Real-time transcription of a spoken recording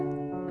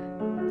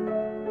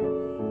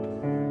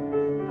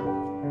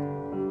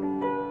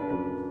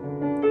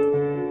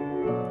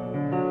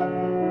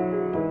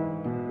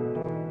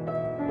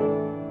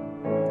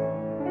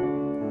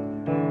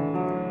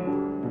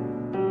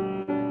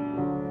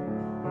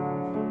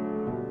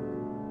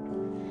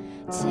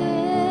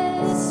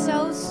'Tis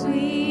so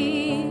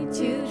sweet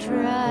to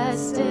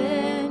trust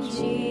in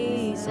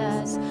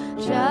Jesus,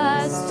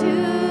 just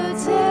to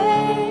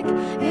take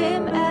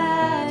him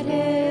at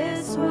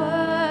his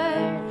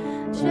word,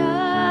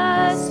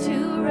 just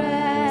to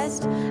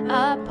rest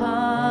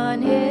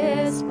upon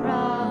his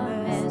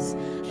promise,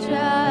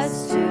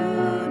 just to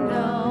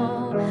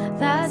know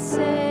that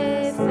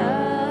saith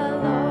the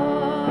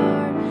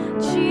Lord.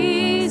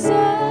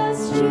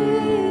 Jesus,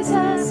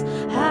 Jesus,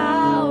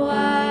 how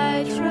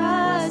I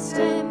trust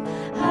him,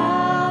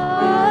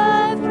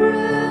 how I've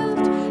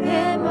proved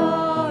him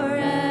o'er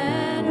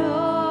and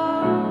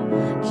o'er.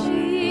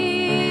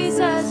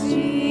 Jesus,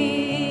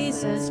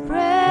 Jesus,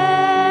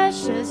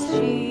 precious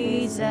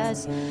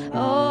Jesus,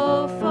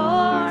 oh,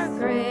 for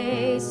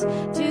grace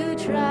to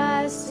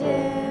trust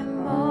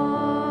him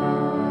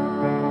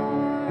more.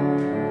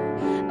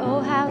 Oh,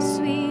 how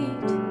sweet,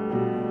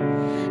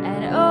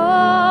 and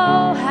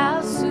oh,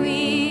 how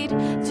sweet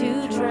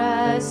to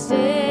trust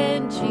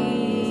in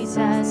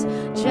Jesus,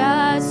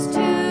 just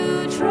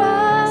to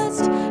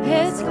trust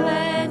his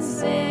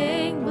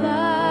cleansing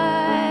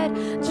blood,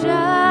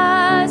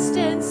 just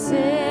in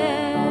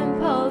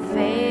simple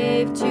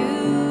faith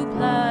to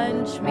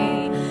plunge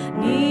me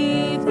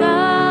 'neath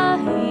the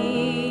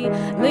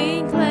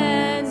healing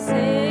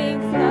cleansing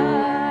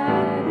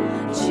flood.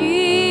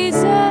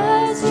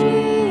 Jesus,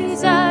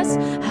 Jesus,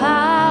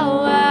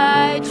 how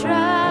I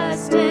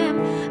trust him,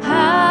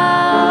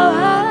 how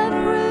I've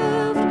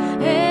proved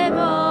him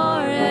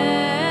o'er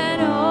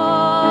and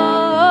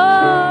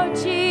o'er.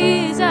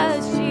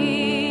 Jesus,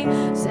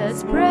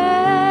 Jesus,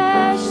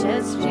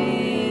 precious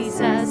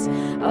Jesus,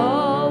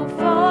 oh,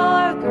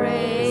 for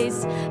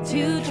grace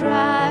to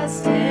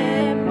trust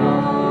him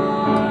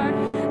more.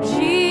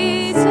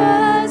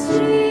 Jesus,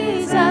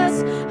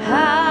 Jesus,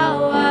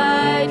 how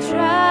I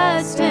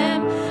trust him,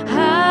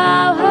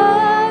 how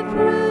I've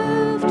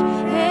proved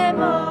him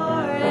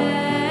o'er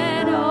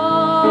and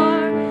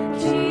o'er.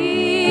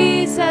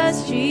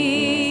 Jesus,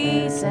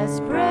 Jesus,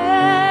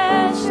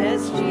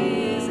 precious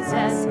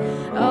Jesus,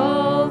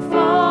 oh,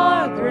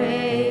 for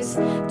grace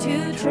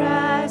to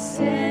trust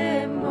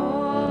him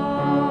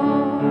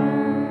more.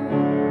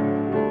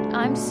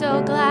 I'm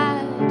so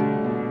glad,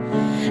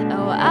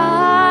 oh,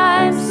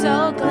 I'm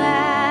so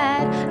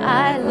glad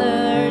I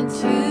learned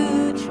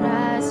to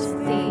trust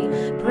thee,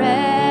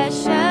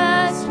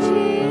 precious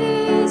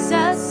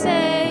Jesus,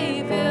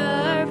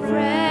 Savior,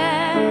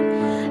 friend.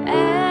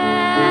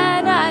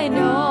 And I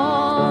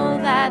know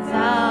that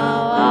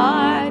thou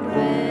art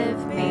with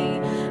me,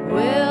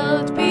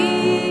 wilt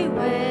be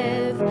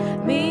with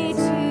me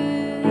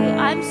too.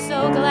 I'm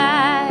so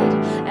glad,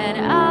 and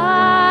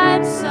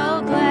I'm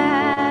so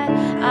glad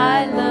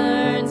I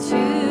learned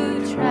to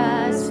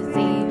trust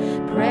thee,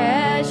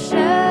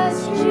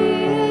 precious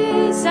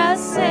Jesus,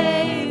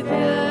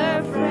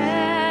 Savior,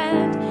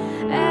 friend.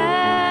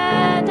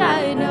 And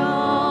I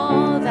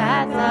know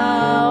that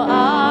thou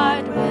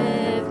art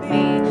with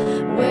me,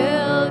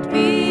 wilt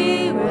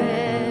be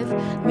with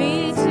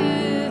me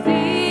to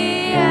the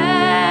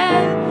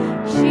end.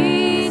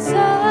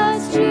 Jesus,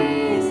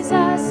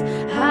 Jesus,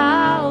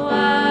 how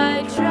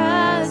I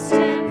trust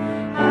him,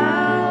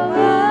 how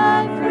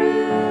I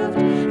proved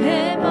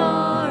him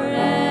o'er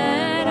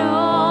and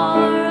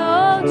o'er.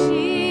 Oh,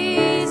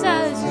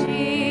 Jesus,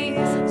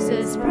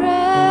 Jesus,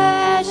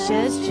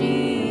 precious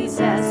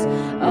Jesus,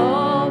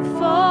 oh,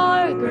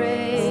 for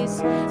grace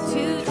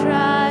to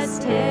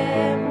trust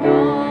him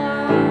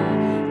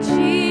more.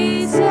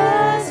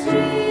 Jesus,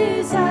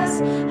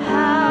 Jesus,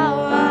 how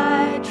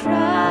I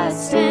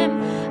trust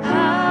him,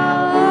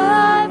 how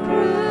I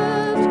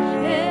proved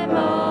him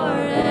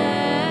o'er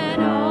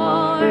and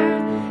o'er.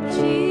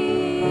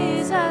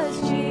 Jesus,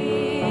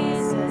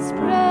 Jesus,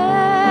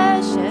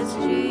 precious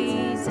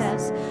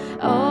Jesus,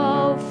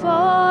 oh,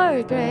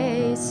 for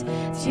grace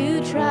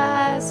to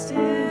trust him.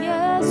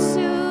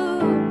 Yesu,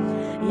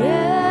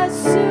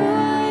 Yesu,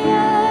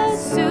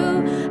 Yesu,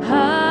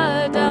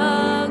何等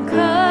可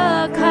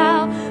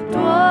靠，多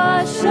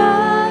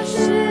少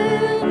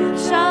世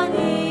上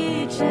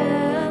已证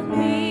明。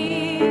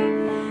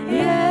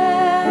耶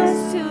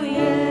稣，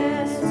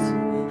耶稣，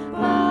宝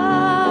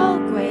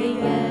贵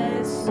耶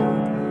稣，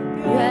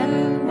愿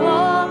我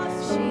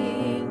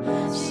心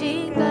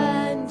更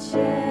坚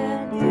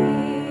定。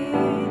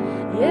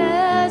耶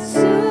稣，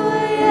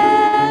耶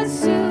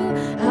稣，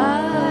何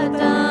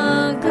等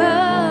可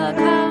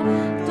靠，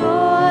多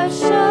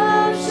少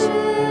世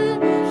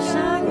上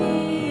已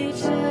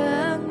证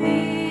明。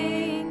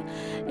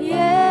耶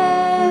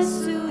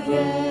稣，耶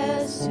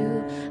稣，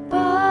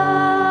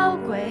宝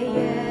贵耶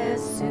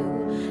稣，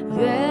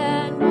愿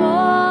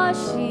我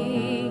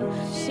心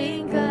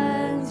更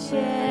坚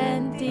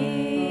定。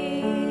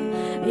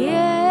耶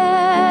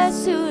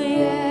稣，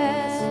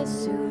耶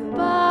稣，宝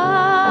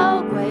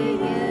贵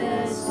耶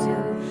稣，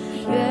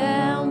愿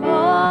我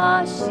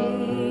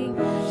心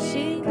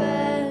更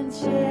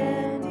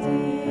坚定。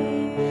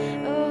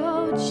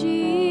Oh,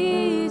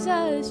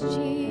 Jesus,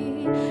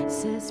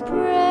 Jesus,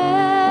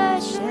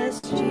 precious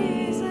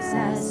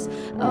Jesus,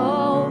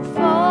 oh,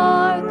 for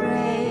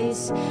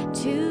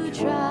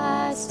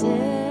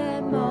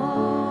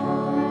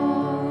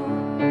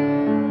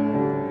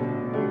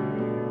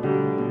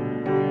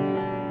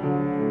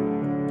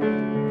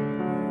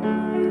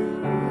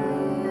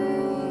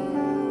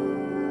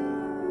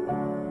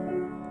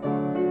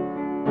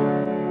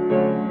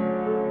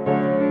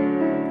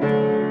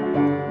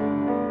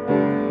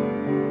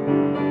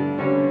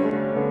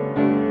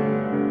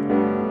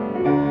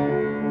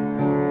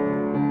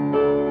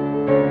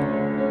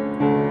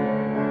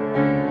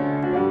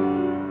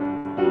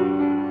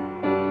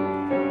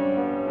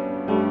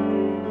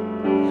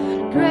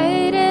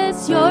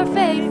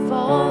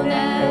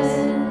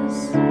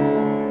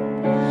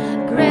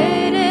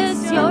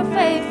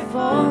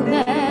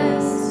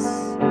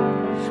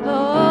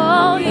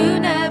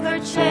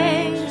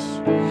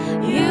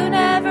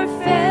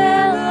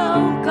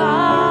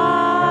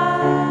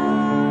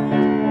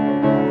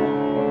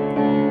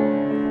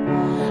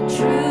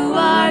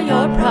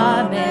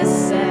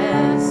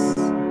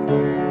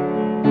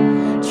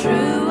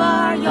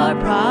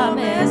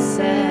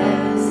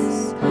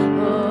promises.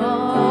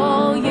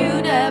 Oh,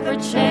 you never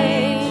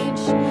change.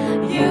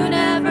 You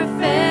never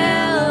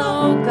fail,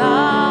 oh God.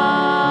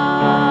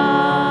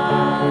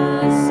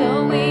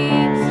 So we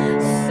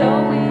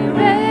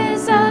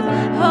raise up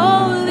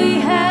holy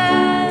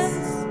hands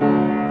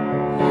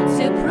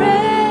to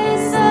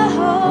praise the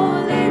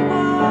Holy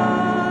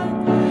One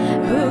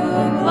who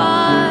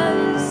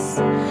was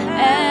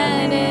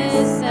and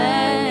is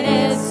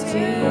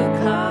to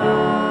come.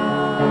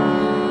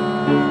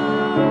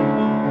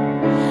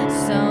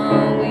 So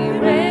we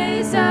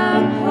raise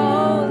up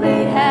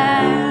holy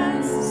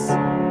hands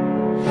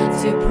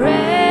to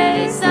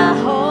praise the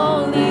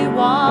Holy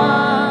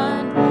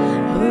One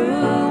who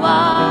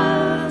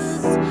was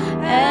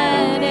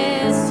and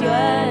is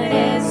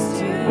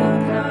to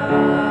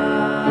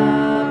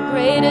come.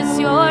 Great is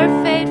your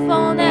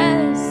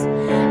faithfulness,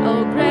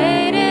 oh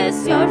great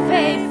is your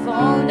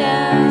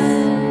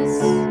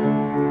faithfulness.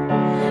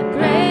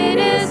 Great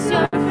is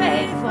your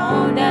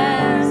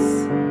faithfulness.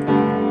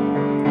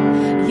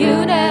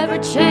 You never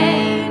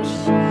change,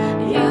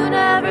 you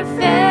never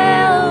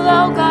fail,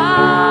 oh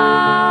God.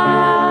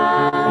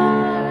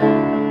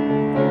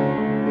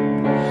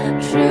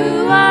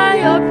 True are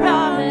your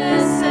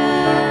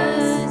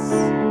promises.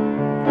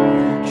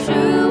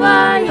 True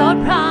are your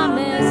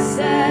promises.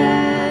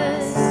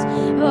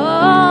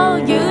 Oh,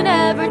 you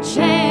never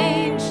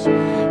change.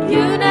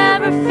 You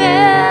never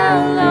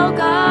fail, oh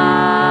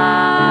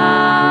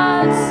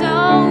God. So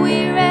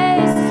we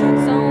raise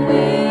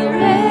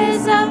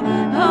up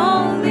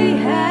holy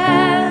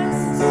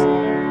hands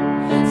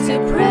to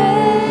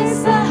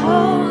praise the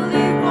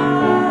Holy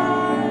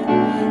One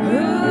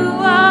who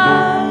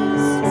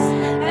was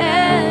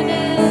and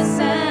is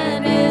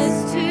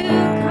to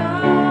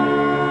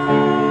come.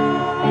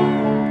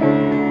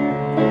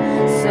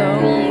 So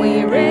we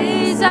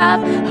raise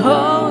up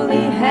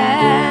holy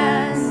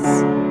hands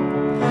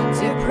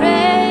to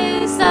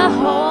praise the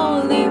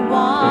Holy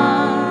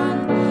One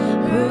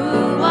who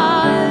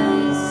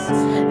was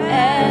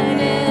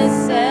and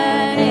is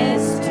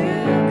to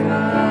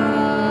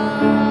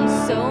come.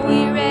 So we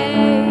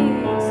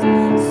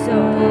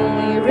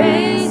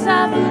raise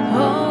up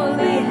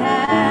holy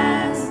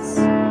hands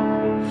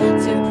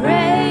to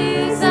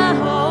praise the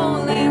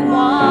Holy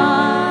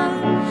One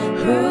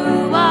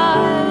who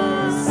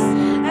was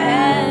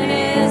and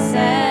is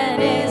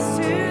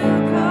to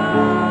come.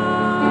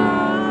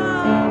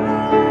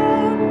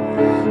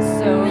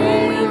 So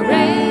we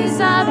raise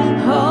up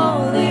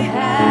holy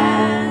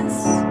hands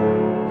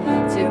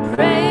to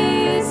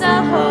praise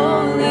the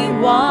Holy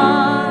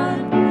One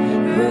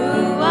who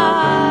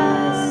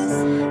was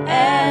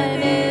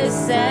and is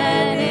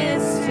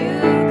to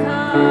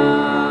come.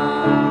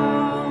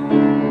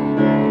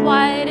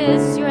 Wide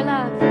is your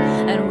love,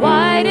 and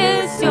wide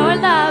is your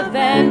love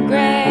and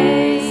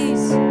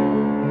grace.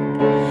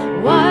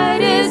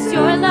 Wide is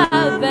your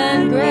love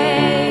and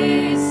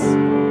grace.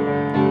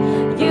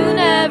 You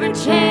never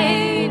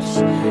change,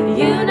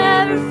 you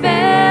never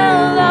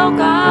fail, oh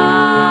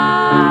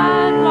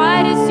God.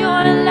 Wide is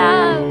your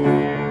love,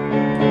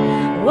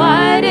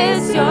 wide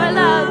is your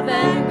love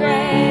and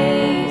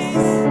grace.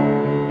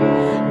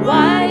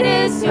 Wide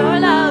is your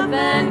love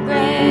and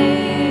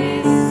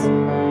grace.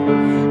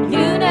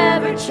 You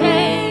never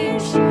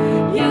change,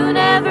 you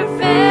never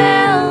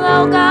fail,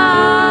 oh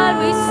God.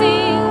 We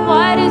sing,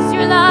 wide is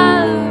your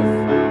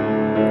love,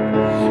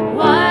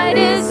 wide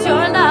is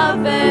your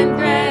love and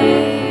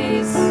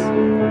grace.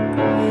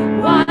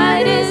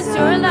 Wide is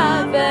your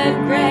love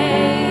and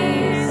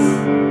grace.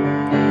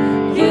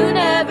 You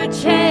never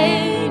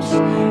change,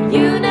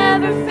 you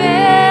never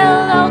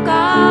fail, oh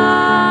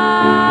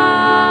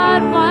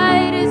God.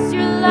 Wide is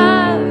your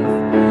love,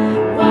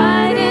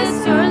 wide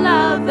is your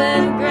love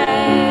and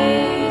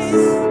grace.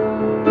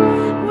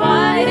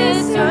 Wide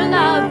is your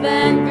love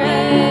and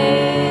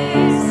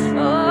grace.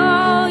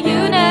 Oh,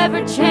 you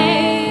never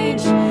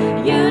change,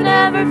 you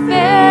never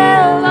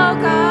fail, oh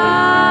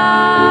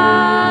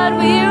God.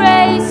 We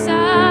raise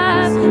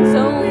up,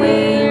 so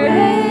we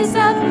raise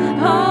up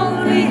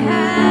holy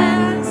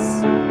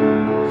hands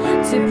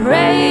to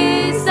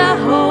praise the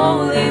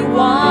Holy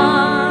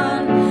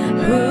One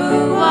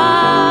who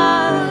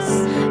was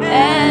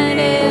and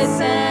is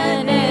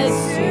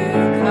to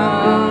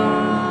come.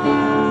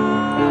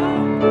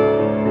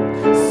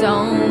 So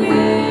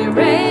we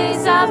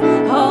raise up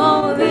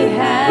holy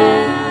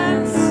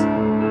hands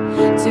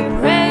to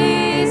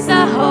praise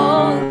the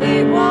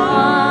Holy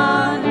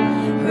One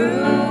who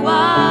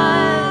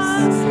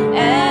was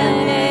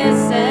and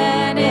is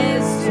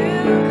to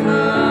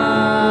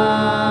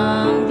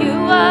come. You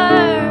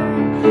were,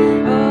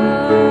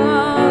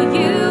 oh,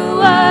 you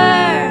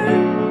were,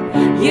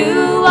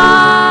 you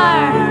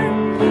are,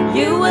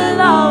 you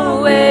will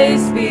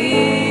always be.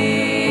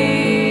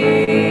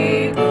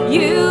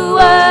 You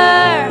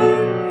were,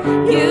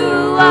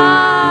 you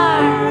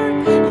are,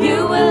 you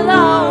will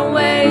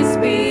always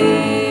be.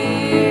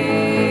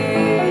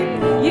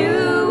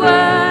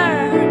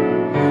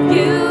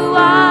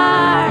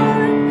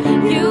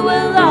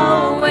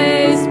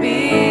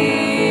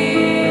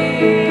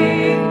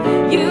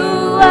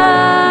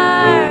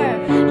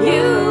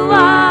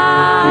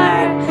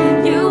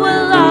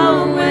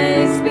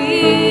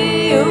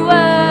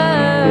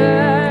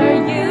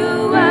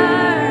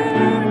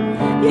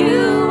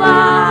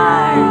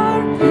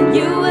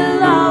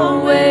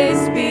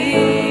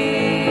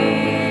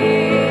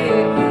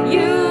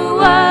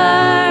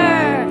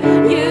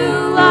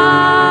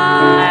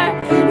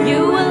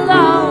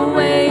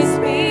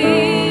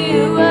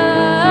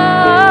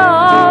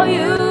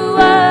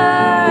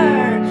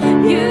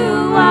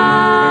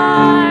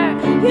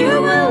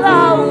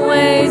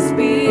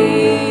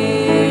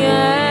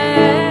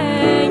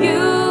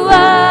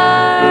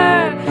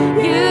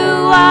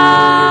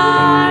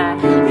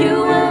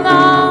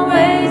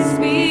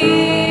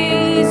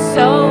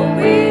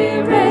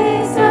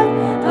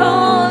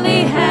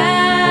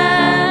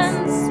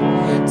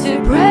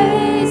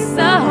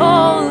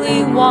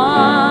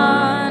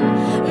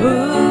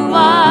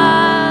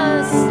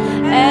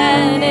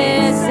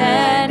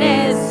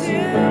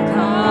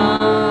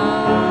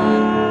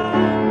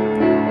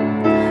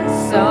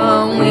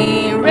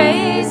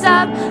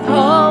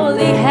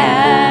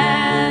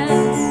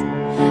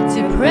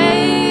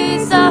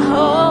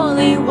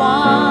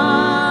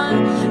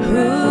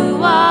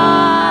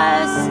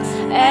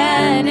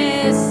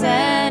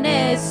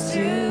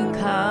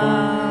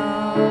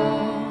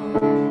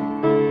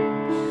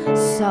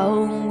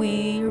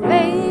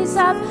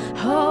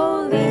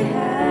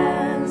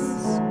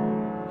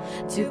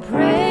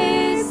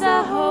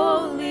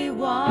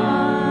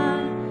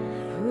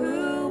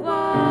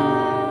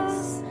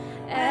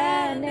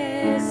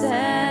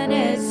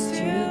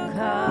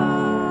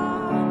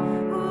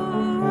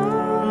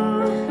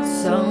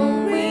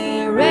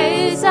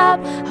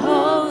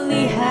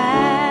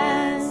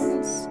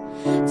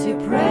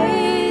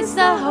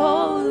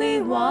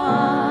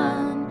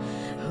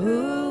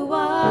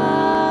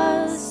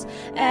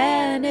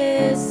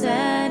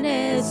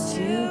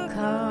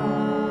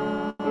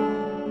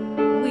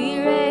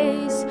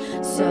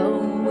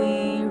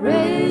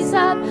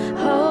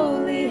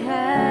 holy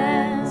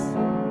hands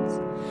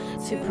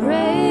to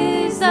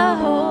praise the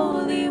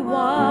Holy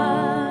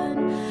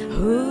One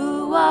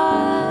who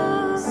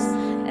was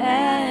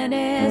and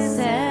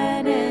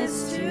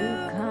is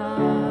to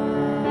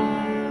come.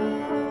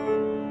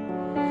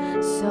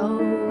 So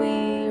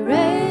we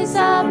raise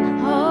up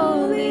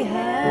holy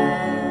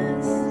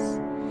hands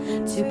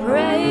to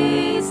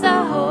praise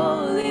the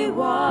Holy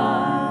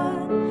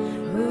One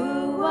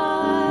who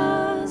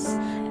was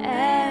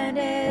and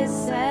is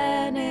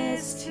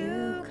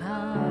to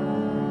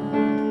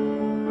come.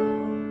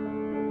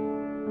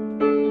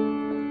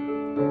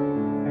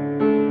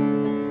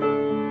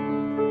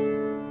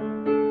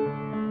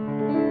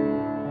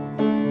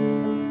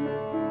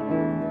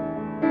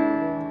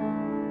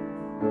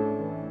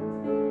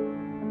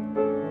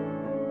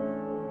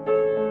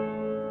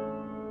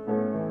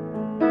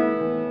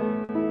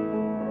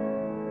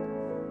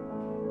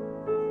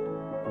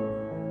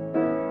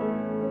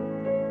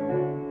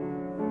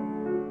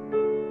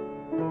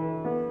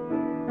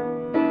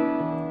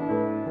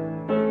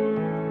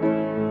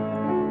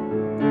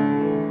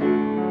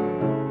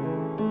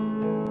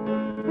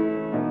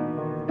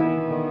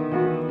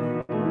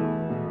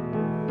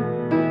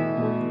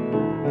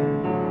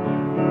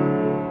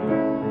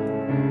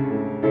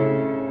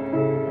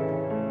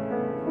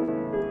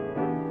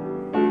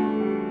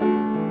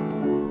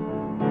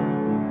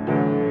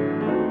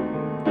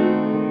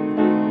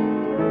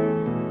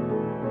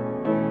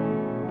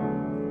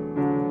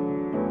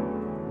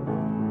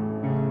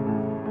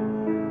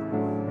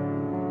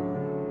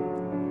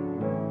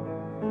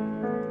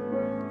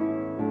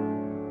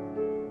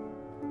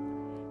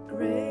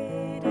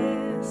 Great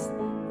is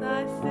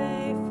thy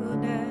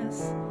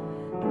faithfulness,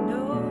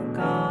 O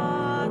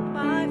God,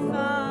 my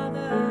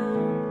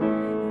Father.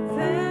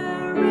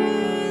 There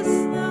is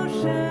no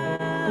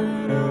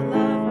shadow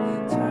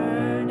of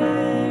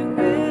turning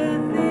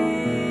with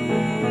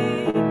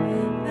thee.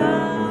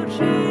 Thou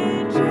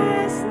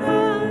changest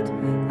not,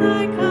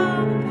 thy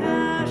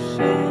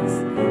compassions,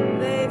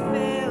 they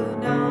fail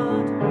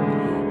not.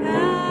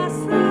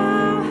 As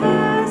thou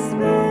hast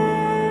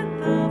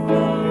been, thou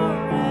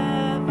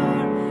forever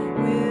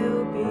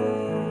will be.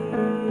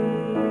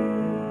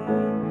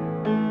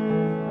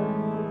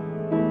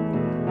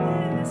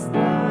 Is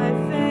thy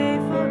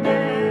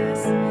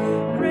faithfulness,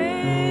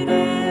 great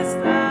is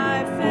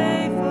thy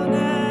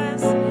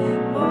faithfulness.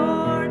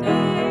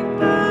 Morning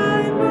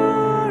by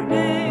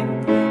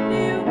morning,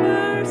 new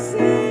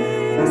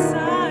mercies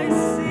I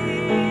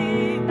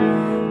see.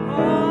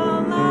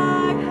 All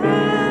I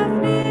have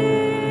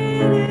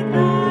needed,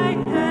 thy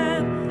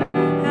hand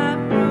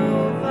hath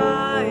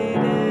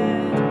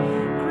provided.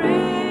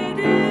 Great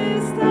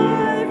is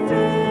thy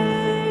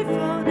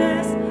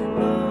faithfulness,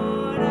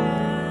 Lord,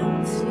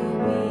 unto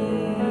me.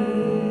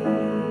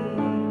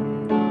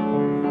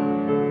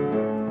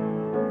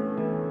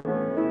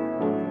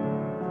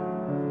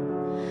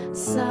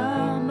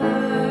 Summer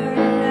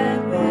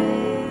and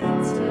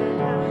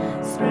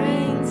winter,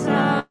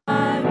 springtime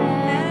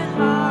and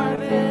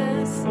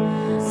harvest,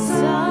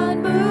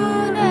 sun,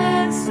 moon,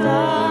 and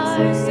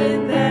stars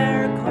in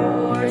their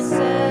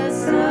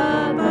courses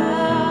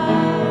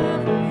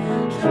above,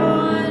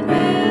 join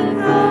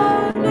with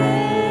all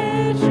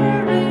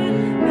nature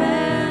in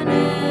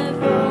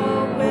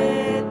manifold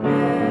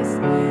witness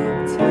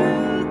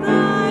to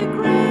thy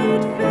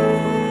great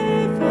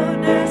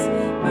faithfulness,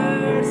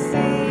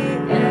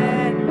 mercy,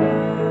 and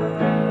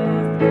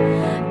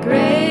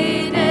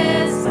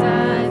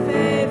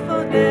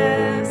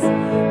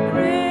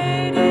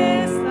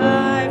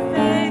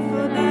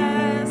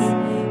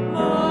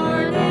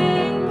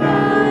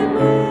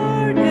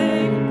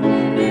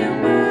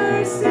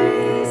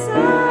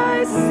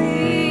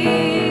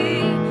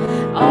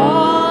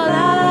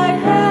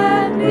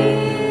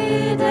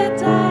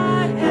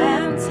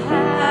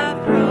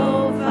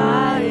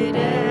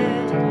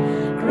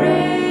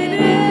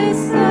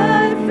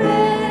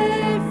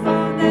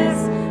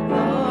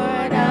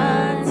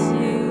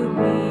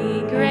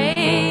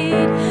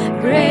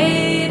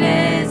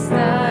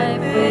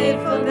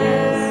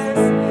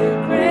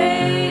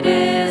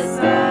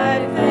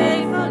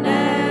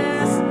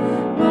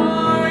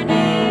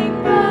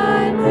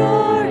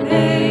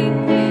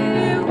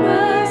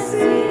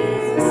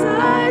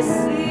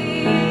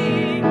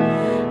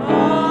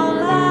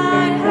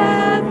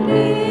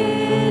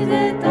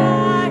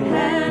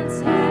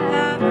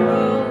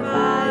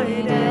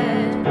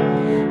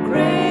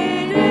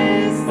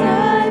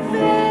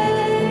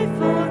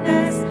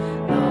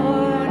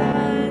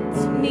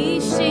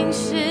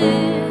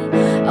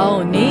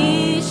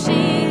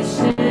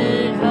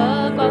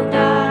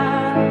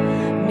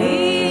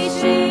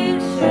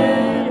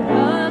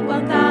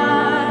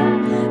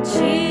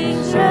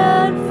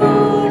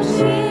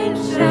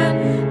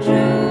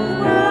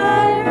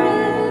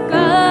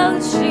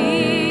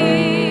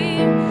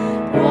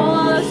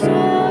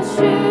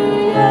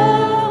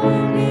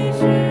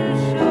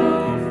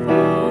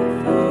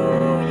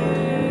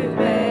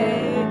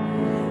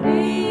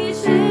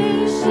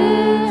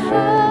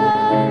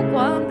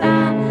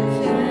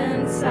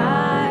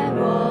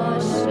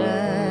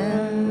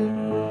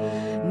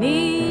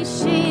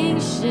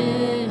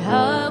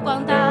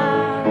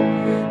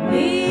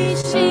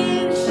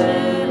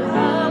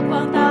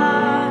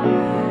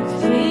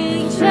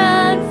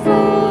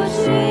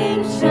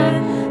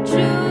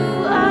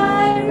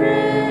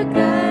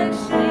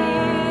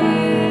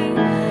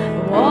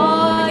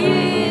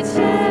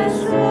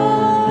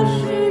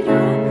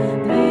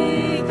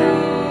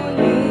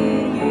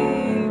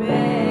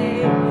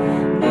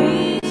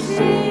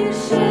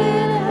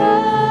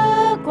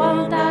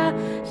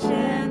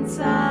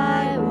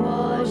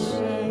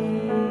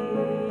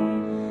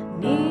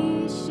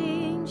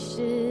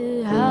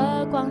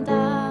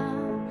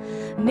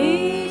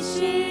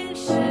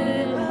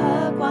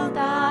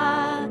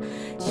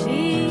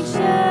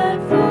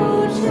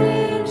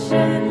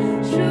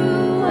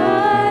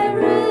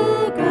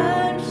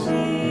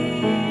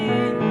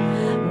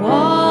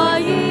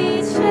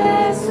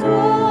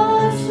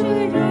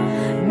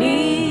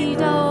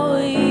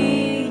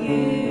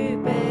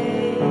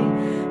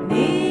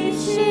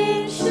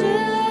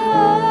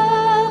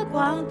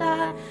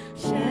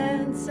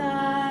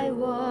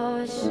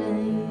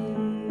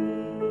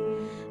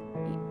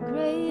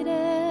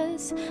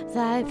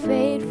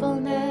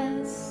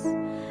faithfulness.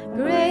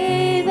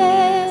 Great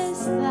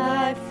is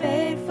thy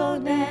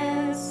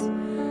faithfulness.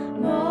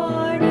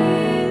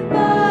 Morning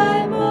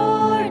by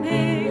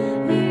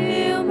morning,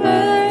 new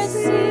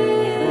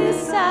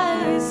mercies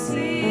I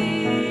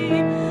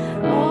see.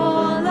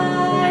 All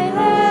I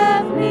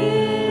have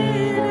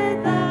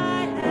needed,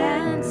 thy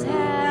hands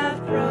have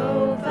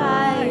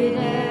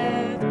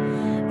provided.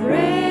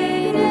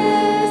 Great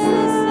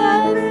is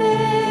thy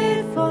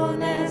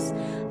faithfulness,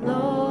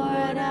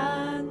 Lord,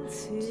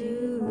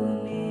 unto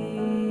me.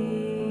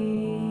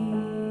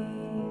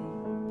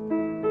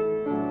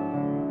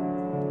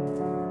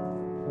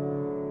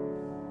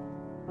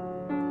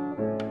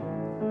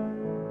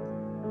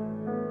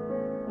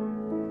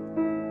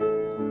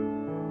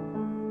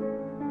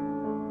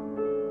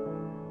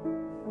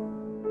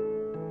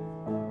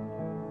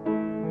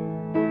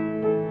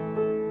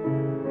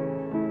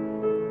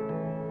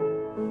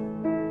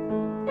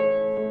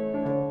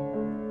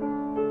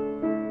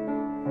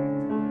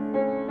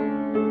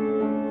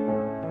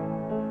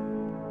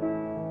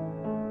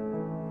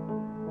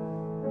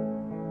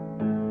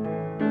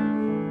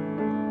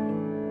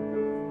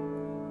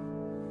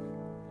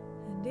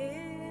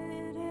 And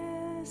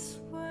it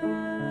is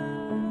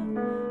well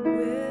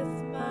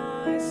with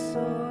my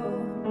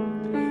soul.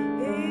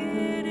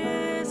 It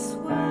is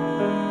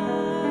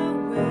well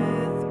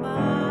with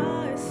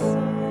my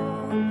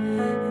soul.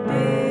 And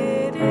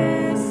it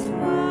is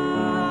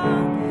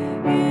well.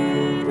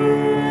 It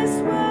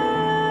is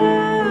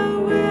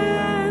well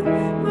with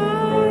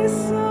my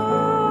soul.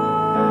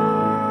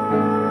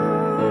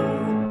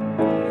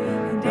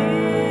 And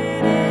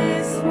it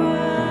is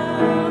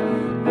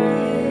well.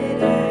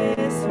 It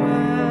is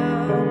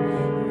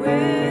well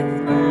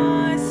with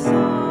my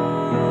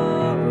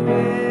soul.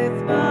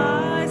 With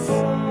my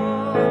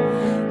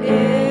soul.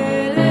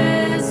 It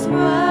is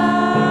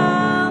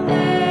well.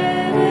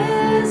 It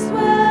is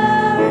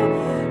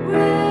well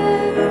with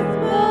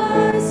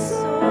my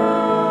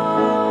soul.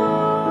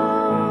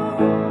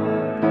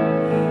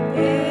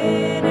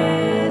 It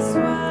is well.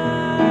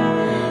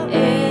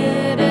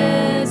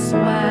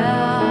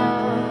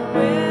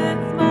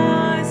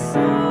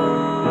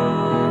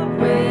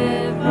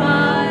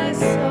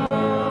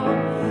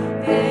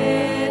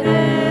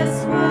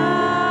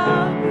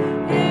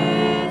 It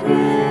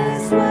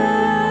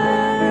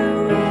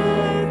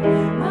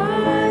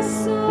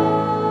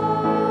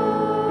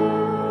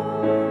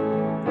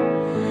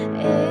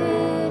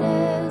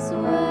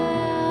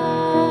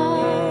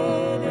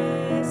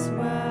is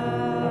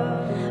well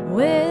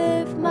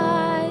With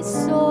my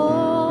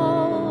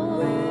soul,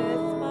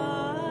 with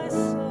my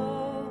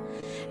soul,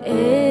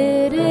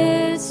 it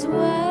is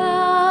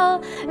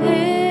well,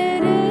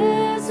 it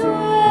is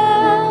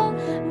well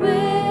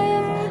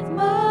with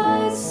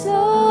my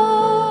soul.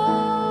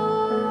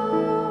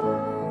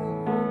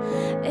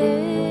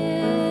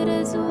 It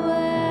is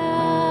well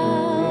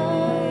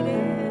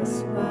It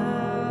is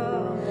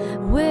well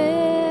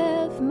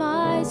with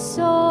my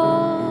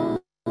soul.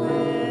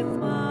 with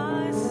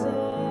my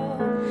soul.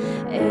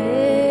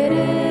 It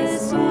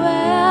is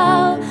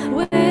well.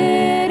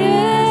 It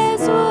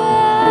is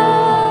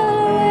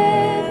well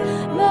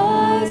with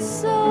my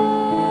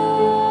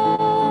soul.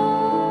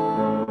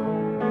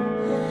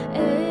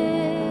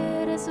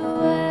 It is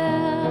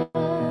well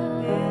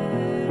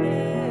It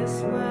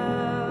is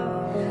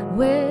well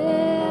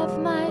with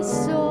my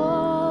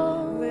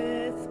soul.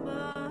 with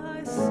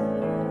my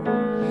soul.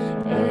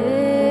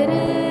 It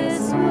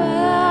is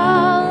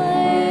well.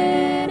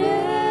 It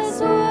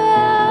is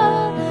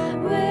well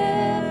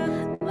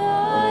with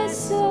my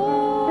soul.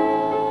 It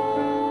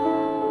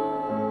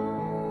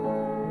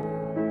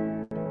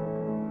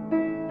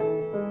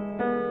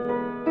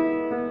is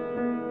well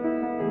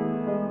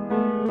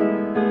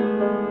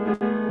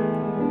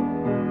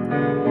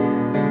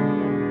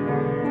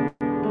It is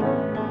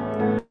well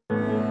with my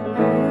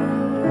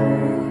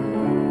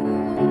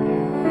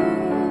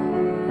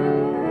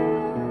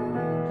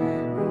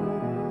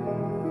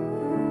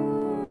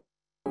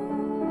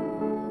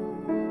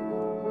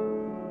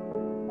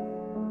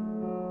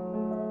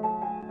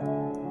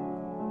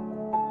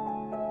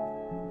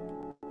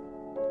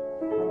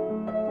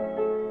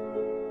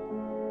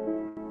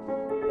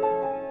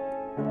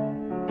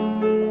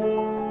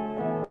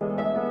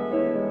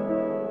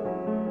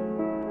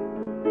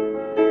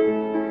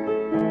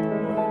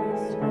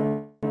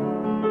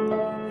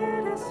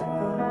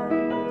soul.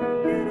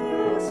 with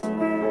my soul.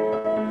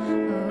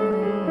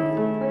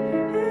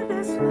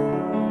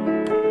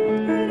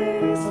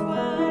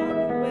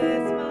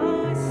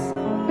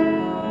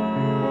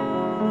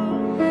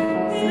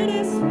 It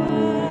is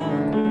well.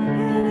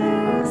 It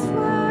is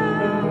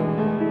well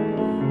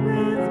with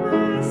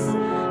my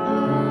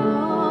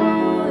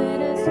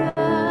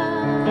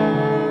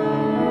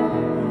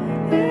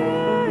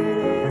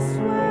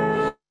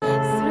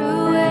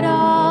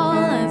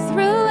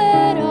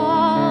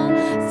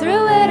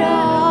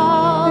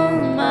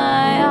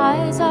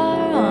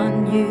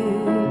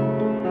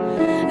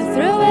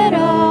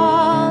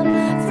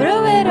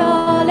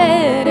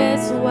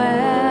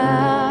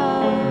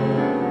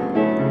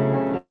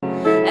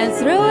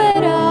through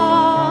it all.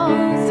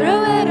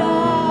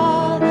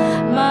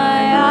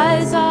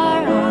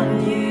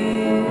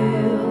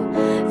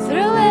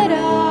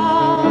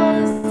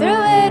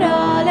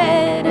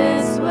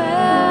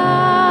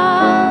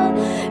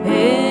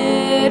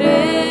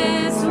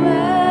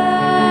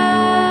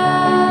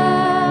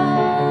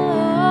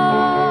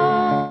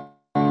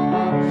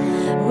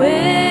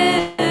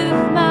 with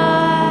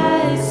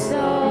my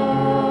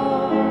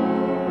soul.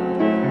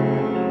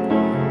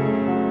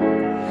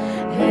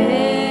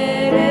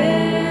 It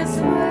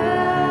is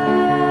well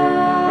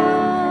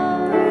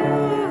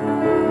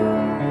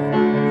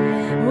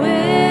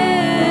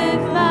with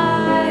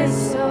my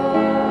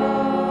soul.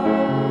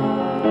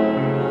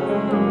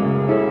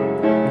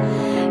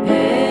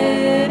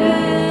 It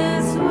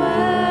is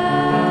well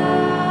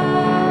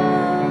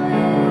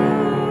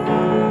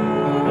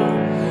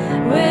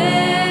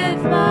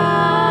with my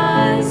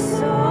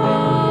soul.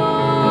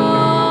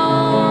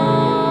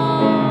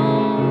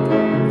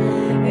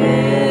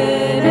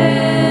 It is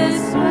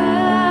well.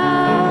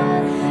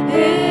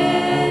 It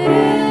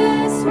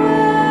is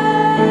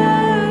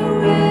well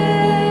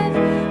with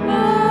my soul. It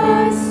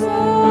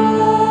is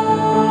well.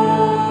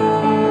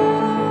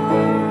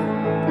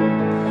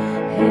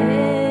 It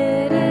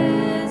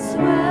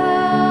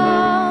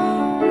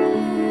is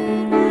well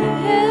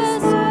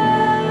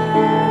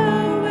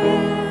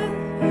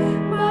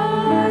with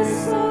my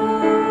soul.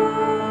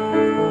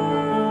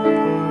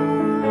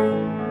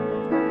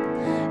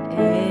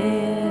 It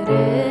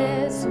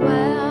is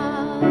well.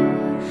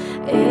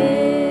 It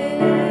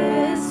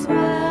is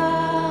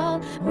well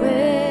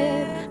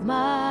with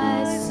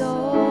my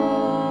soul.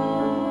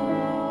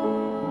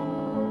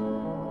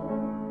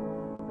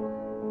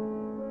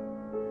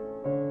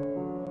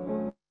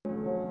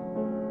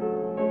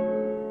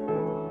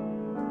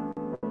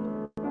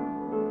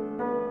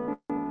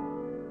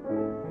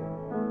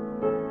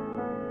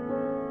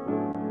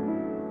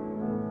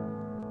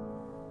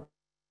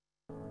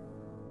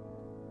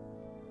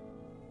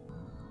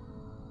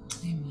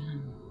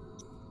 Amen.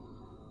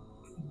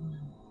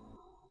 Amen.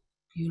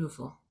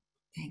 Beautiful.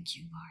 Thank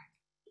you, Lord.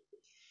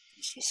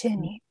 谢谢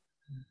你。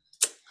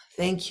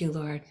 Thank you,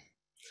 Lord.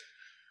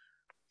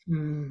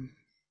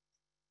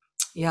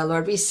 Yeah,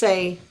 Lord, we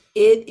say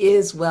it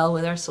is well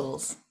with our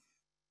souls.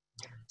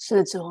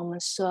 是主，我们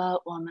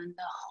说我们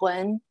的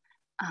魂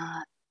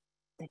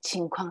的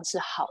情况是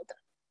好的。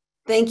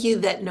 Thank you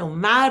that no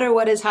matter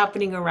what is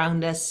happening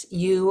around us,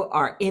 you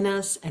are in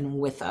us and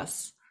with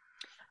us.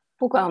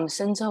 不管我们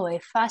身周围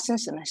发生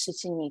什么事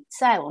情，你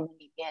在我们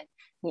里面，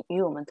你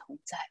与我们同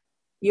在。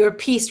 Your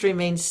peace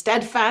remains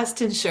steadfast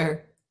and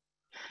sure.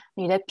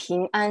 你的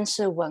平安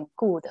是稳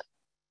固的，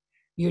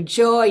 Your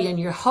joy and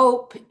your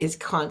hope is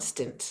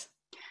constant.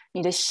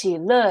 你的喜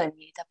乐、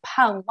你的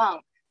盼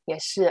望也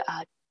是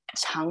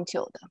长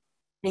久的。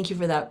 Thank you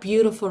for that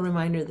beautiful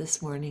reminder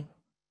this morning.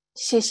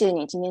 谢谢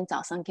你今天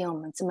早上给我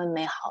们这么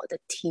美好的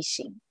提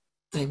醒。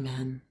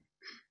 Amen.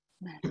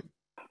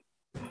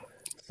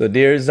 So,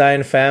 dear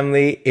Zion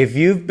family, if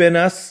you've been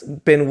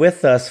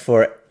with us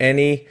for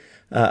any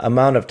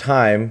amount of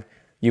time,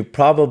 you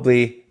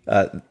probably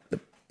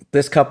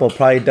this couple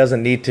probably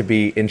doesn't need to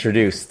be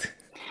introduced.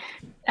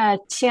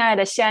 亲爱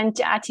的西安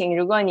家庭，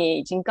如果你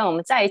已经跟我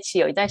们在一起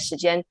有一段时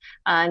间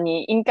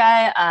你应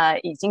该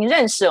已经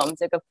认识我们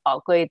这个宝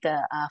贵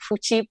的夫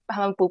妻，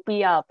他们不必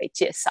要被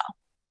介绍。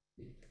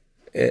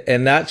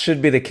 And that should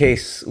be the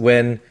case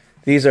when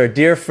these are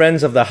dear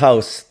friends of the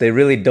house. They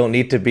really don't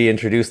need to be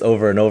introduced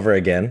over and over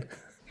again.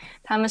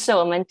 他们是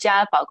我们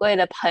家宝贵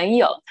的朋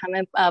友，他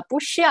们不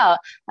需要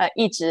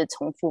一直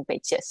重复被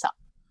介绍。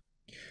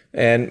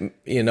 And,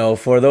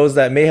 for those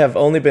that may have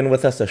only been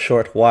with us a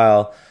short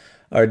while,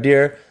 our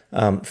dear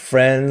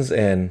friends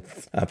and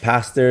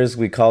pastors,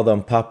 we call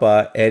them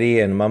Papa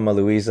Eddie and Mama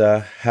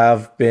Luisa,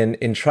 have been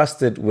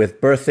entrusted with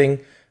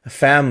birthing a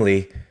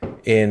family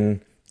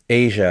in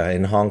Asia,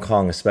 in Hong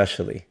Kong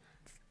especially.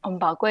 我们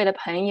宝贵的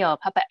朋友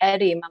Papa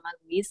Eddie、妈妈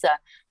Louisa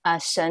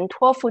神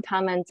托付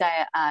他们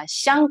在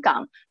香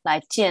港来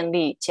建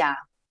立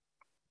家。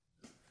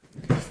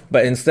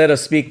 But instead of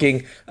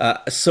speaking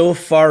so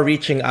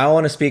far-reaching, I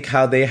want to speak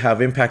how they have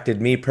impacted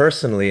me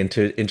personally and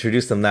to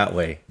introduce them that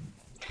way.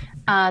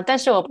 但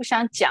是我不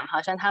想讲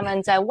好像他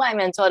们在外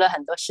面做了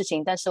很多事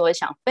情，但是我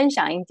想分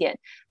享一点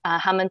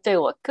他们对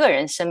我个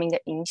人生命的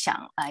影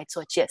响来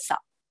做介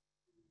绍。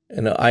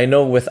 And I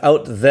know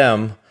without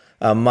them,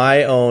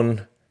 my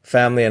own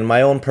family and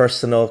my own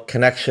personal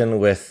connection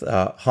with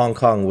Hong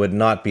Kong would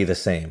not be the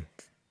same.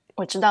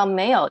 我知道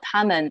没有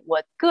他们，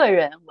我个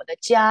人我的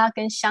家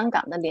跟香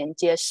港的连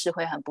接是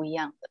会很不一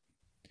样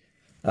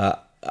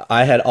的。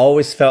 I had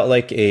always felt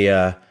like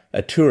a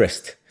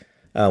tourist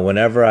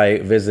whenever I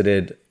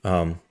visited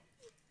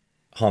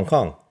Hong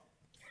Kong.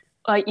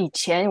 以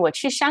前我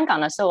去香港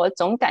的时候，我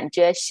总感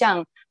觉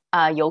像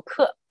游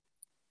客。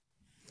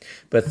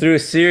 But through a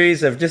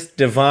series of just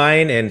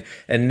divine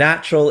and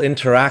natural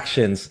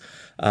interactions,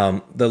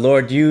 the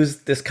Lord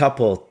used this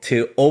couple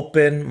to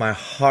open my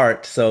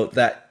heart so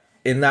that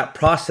in that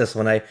process,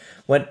 when I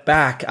went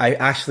back, I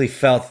actually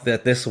felt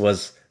that this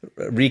was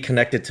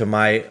reconnected to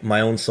my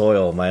own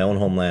soil, my own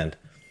homeland.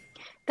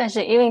 但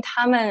是因为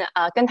他们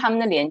跟他们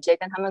的连接，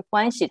跟他们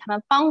关系，他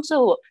们帮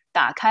助我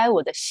打开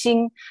我的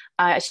心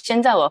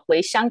现在我回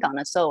香港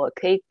的时候，我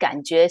可以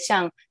感觉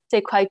像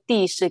这块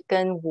地是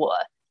跟我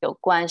有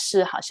关，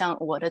是好像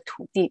我的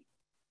土地。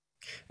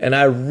 And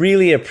I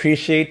really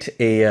appreciate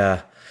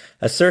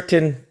a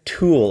certain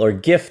tool or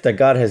gift that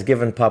God has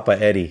given Papa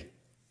Eddie.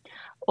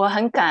 我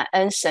很感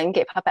恩神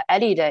给 Papa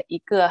Eddie 的一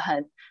个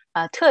很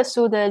特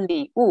殊的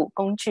礼物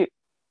工具。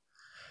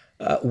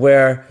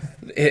Where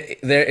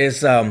there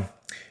is,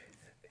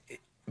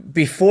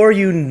 before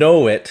you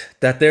know it,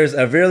 that there's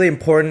a really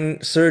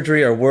important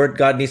surgery or word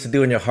God needs to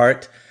do in your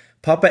heart,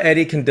 Papa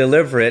Eddie can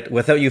deliver it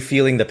without you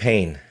feeling the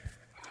pain.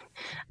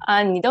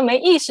 你都没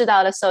意识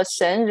到的时候，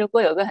神如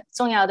果有个很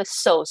重要的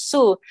手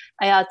术，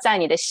要在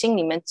你的心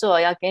里面做，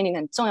要给你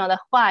很重要的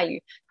话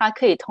语，他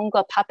可以通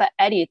过 Papa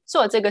Eddie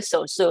做这个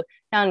手术，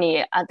让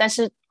你但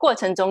是过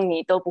程中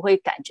你都不会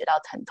感觉到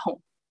疼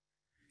痛。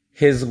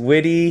His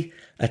witty,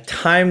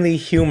 timely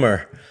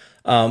humor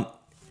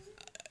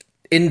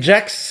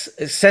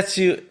sets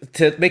you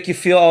to make you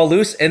feel all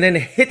loose, and then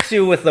hits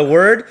you with the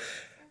word,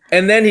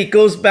 and then he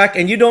goes back,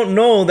 and you don't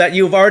know that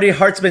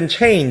heart's been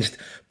changed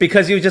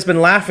because you've just been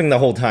laughing the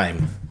whole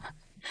time.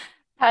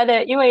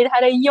 因为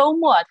他的幽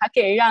默，他可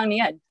以让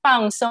你很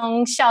放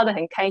松，笑得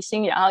很开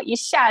心，然后一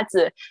下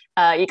子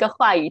一个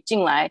话语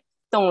进来，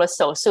动了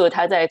手术，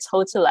他再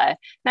抽出来，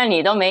那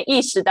你都没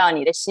意识到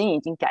你的心已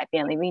经改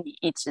变了，因为你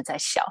一直在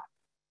笑。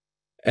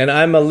And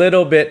I'm a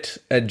little bit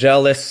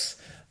jealous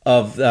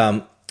of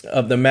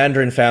the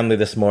Mandarin family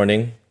this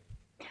morning.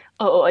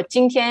 我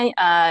今天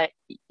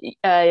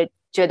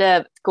觉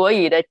得国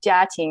语的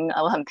家庭，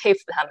我很佩服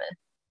他们。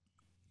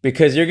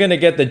Because you're going to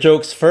get the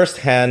jokes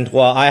firsthand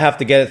while I have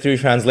to get it through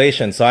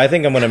translation. So I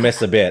think I'm going to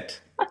miss a bit.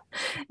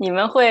 你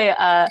们会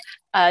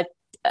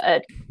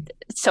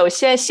首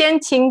先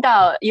听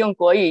到用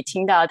国语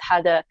听到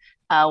他的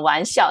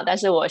玩笑，但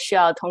是我需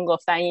要通过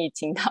翻译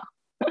听到。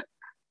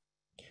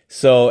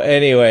So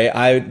anyway,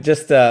 I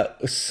just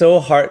so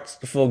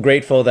heartful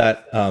grateful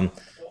that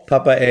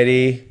Papa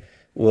Eddie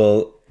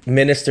will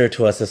minister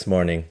to us this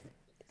morning.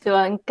 所以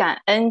我很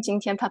感恩今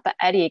天 Papa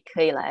Eddie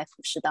可以来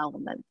服侍到我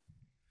们。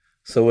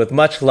So with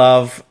much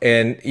love,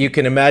 and you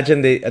can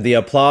imagine the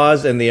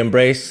applause and the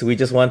embrace, we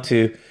just want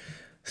to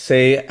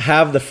say,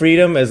 have the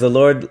freedom as the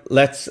Lord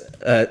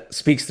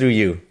speaks through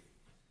you.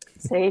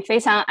 所以非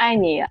常爱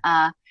你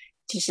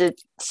就是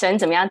神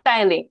怎么样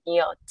带领你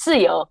有自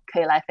由可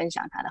以来分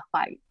享他的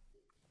话语。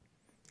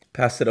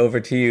Pass it over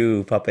to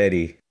you, Papa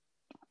Eddie.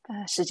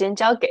 时间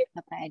交给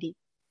Papa Eddie。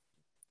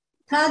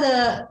他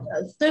的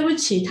对不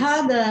起，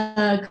他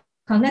的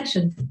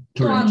connection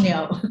断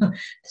了，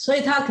所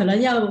以他可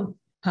能要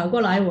跑过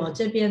来我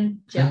这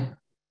边讲，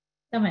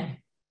得未？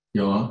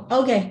有啊。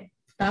OK，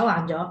 打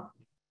完咗。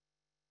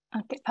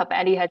Okay, Papa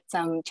Eddie had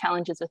some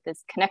challenges with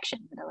his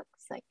connection, but it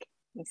looks like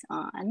he's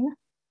on.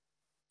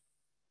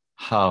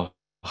 好，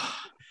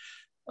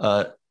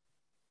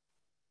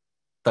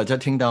大家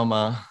听到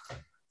吗？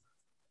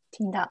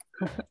听到。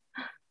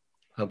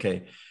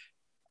OK，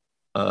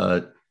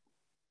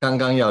 刚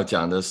刚要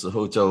讲的时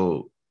候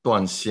就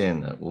断线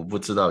了，我不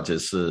知道这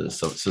是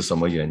什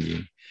么原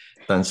因，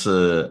但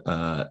是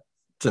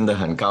真的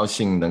很高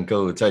兴能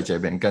够在这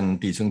边跟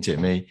弟兄姐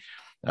妹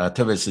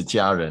特别是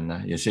家人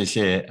呢，也谢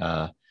谢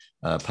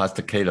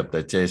Pastor Caleb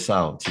的介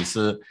绍。其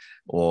实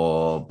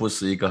我不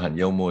是一个很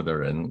幽默的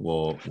人，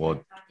我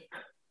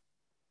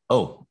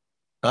Oh,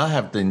 I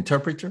have the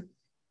interpreter,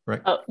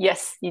 right? Oh,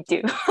 yes, you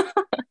do.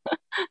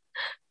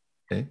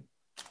 Okay.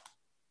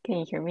 Can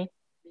you hear me?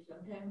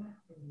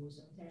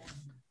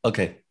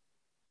 Okay.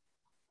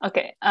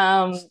 Okay.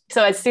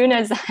 So as soon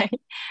as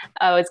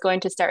I was going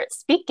to start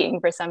speaking,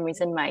 for some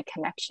reason my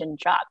connection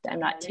dropped. I'm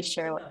not too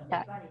sure what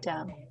that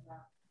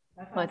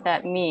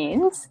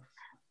means.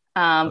 But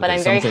I'm very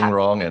something happy.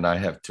 wrong, and I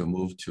have to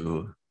move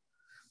to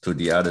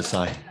the other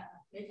side.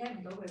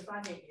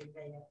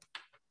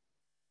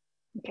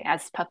 Okay,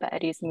 as Papa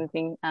Eddie's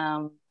moving,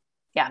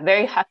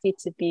 very happy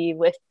to be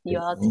with you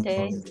all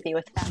today, to be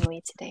with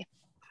family today.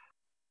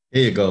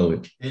 Here you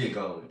go.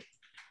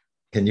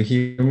 Can you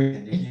hear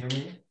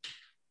me?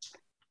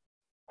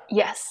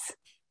 Yes.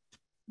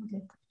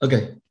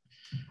 Okay.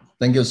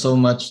 Thank you so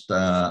much.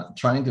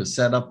 Trying to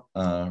set up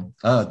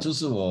就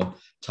是我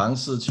尝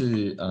试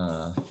去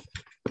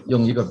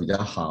用一个比较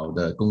好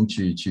的工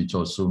具去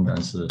做Zoom，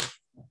但是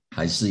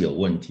还是有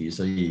问题，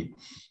所以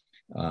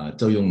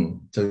就用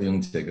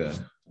这个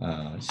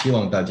希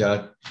望大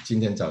家今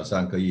天早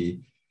上可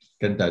以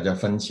跟大家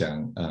分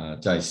享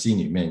在心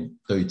里面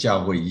对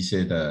教会一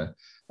些的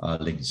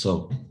领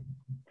受。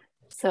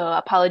So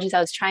apologies, I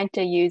was trying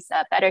to use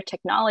better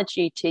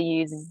technology to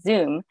use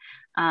Zoom,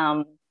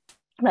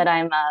 but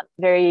I'm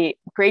very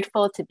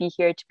grateful to be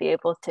here to be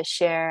able to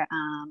share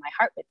my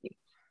heart with you.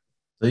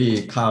 所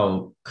以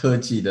靠科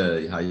技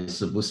的还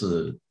是不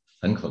是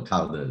很可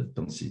靠的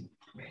东西。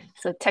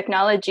So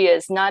technology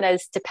is not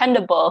as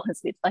dependable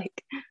as we'd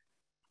like.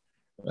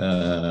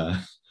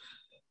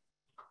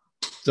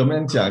 怎么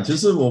样讲？其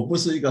实我不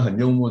是一个很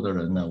幽默的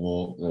人呢，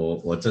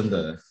我真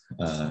的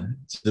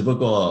只不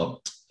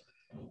过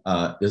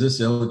有些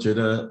时候觉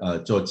得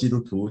做基督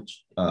徒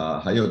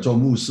还有做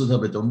牧师，特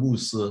别做牧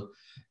师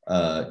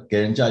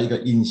给人家一个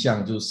印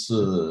象就是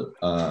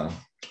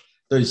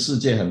对世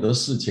界很多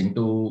事情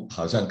都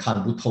好像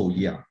看不透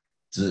一样，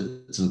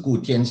只顾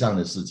天上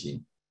的事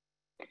情。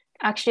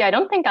Actually, I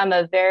don't think I'm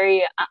a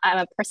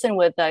person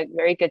with a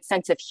very good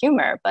sense of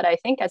humor, but I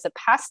think as a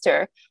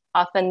pastor,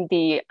 often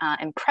the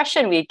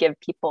impression we give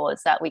people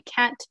is that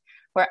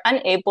we're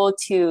unable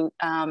to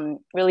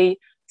really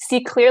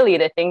see clearly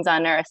the things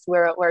on earth.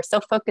 We're so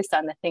focused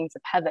on the things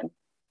of heaven.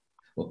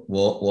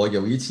 我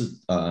有一次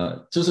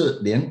就是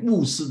连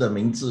牧师的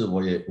名字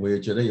我也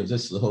觉得有些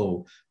时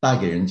候带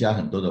给人家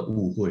很多的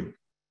误会。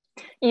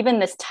Even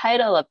this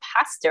title of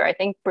pastor, I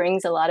think,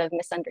 brings a lot of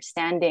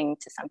misunderstanding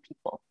to some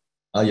people.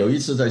 有一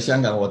次在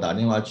香港，我打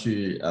电话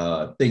去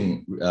要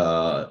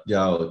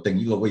订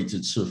一个位置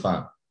吃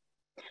饭。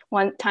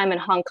One time in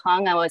Hong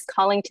Kong, I was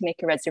calling to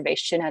make a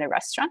reservation at a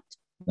restaurant.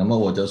 那么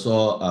我就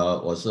说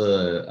我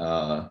是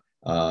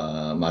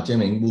马建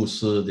明牧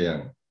师这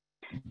样。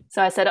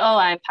So I said, "Oh,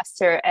 I'm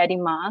Pastor Eddie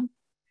Ma."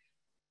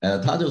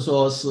 他就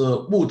说是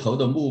木头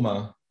的木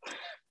吗？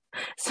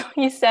 So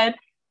he said,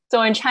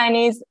 so in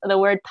Chinese, the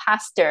word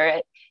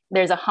pastor,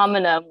 there's a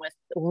homonym with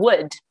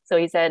wood. So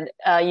he said,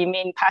 you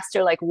mean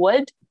pastor like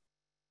wood?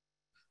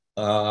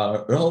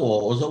 然后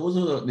我说不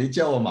是，你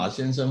叫我马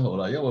先生好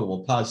了，因为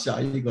我怕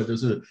下一个就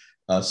是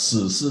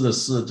死尸的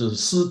尸，就是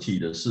尸体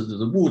的尸，就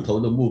是木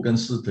头的木跟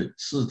尸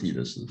体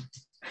的尸。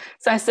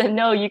So I said,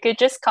 no, you could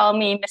just call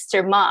me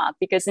Mr. Ma,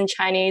 because in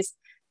Chinese,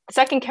 the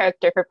second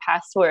character for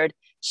password,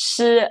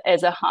 shi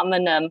is a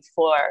homonym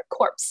for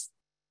corpse.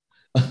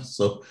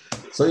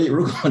 所以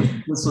如果你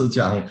不是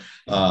讲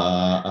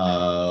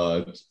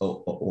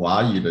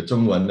华语的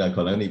中文的，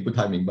可能你不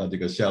太明白这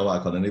个笑话，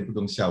可能你不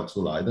能笑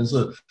出来。但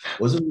是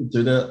我是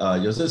觉得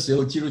有些时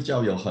候基督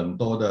教有很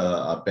多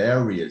的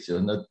barriers， 有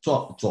很多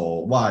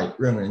阻碍，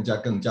让人家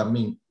更加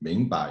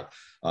明白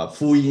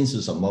福音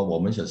是什么，我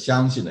们所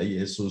相信的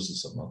耶稣是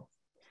什么。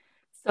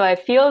So I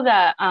feel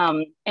that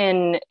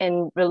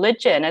in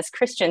religion, as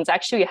Christians,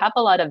 actually we have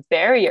a lot of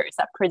barriers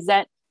that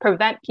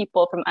prevent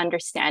people from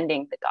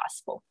understanding the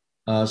gospel.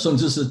 甚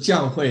至是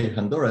教会，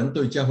很多人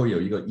对教会有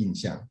一个印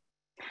象。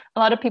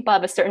A lot of people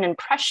have a certain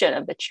impression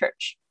of the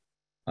church.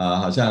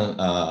 好像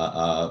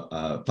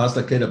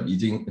Pastor Caleb 已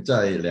经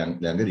在两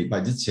个礼拜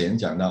之前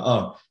讲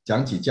到，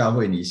讲起教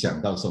会你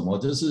想到什么？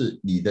这是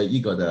你的一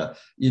个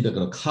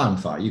看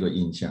法，一个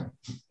印象。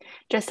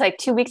Just like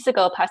 2 weeks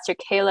ago, Pastor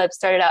Caleb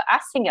started out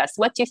asking us,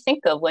 what do you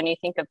think of when you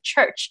think of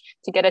church?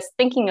 To get us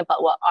thinking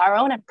about what our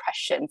own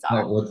impressions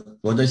are.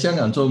 我在香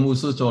港做牧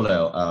师做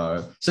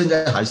了现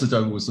在还是做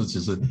牧师。其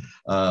实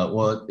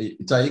我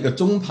在一个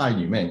宗派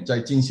里面，在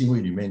浸信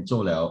会里面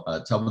做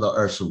了差不多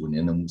25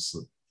年的牧师。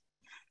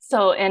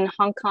So in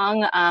Hong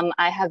Kong,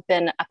 I have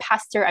been a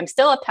pastor. I'm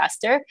still a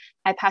pastor.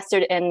 I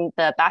pastored in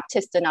the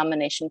Baptist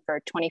denomination for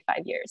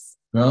 25 years.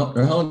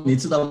 然后你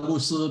知道牧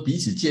师彼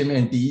此见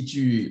面第一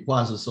句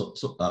话是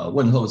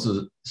问候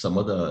是什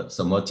么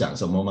讲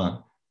什么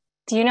吗？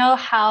 Do you know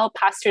how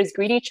pastors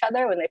greet each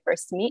other when they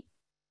first meet?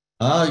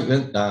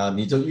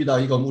 你就遇到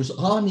一个牧师，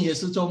你也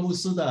是做牧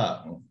师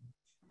的。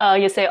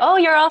You say, oh,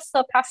 you're also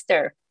a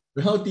pastor.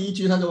 然后第一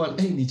句他就问，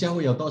你教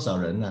会有多少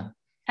人呢？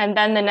 And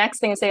then the next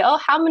thing you say, oh,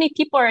 how many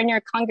people are in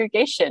your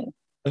congregation?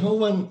 然后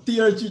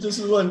第二句就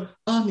是问，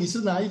你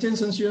是哪一间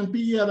神学院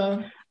毕业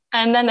的？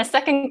 And then the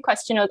second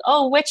question was,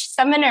 oh, which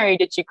seminary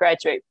did you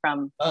graduate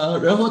from?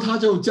 然后他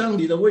就将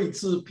你的位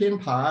置编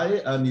排，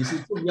你是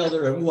重要的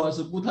人物还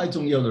是不太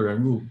重要的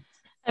人物？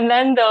 And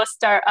then they'll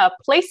start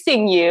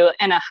placing you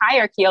in a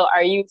hierarchy.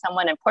 Are you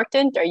someone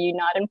important? Are you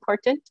not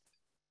important?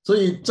 所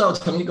以造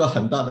成一个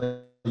很大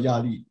的压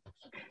力。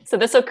 So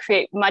this will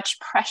create much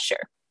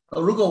pressure.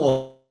 如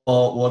果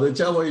我的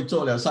教会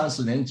做了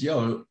30年，只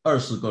有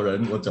20个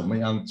人，我怎么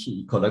样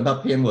去？可能他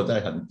偏我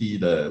在很低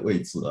的位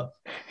置了。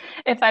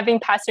 If I've been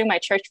pastoring my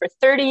church for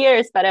 30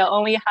 years, but I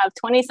only have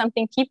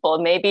 20-something people,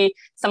 maybe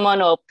someone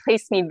will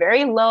place me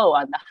very low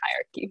on the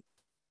hierarchy.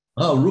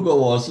 如果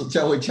我是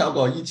教会超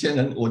过1000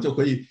人，我就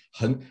可以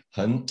很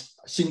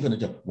兴奋的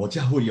讲，我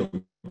教会有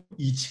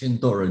1000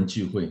多人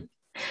聚会。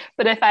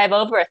 But if I have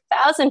over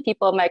 1,000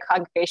 people in my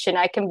congregation,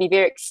 I can be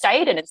very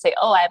excited and say,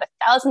 oh, I have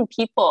 1,000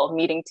 people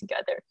meeting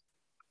together.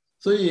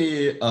 所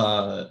以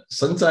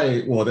神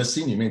在我的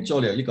心里面做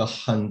了一个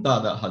很大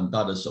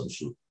的手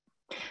术。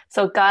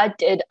 So God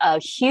did a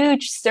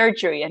huge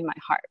surgery in my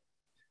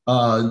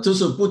heart. 就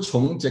是不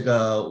从这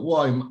个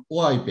外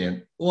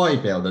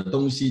表的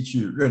东西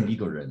去认一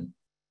个人。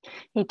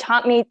 He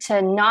taught me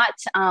to not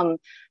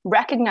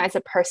recognize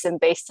a person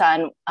based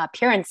on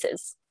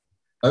appearances.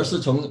 而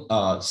是从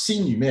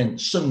心里面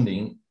圣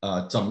灵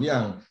怎么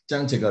样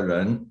将这个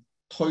人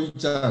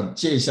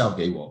介绍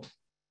给我。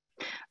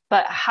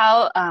 But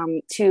how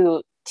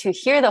to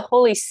hear the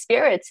Holy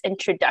Spirit's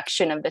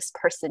introduction of this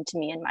person to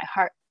me in my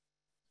heart.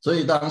 所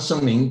以当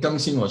圣灵更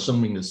新我生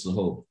命的时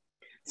候，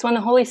 So when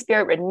the Holy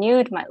Spirit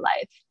renewed my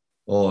life,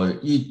 我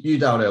遇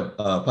到了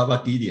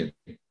Papa Gideon.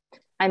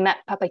 I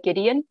met Papa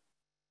Gideon.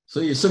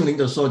 所以圣灵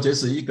就说这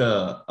是一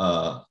个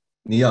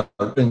你要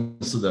认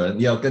识的人，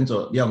你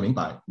要明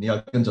白，你要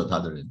跟着他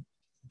的人。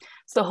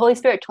 So the Holy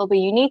Spirit told me,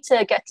 you need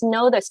to get to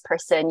know this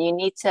person. You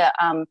need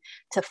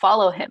to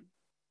follow him.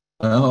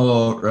 然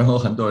后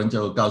很多人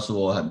就告诉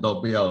我很多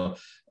不要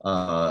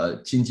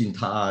亲近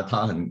他，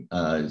他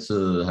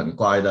是很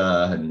乖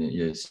的，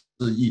也是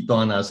异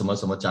端啊，什么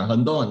什么讲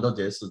很多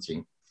这些事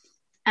情。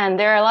And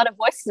there are a lot of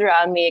voices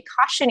around me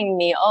cautioning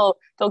me, oh,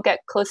 don't get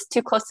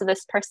too close to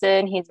this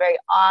person. He's very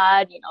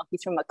odd,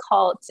 he's from a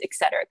cult,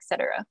 etc.,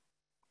 etc.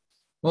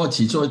 我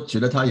起初觉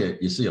得他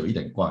也是有一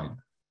点怪的。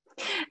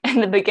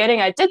In the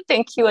beginning, I did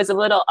think he was a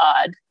little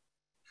odd.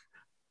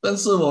 但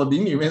是我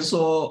灵里面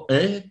说，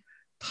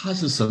他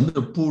是神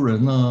的仆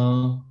人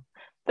啊。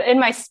But in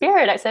my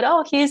spirit, I said,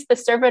 oh, he's the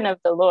servant of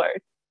the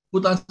Lord. 不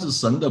单是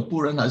神的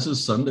仆人，还是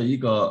神的一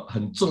个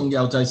很重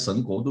要，在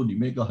神国度里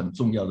面一个很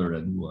重要的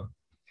人物啊。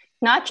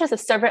Not just a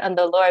servant of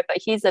the Lord,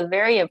 but he's a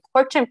very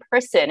important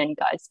person in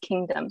God's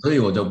kingdom. 所以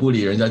我就不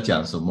理人家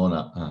讲什么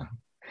了啊。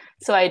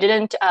So I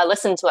didn't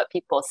listen to what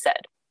people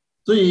said.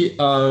 所以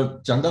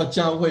讲到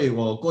教会，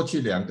我过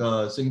去2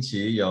个星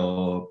期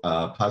有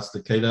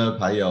Pastor Caleb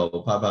还有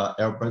Papa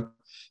Albert，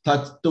 他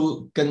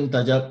都跟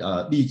大家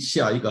立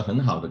下一个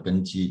很好的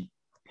根基。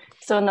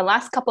So in the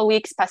last couple of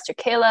weeks, Pastor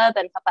Caleb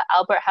and Papa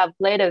Albert have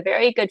laid a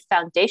very good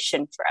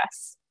foundation for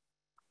us.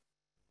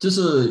 这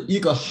是一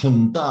个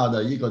很大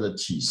的一个的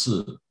启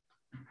示。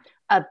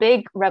A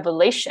big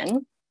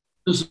revelation.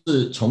 就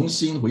是重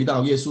新回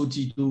到耶稣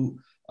基督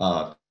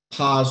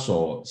他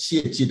所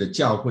设计的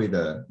教会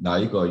的哪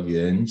一个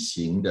原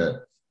型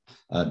的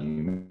里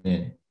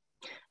面。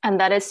And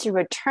that is to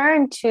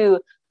return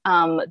to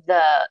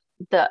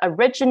the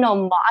original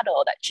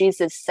model that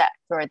Jesus set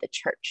for the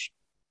church.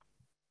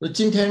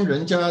 今天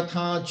人家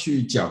他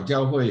去讲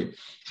教会，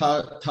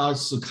他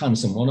是看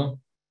什么呢？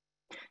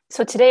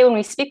 So today when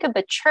we speak of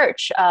the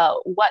church,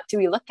 what do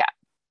we look at?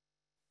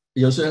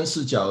 有些人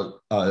是讲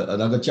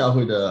那个教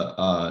会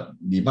的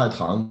礼拜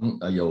堂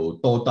有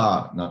多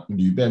大，那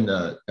里边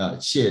的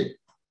设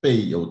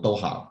备有多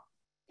好。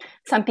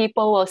Some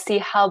people will see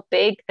how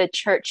big the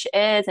church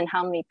is and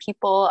how many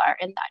people are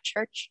in that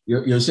church.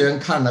 有些人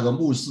看那个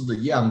牧师的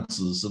样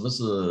子是不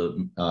是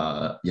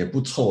也不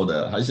错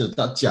的，还是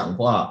他讲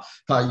话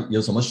他有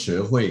什么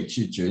学会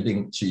去决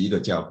定去一个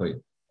教会。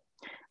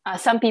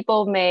Some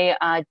people may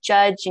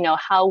judge,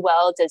 how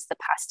well does the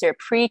pastor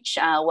preach,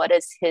 what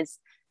is his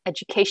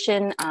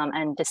education,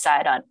 and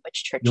decide on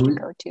which church to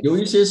go to. 有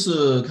一些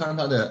是看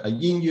他的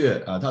音乐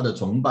他的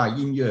崇拜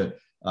音乐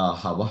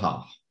好不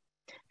好。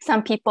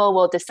Some people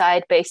will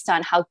decide based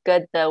on how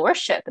good the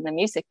worship and the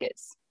music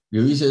is.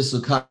 有一些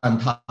是看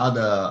他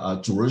的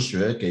主日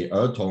学给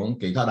儿童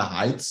给他的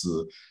孩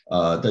子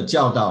的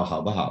教导好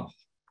不好。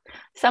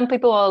Some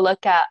people will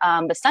look at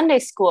the Sunday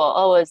school.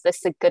 Oh, is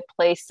this a good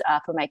place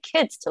for my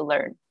kids to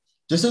learn?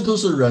 这些都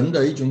是人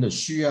的一种的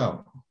需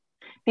要。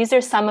These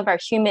are some of our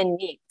human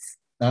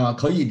needs.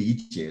 可以理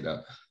解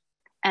的。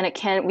And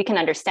we can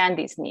understand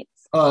these needs.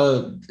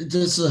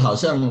 这是好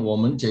像我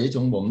们这一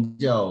种我们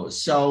叫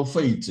消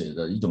费者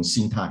的一种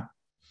心态。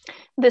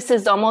This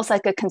is almost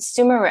like a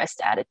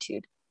consumerist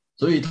attitude.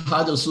 所以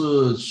他就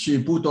是去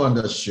不断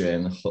的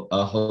选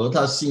和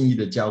他心意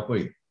的教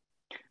会。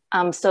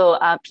So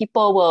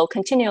people will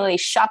continually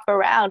shop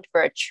around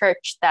for a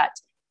church that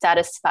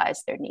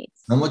satisfies their needs.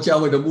 那么教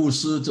会的牧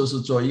师就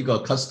是做一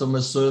个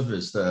customer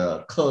service 的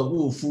客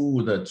户服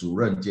务的主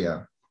任这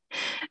样。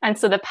And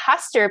so the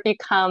pastor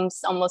becomes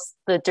almost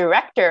the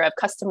director of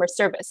customer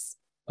service.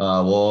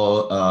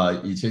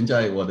 我以前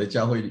在我的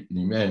教会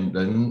里面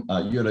人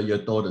越来越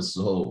多的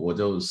时候，我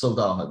就收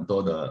到很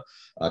多的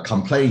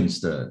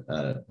complaints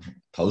的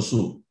投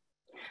诉。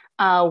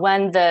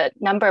When the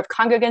number of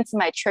congregants in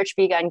my church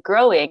began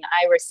growing,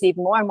 I received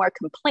more and more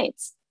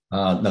complaints.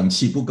 冷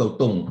气不够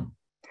冻。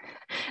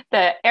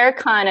The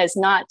aircon is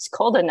not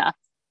cold enough.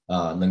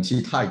 冷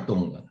气太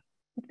冻了。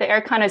The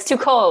aircon is too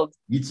cold.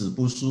 椅子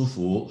不舒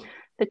服。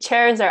The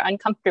chairs are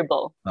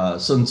uncomfortable.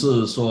 甚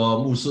至说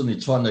牧师你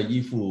穿的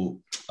衣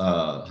服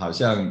好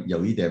像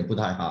有一点不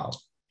太好。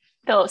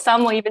So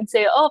some will even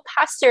say, "Oh,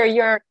 pastor,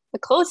 the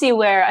clothes you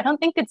wear, I don't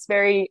think it's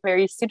very,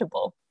 very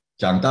suitable."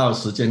 讲到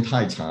时间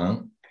太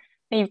长。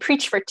And you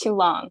preach for too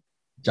long.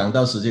 讲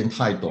到时间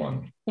太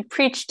短。You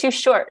preach too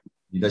short.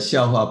 你的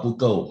笑话不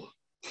够。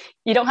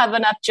You don't have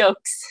enough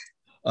jokes.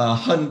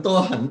 很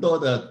多很多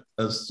的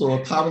说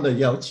他们的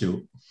要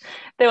求。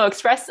They will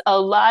express a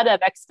lot of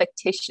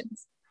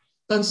expectations.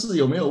 但是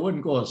有没有问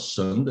过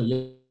神的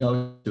要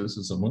求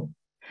是什么？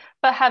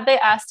 But have they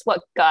asked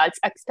what God's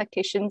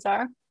expectations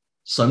are?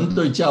 神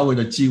对教会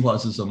的计划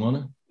是什么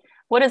呢？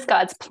 What is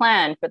God's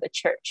plan for the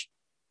church?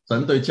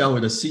 神对教会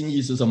的心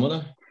意是什么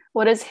呢？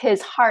 What is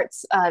his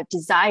heart's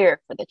desire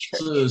for the church?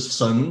 是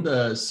神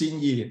的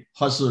心意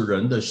还是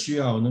人的需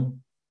要呢？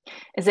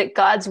 Is it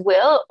God's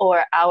will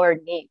or our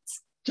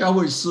needs? 教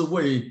会是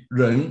为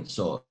人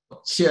所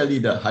设立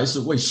的，还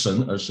是为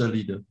神而设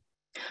立的？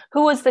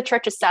 Who was the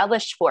church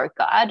established for,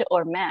 God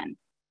or man?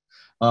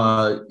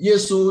 耶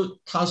稣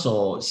他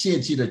所设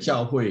计的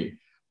教会，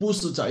不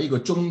是在一个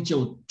宗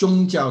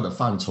教的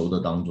范畴的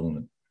当中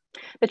的。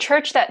The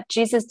church that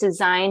Jesus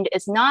designed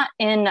is not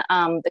in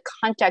the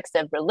context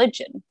of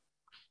religion.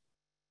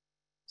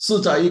 是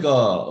在一个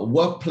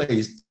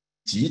workplace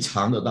职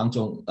场的当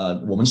中，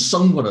我们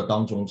生活的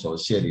当中所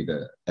设立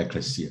的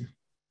ecclesia。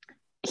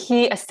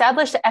He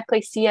established the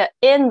ecclesia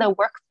in the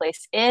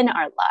workplace, in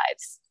our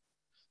lives.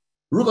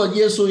 如果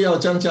耶稣要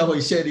将教会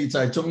设立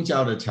在宗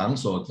教的场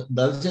所，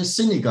那些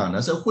synagogue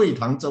那些会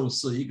堂就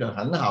是一个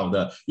很好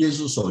的耶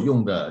稣所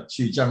用的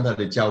去将他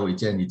的教会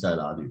建立在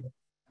哪里的。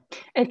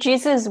 If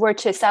Jesus were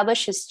to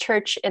establish his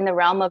church in the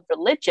realm of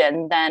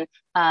religion, then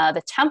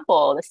the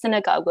temple, the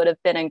synagogue would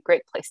have been a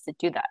great place to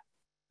do that.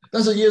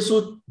 但是耶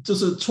稣就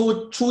是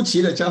初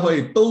期的教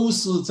会都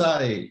是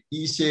在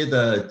一些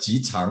的极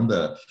长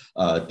的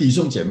弟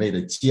兄姐妹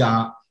的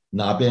家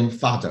那边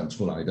发展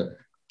出来的。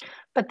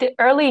 But the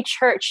early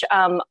church,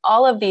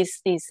 all of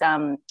these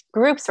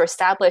groups were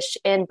established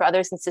in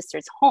brothers and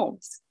sisters'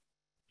 homes.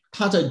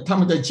 他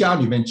们在家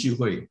里面聚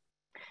会，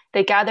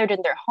 They gathered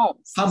in their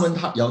homes. 他们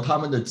有他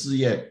们的职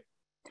业，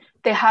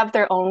 They have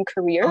their own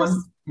他 careers. 们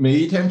每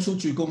一天出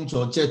去工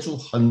作，接触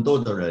很多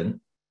的人，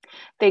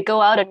 They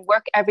go out and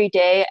work every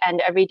day,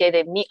 and every day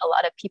they meet a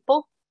lot of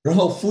people. 然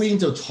后福音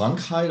就传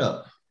开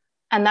了，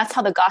 And that's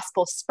how the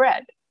gospel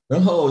spread.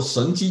 然后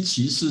神迹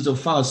奇事就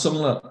发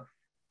生了。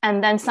 And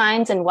then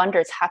signs and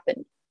wonders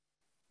happened.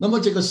 那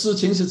么这个事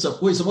情是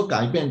为什么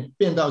改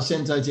变到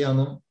现在这样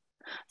呢？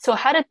 So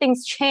how did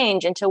things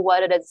change into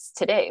what it is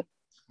today?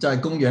 在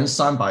公元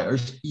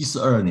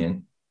312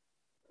年，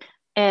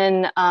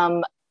 In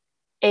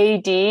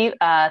AD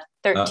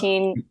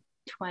 1320?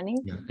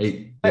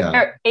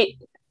 Or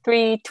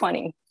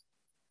 320.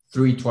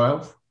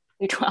 312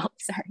 312,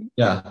 sorry.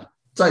 Yeah，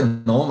 在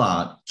罗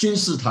马君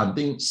士坦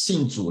丁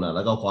信主了，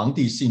那个皇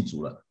帝信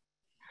主了。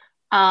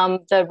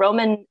 The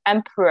Roman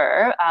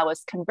emperor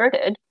was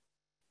converted.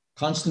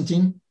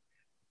 Constantine，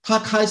 他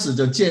开始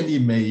就建立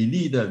美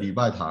丽的礼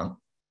拜堂。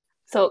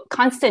 So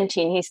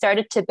Constantine, he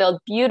started to build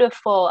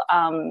beautiful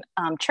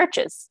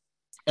churches.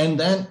 And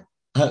then，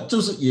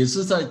 就是也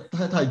是在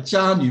他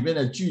家里面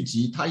的聚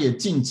集，他也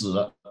禁止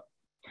了。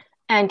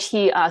 And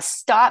he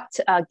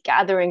stopped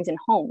gatherings in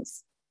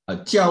homes.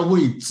 教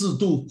会制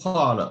度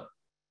化了，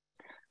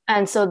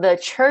 And so the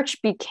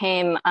church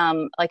became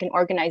like an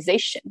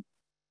organization.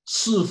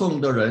 侍奉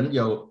的人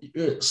有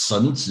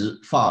神职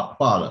化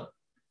了。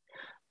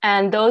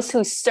 And those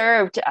who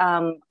served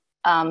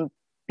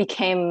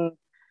became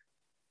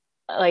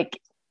like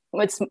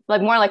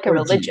more like a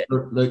religion.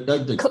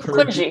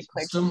 Clergy.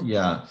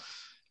 Yeah，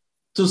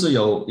 就是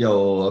有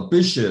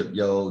bishop，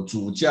 有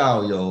主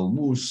教，有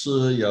牧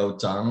师，有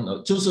长，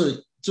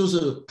就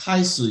是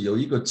开始有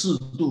一个制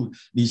度，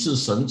你是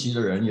神级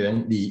的人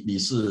员，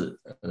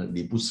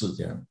你不是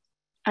这样。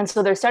 And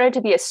so there started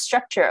to be a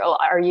structure. Oh,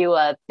 are you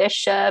a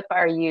bishop?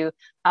 Are you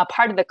a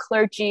part of the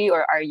clergy,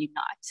 or are you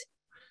not?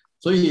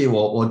 所以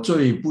我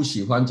最不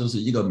喜欢就是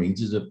一个名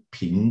字是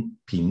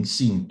平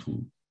信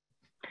徒。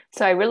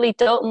 So I really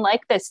don't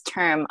like this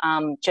term,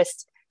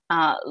 just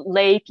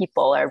lay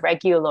people or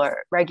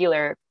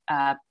regular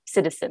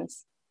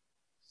citizens.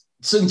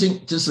 圣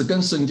经就是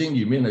跟圣经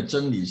里面的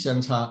真理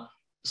相差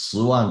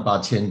10万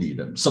8千里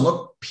的。什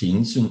么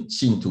平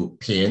信徒、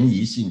便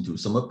宜信徒？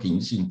什么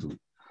平信徒？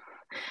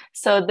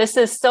 So this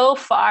is so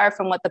far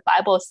from what the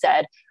Bible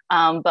said,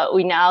 but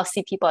we now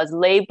see people as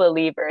lay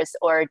believers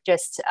or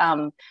just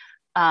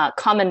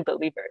common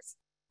believers.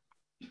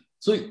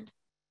 所以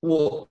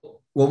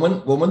我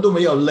们都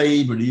没有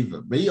lay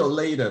believer， 没有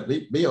lay 的，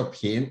没有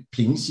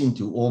平信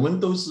徒，我们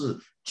都是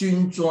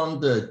军装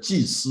的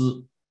祭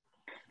司。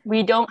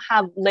 We don't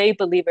have lay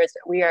believers.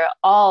 We are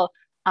all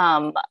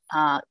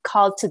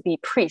called to be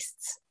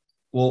priests.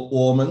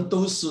 我们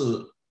都是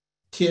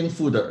天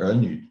父的儿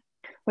女。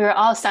 We are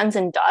all sons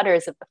and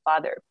daughters of the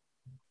Father.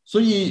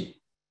 所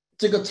以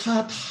这个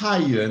差太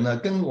远了，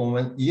跟我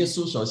们耶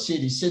稣所设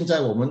立，现在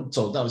我们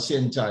走到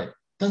现在，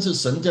但是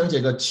神将这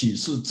个启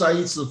示再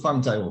一次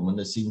放在我们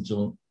的心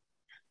中。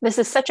 This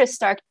is such a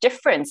stark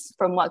difference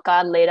from what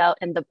God laid out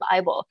in the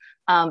Bible.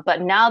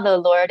 But now the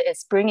Lord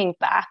is bringing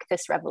back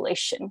this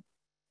revelation.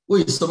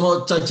 为什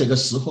么在这个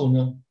时候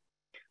呢？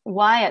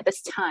 Why at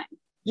this time?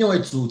 因为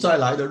主再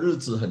来的日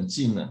子很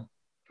近了。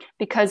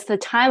 Because the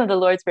time of the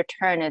Lord's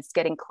return is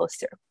getting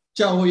closer.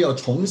 教会要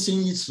重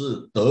新一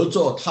次得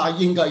着它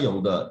应该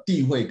有的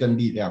地位跟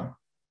力量。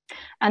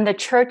 And the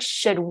church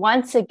should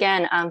once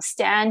again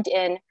stand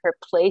in her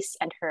place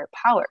and her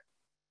power.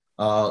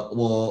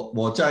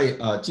 我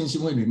在浸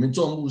信会里面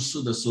做牧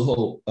师的时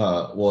候，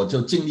我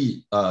就经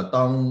历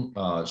当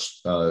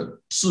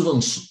侍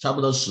奉差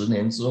不多10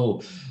年之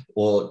后，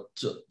我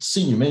这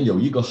心里面有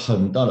一个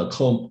很大的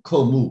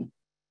渴慕。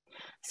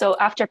 So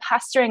after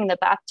pastoring the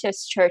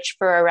Baptist church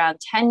for around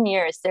 10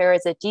 years, there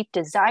is a deep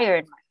desire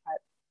in my heart.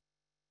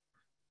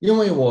 因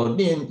为我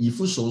念以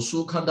弗所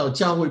书，看到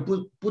教会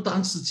不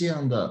单是这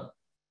样的。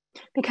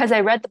 Because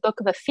I read the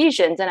book of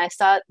Ephesians and I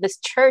saw this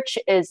church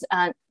is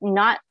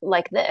not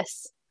like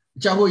this.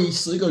 教会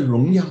是一个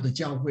荣耀的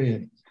教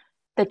会。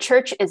 The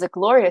church is a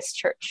glorious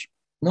church.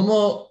 那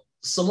么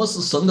什么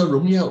是神的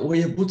荣耀？我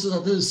也不知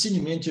道，但是心里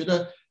面觉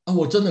得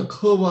我真的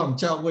渴望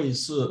教会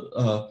是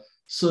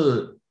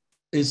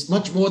is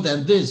much more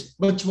than this,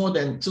 much more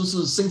than 就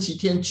是星期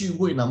天聚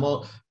会那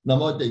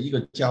么的一个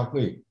教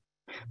会。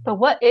But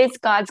what is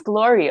God's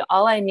glory?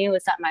 All I knew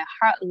is that my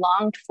heart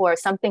longed for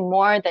something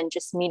more than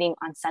just meeting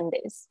on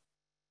Sundays.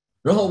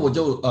 然后我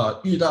就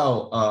遇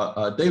到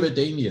David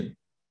Damien，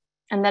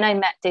 And then I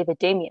met David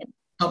Damien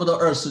差不多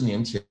20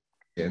年前，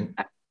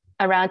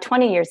 around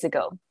 20 years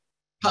ago.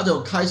 他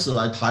就开始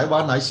来台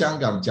湾、来香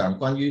港讲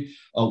关于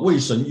为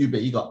神预备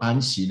一个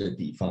安息的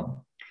地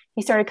方。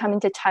 He started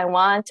coming to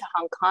Taiwan, to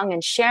Hong Kong,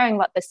 and sharing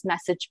about this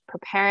message,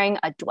 preparing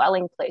a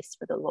dwelling place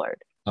for the Lord.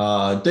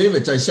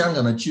 David 在香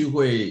港的聚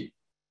会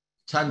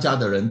参加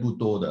的人不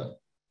多的，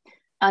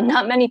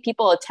 Not many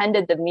people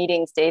attended the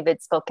meetings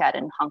David spoke at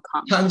in Hong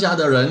Kong. 参加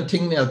的人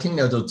听了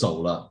就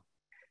走了，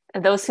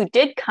 Those who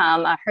did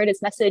come heard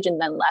his message and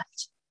then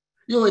left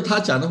因为他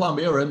讲的话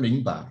没有人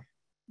明白。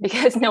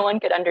 because no one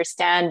could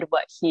understand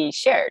what he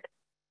shared.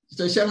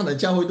 在香港的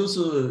教会都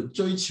是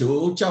追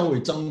求教会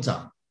增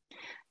长，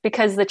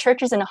 Because the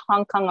churches in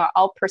Hong Kong are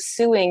all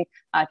pursuing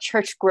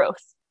church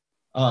growth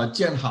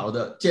建好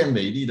的、建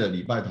美丽的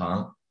礼拜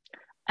堂，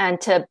 and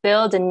to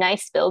build a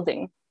nice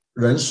building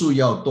人数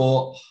要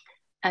多，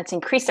 and to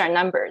increase our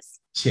numbers,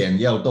 钱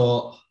要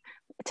多，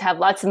 to have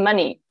lots of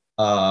money,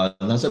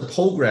 那些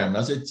program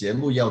那些节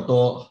目要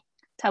多。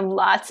 to have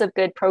lots of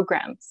good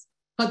programs.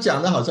 他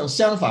讲的好像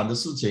相反的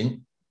事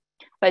情，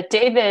 But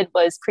David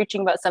was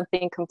preaching about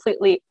something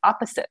completely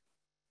opposite.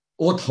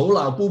 我头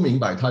脑不明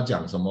白他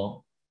讲什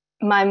么，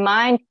 My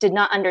mind did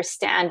not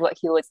understand what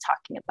he was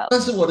talking about. 但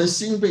是我的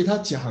心被他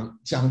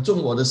讲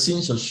中我的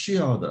心所需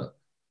要的。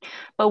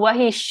 But what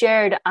he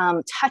shared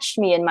touched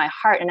me in my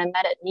heart, and I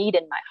met a need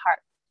in my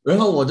heart. 然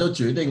后我就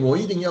决定，我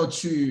一定要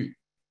去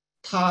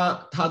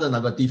他的那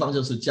个地方，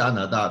就是加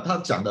拿大。他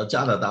讲的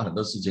加拿大很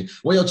多事情，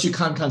我要去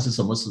看看是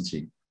什么事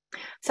情。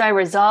 So I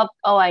resolved,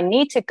 I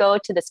need to go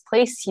to this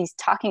place he's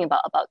talking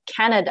about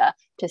Canada,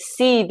 to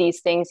see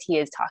these things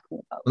he is talking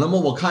about. 那么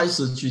我开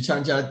始去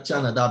参加加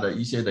拿大的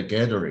一些的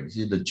gathering， 一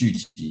些的聚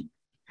集。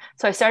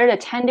 So I started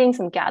attending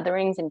some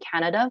gatherings in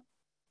Canada.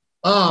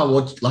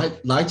 我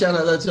来加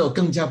拿大之后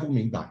更加不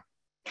明白。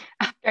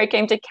 After I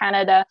came to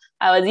Canada,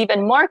 I was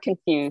even more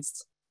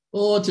confused.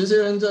 这些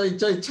人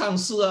在唱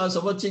诗啊，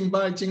什么敬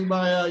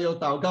拜啊，有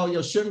祷告，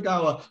有宣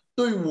告啊，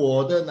对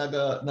我的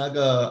那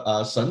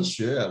个神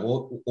学，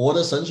我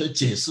的神学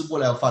解释不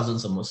了发生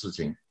什么事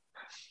情。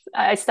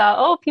 I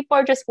saw, people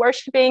are just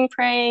worshiping,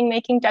 praying,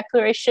 making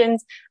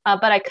declarations,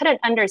 but I couldn't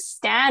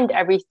understand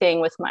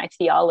everything with my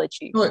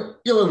theology.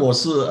 因为我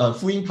是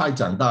福音派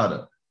长大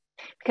的，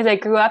 Because I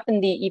grew up in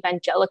the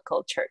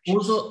evangelical church.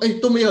 我说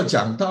都没有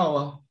讲到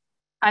啊。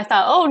 I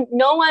thought,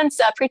 no one's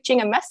preaching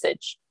a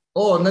message.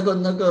 那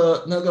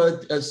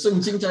个圣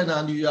经在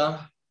哪里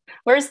啊？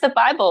 Where's the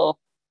Bible?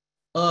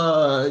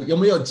 有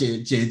没有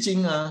解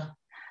经啊？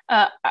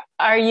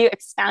 Are you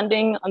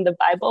expounding on the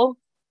Bible?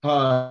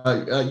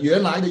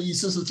 原来的意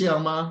思是这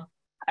样吗？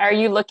 Are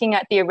you looking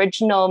at the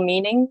original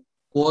meaning?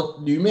 我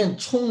里面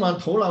头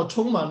脑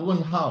充满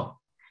问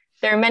号，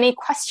 There are many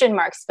question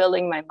marks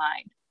filling my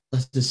mind.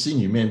 但是心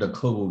里面的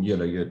渴慕越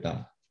来越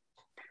大。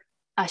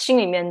心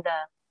里面的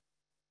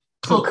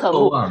渴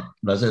望，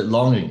那是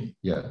longing，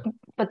 yeah.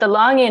 But the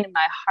longing in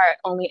my heart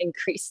only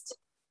increased.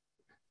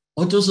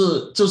 我就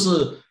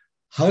是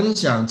很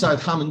想在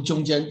他们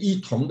中间一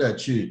同的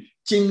去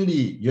经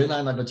历原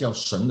来那个叫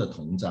神的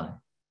同在。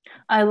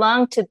 I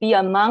long to be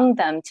among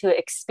them to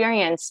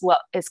experience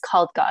what is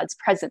called God's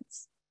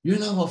presence. 原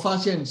来我发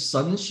现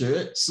神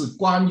学是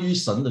关于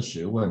神的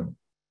学问。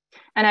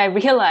 And I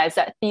realized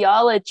that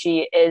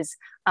theology is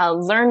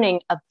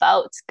learning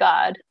about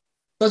God.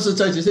 但是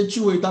在这些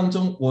聚会当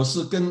中，我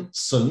是跟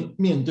神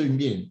面对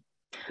面，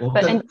我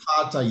跟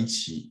他在一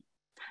起。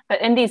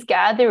 But in these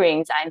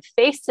gatherings, I'm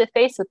face to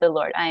face with the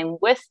Lord. I am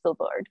with the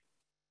Lord.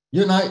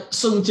 原来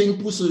圣经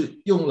不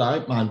是用来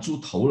满足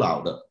头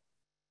脑的，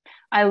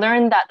 I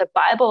learned that the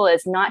Bible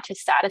is not to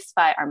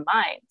satisfy our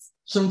minds,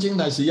 圣经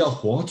乃是要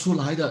活出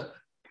来的。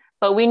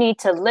 but we need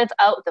to live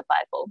out the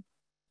Bible.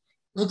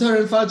 我突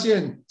然发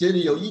现这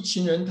里有一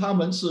群人，他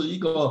们是一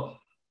个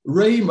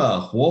Rhema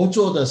活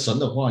作的神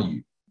的话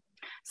语。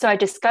 So I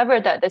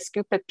discovered that this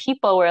group of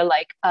people were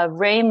like a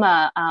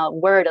Rhema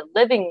word, a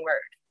living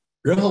word.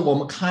 然后我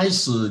们开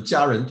始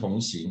家人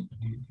同行，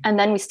 And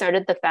then we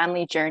started the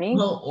family journey.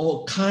 那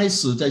我开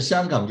始在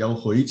香港有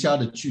回家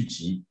的聚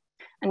集。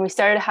 And we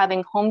started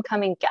having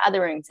homecoming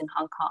gatherings in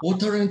Hong Kong. 我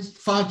突然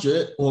发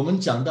觉，我们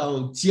讲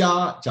到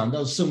家，讲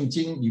到圣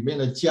经里面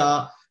的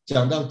家，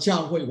讲到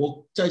教会，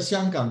我在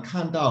香港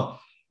看到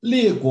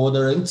列国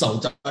的人走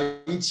在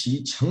一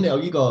起，成了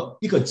一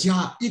个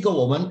家，一个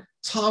我们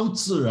超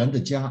自然的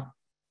家。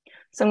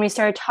 So when we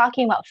started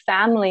talking about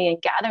family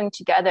and gathering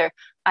together,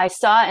 I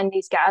saw in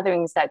these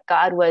gatherings that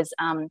God was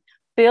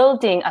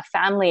building a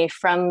family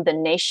from the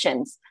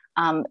nations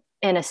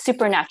in a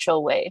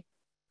supernatural way.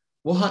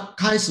 我还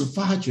开始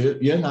发觉，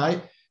原来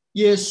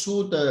耶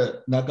稣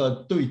的那个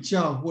对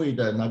教会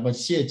的那个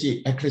谢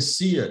祭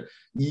ecclesia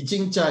已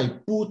经在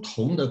不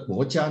同的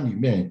国家里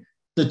面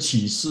的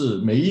启示，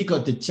每一个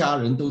的家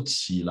人都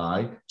起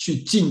来去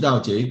进到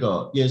这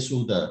个耶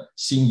稣的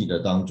心意的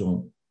当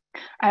中。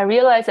I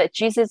realized that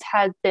Jesus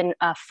had been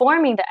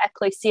forming the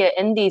ecclesia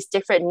in these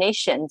different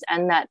nations,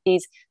 and that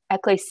these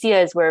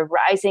ecclesias were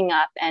rising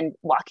up and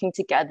walking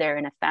together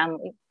in a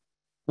family.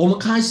 我们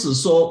开始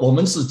说我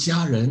们是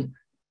家人，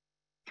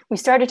 We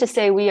started to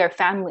say we are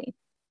family.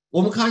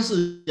 我们开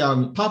始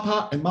讲爸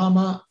爸和妈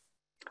妈。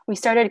 We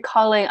started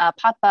calling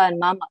Papa and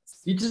Mamas.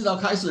 你知道，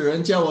开始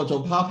人叫我做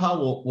爸爸，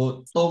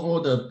我多么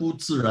的不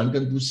自然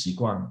跟不习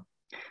惯。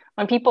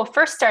 When people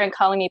first started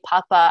calling me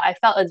Papa, I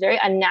felt it was very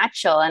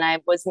unnatural and I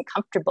wasn't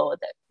comfortable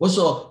with it. 我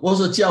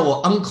说叫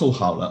我 uncle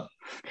好了，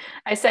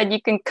 I said, you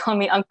can call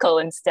me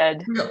uncle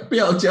instead. 不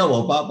要叫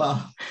我爸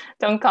爸，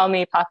 Don't call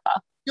me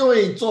Papa. 因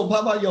为做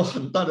爸爸有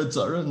很大的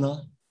责任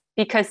呢。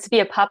 Because to be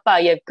a Papa,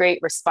 you have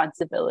great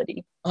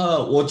responsibility.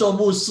 我做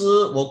牧师，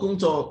我工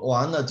作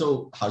完了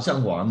就好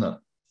像完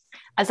了。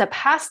 As a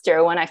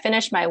pastor, when I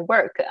finish my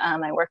work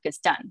is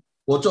done.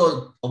 我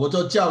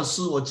做教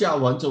师，我教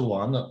完就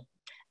完了。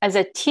 As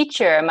a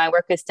teacher, my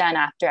work is done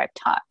after I've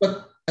taught.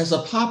 But as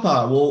a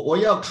papa， 我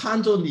要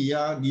看着你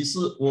啊，你是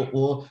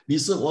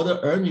我的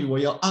儿女，我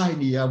要爱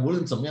你啊，无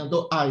论怎么样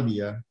都爱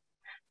你啊。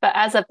 But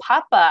as a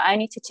Papa, I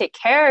need to take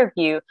care of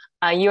you.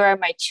 You are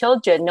my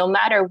children. No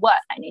matter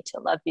what, I need to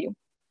love you.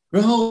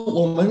 然后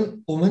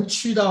我们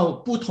去到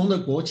不同的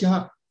国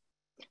家，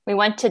 We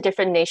went to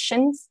different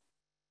nations.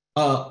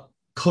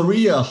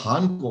 Korea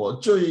韩国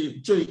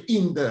最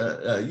硬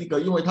的一个，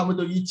因为他们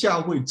对于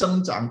教会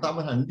增长，他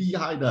们很厉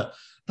害的，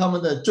他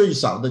们的最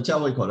少的教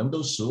会可能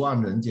都10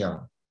万人这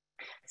样。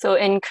 So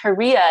in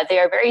Korea, they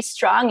are very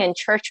strong in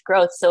church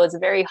growth. So it's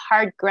very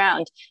hard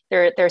ground.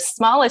 Their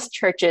smallest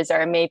churches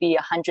are maybe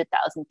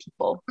 100,000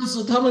 people. 但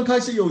是他们开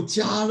始有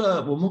家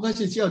了，我们开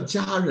始叫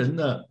家人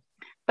了。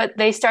 But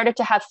they started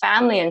to have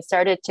family and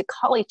started to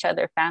call each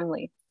other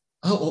family.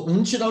 我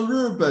们去到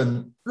日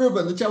本，日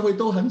本的教会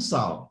都很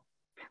少。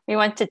 We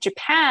went to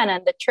Japan,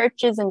 and the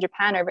churches in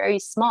Japan are very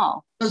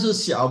small. 但是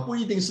小不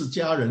一定是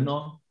家人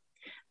哦。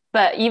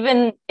 But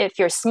even if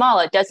you're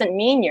small, it doesn't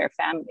mean you're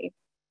family.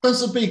 但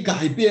是被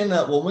改变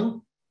了，我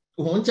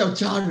们叫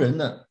家人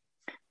了。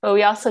 But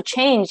we also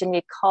changed and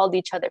we called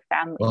each other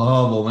family.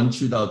 我们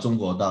去到中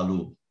国大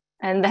陆，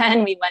 And then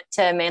we went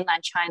to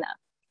mainland China.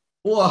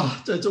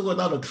 哇，在中国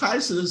大陆开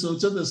始的时候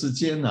真的是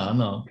艰难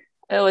哦。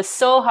 It was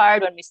so hard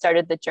when we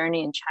started the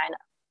journey in China.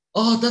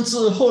 但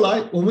是后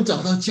来我们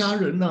找到家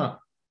人了。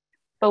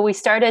 But we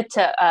started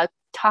to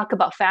talk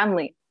about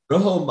family. 然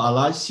后马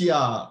来西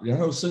亚，然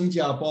后新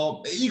加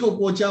坡，每一个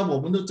国家我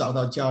们都找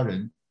到家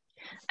人。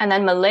 And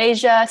then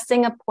Malaysia,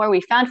 Singapore,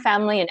 we found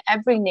family in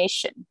every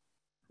nation.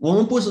 我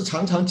们不是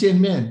常常见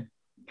面，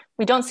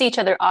 We don't see each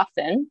other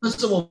often, 但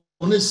是我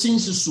们的心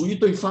是属于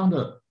对方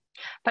的。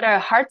 but our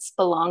hearts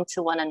belong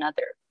to one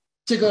another.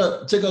 这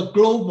个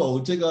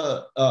global 这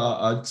个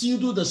基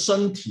督的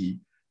身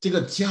体，这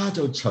个家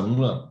就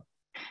成了。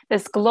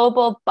 This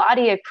global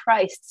body of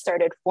Christ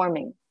started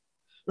forming.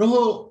 然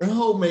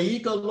后每一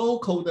个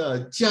local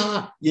的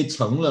家也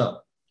成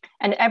了。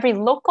 And every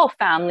local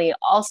family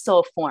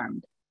also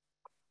formed.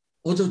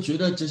 我就觉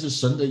得这是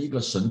神的一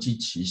个神迹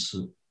奇事。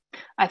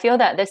 I feel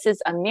that this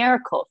is a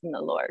miracle from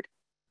the Lord.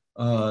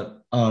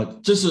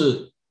 这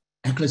是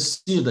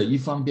ecclesia 的一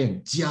方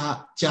面，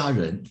家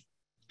人。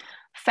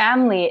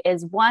 Family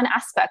is one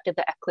aspect of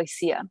the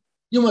ecclesia.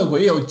 因为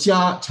唯有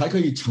家才可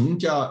以承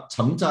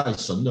载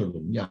神的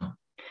荣耀。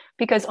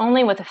 Because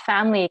only with a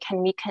family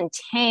can we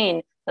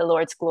contain the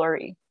Lord's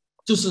glory.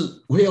 就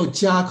是唯有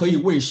家可以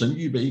为神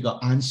预备一个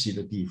安息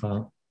的地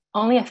方。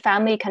 Only a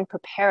family can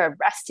prepare a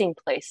resting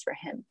place for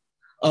him.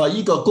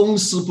 一个公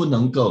司不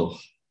能够，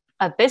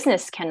 A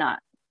business cannot.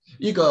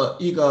 一个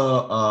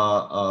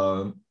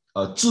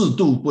制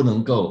度不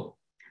能够，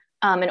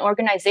 An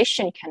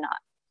organization cannot.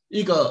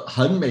 一个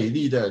很美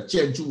丽的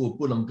建筑物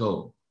不能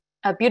够，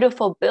 A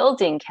beautiful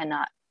building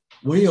cannot.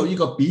 唯有一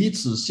个彼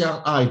此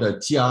相爱的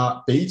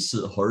家，彼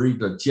此合一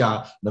的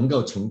家，能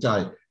够承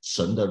载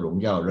神的荣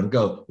耀，能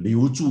够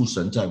留住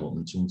神在我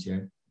们中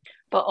间。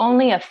 But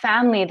only a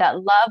family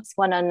that loves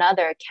one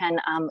another can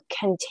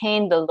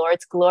contain the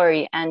Lord's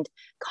glory and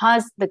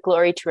cause the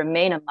glory to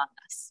remain among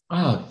us.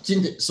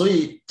 今天，所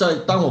以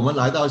当我们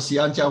来到西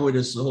安教会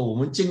的时候，我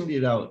们经历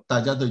了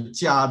大家对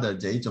家的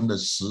这一种的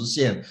实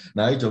现，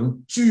哪一种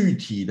具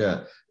体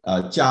的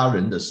家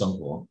人的生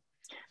活。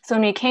 So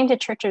when we came to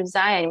Church of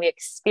Zion, we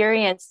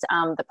experienced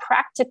the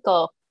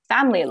practical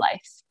family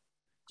life.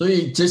 所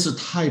以这是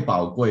太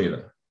宝贵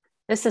了，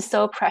 This is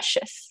so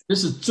precious. 这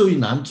是最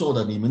难做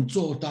的，你们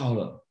做到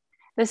了。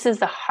 This is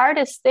the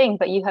hardest thing,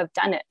 but you have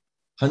done it.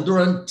 很多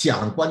人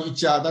讲关于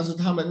家，但是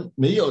他们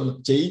没有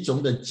这一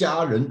种的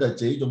家人的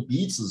这一种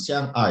彼此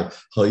相爱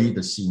合一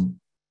的心。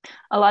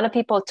 A lot of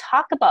people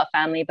talk about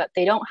family, but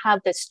they don't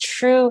have this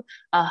true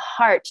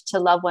heart to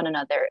love one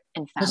another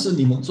in 但是 family.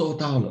 你们做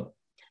到了，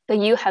 But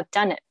you have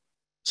done it.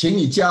 请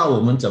你教我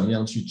们怎么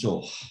样去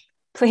做，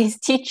 Please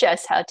teach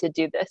us how to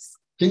do this.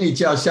 请你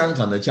教香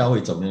港的教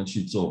会怎么样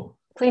去做。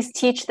 Please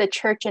teach the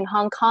church in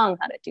Hong Kong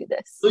how to do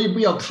this. 所以不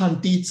要看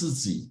低自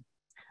己，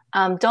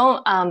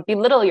 Don't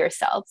belittle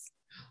yourselves.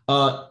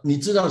 你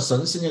知道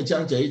神现在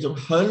将这一种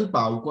很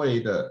宝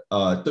贵的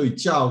对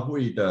教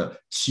会的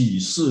启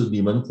示，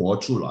你们活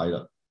出来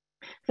了。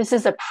This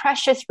is a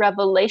precious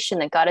revelation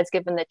that God has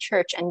given the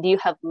church, and you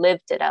have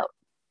lived it out.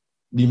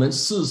 你们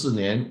40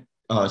年，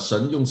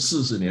神用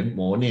40年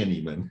磨练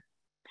你们。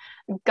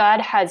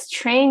God has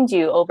trained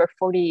you over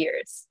 40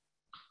 years.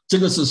 这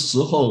个是时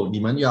候，你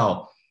们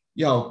要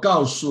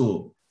告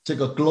诉这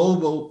个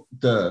global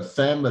的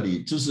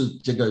family， 就是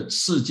这个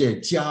世界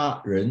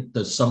家人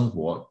的生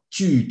活，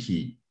具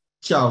体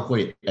教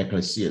会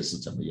ecclesia 是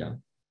怎么样。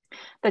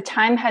The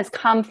time has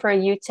come for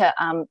you to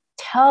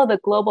tell the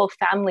global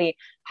family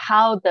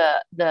how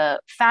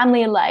the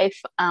family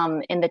life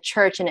in the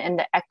church and in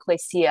the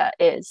ecclesia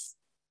is.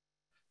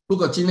 不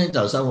过今天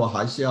早上我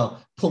还是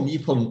要碰一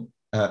碰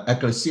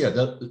ecclesia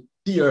的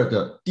第二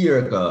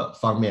个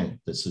方面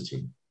的事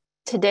情。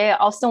Today, I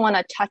also want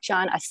to touch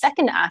on a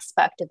second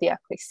aspect of the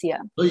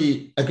ecclesia. 所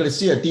以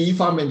ecclesia 第一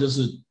方面就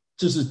是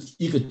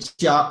一个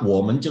家，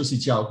我们就是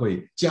教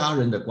会，家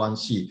人的关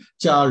系，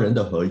家人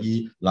的合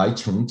一，来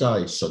承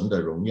载神的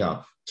荣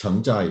耀，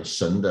承载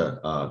神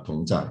的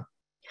同在。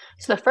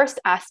So the first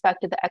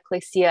aspect of the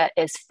ecclesia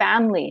is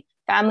family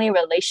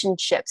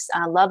relationships,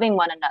 loving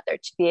one another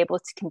to be able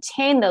to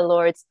contain the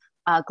Lord's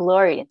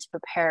glory and to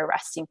prepare a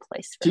resting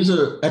place for 其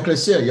实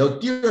ecclesia 有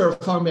第二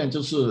方面，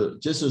就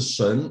是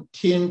神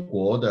天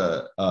国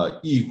的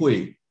议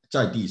会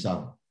在地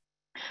上。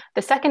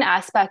The second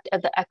aspect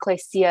of the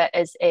ecclesia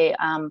is a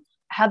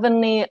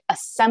heavenly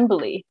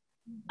assembly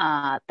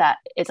that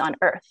is on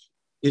earth.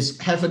 It's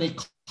heavenly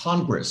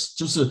congress，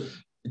 就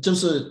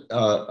是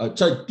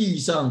在地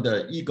上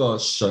的一个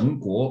神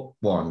国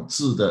管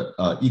制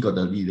的一个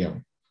的力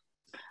量。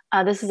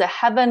This is a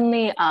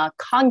heavenly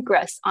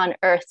congress on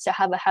earth to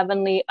have a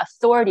heavenly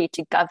authority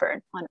to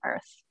govern on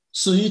earth.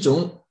 是一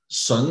种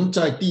神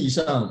在地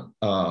上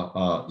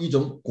一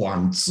种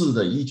管制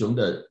的一种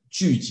的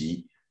聚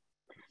集。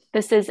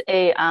This is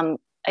a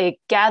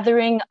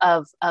gathering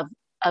of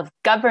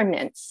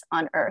governance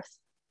on earth.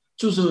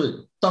 就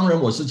是当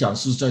然我是讲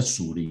是在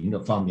属灵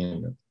的方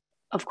面的。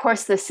Of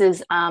course, this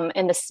is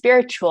in the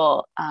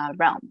spiritual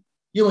realm.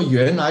 因为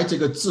原来这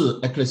个字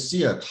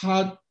ecclesia，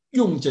 它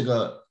用这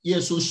个耶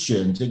稣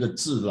选这个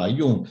字来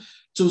用，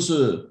就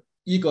是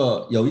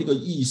有一个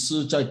意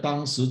思，在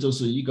当时就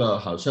是一个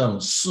好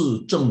像市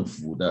政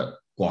府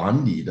的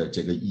管理的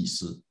这个意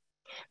思。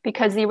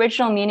Because the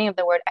original meaning of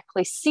the word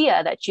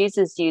ecclesia that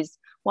Jesus used,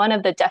 one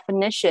of the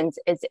definitions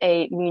is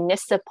a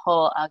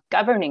municipal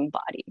governing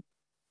body.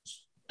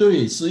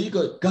 对，是一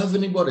个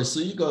governing body，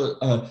 是一个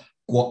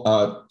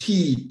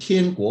替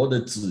天国的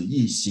旨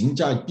意行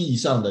在地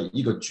上的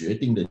一个决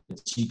定的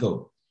机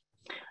构。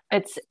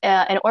It's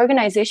an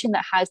organization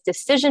that has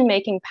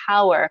decision-making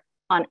power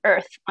on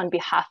earth on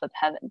behalf of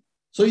heaven.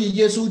 所以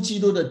耶稣基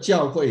督的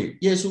教会，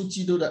耶稣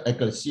基督的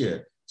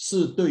ecclesia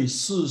是对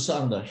世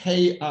上的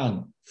黑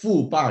暗、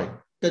腐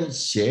败跟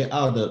邪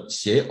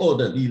恶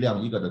的力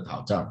量一个的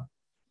挑战。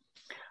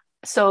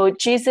So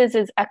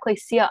Jesus'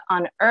 ecclesia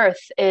on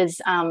earth is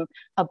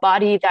a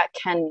body that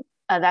can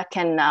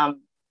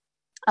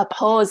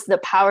oppose the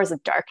powers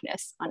of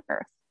darkness on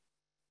earth.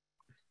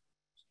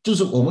 就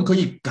是我们可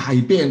以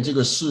改变这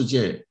个世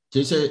界，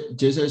这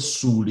些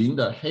属灵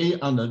的黑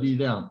暗的力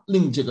量，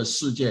令这个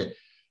世界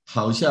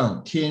好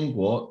像天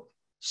国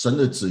神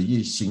的旨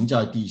意行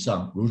在地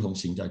上，如同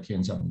行在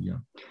天上一样。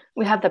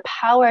We have the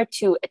power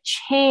to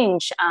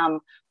change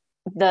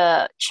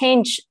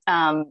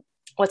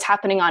what's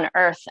happening on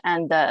earth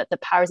and the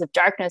powers of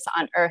darkness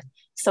on earth,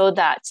 so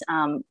that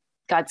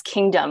God's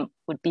kingdom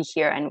would be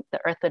here and the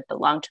earth would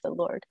belong to the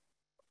Lord.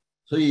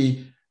 所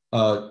以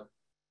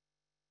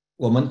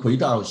我们回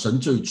到神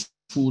最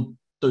初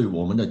对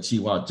我们的计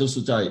划，就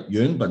是在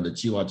原本的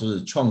计划，就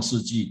是创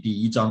世纪第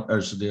1章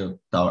26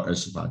到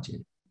28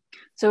节。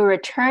So we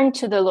return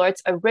to the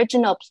Lord's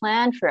original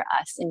plan for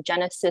us in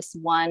Genesis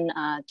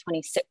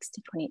 1:26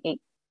 to 28.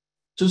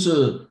 就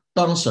是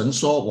当神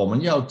说我们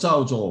要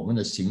照着我们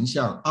的形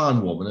象，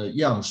按我们的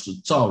样式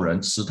造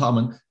人，使他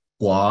们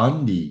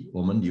管理，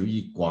我们留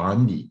意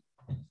管理。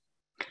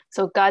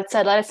So God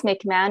said, let us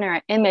make man in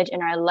our image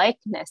and our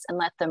likeness and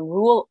let them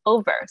rule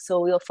over. So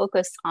we'll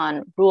focus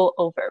on rule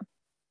over.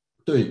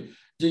 对，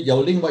就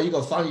有另外一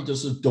个翻译就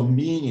是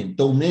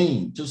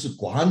domain 就是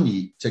管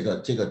理这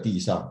个地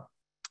上。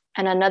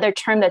And another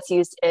term that's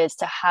used is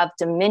to have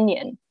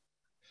dominion.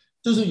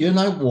 就是原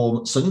来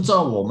神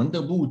造我们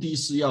的目的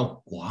是要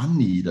管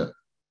理的。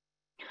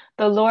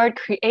The Lord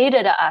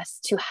created us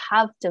to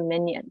have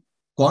dominion.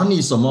 管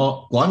理什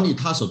么？管理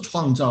他所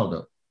创造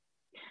的。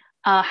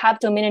Have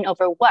dominion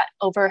over what?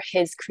 Over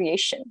His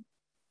creation.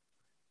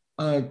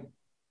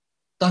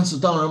 但是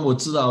当然我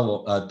知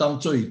道当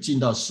罪进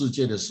到世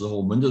界的时候，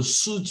我们就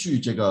失去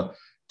这个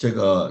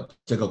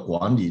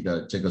管理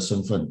的这个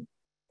身份。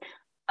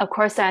Of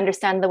course, I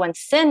understand that when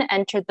sin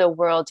entered the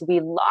world, we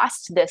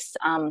lost this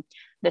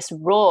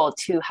role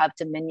to have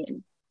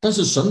dominion. 但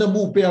是神的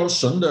目标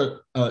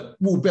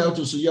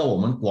就是要我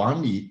们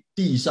管理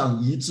地上，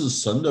以致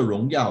神的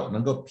荣耀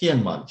能够遍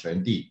满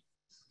全地。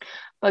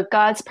But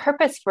God's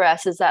purpose for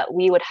us is that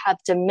we would have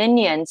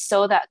dominion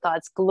so that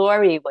God's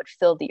glory would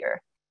fill the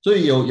earth. 所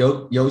以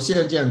有些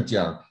人这样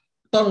讲，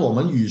当我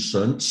们与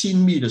神亲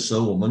密的时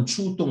候，我们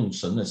触动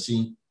神的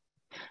心。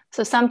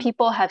 So some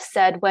people have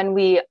said when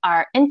we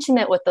are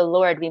intimate with the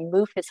Lord, we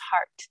move his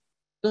heart.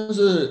 但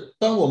是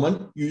当我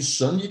们与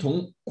神一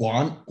同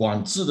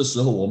管制的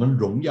时候，我们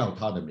荣耀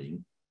他的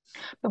名。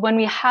 But when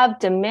we have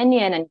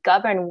dominion and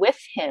govern with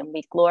him,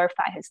 we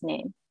glorify his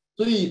name.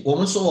 所以我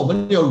们说我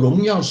们要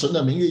荣耀神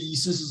的名的意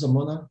思是什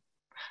么呢？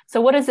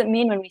 So what does it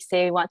mean when we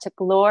say we want to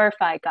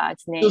glorify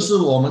God's name? 就是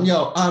我们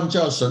要按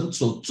照神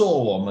所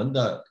做我们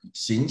的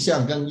形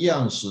象跟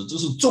样式，就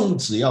是众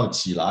子要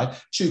起来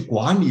去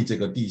管理这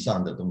个地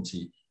上的东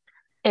西。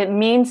 It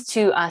means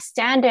to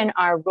stand in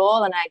our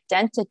role and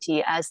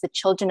identity as the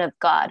children of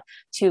God,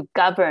 to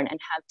govern and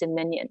have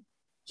dominion.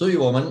 所以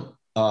我们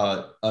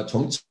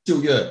从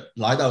旧约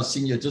来到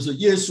新约，就是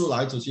耶稣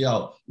来就是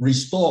要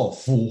restore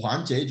复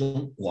还这一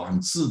种管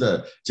制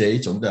的这一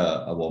种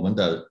的我们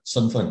的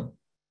身份。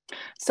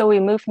 So we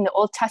move from the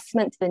Old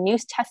Testament to the New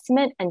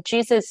Testament, and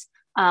Jesus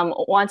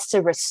wants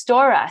to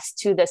restore us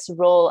to this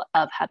role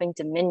of having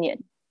dominion.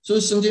 所以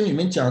圣经里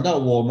面讲到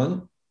我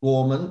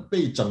们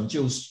被拯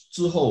救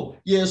之后，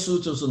耶稣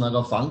就是那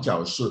个房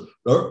角石，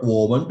而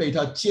我们被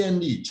他建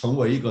立成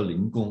为一个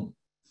灵宫。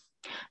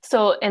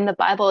 So in the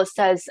Bible, it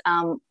says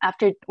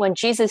when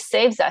Jesus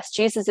saves us,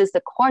 Jesus is the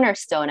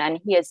cornerstone, and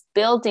he is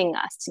building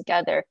us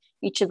together.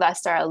 Each of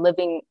us are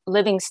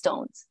living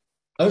stones.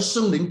 而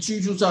圣灵居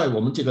住在我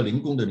们这个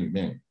灵宫的里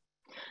面。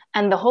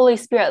 And the Holy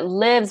Spirit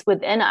lives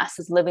within us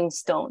as living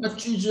那 stones.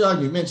 居住在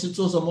里面是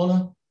做什么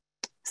呢？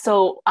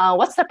 So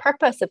what's the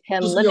purpose of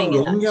him 就是要 living in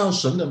荣 us? 耀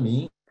神的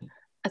名。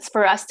 It's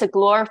for us to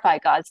glorify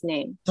God's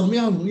name. 怎么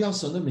样荣耀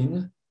神的名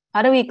呢？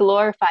 How do we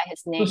glorify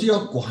his 就是 name?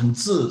 要管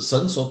制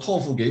神所托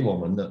付给我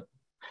们的。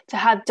 To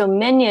have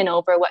dominion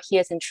over what he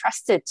has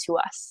entrusted to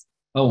us.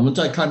 我们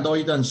再看多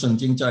一段圣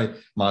经，在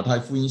马太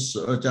福音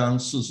12章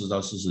40到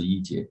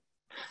41节。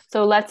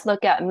 So let's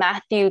look at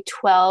Matthew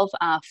 12,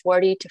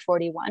 40 to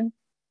 41.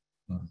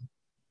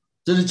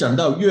 这里讲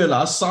到约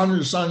拿3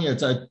日3夜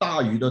在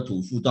大鱼的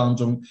肚腹当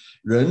中，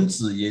人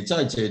子也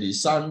在这里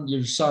3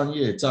日3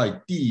夜在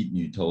地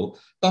里头。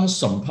当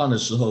审判的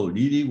时候，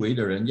尼尼微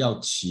的人要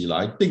起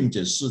来定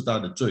这世代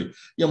的罪，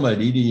因为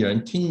尼尼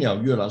人听了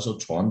约拿所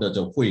传的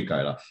就悔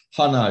改了。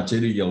看哪，这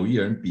里有一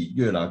人比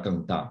约拿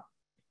更大。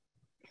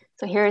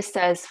 So here it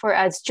says, For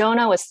as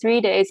Jonah was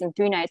 3 days and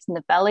 3 nights in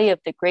the belly of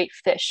the great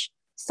fish,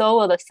 so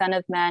will the Son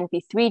of Man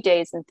be 3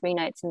 days and 3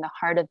 nights in the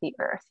heart of the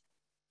earth.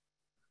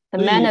 The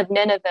men of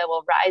Nineveh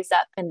will rise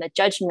up in the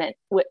judgment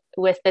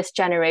with this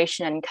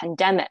generation and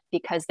condemn it,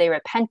 because they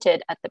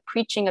repented at the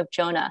preaching of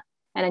Jonah,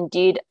 and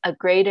indeed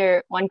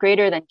one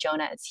greater than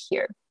Jonah is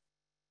here.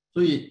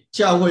 所以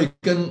教会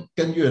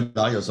跟约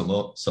拿有什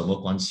么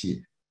关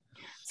系？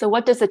 So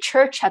what does the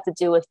church have to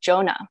do with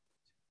Jonah?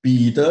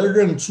 彼得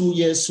认出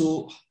耶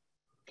稣，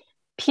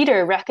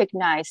 Peter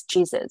recognized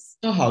Jesus.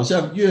 就好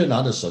像约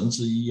拿的神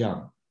子一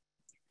样，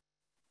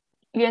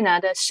约拿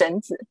的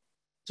绳子。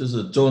就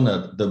是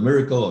Jonah, the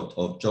miracle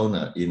of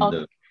Jonah in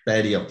the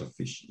belly of the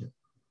fish.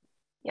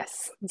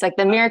 Yes, it's like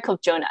the miracle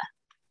of Jonah.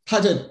 他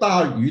在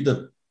大鱼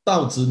的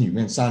肚子里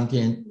面3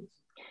天，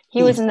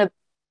 He was in the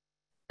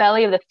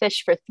belly of the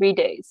fish for 3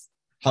 days.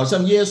 好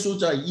像耶稣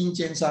在阴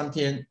间3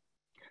天。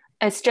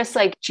 It's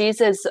just like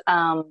Jesus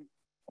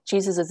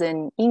was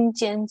in 阴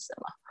间什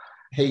么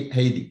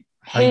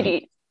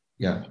Hades,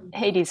 yeah.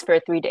 Hades for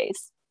 3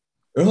 days.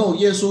 然后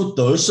耶稣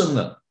得胜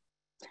了，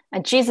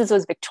 And Jesus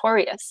was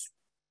victorious.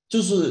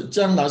 就是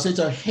将那些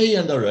在黑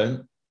暗的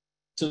人，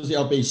就是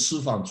要被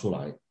释放出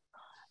来。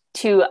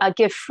 To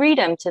give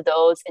freedom to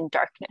those in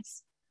darkness.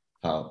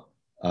 好，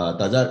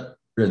大家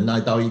忍耐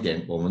到一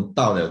点，我们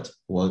到了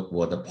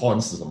我的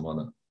point 是什么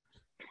呢？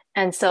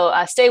 And so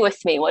stay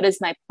with me. What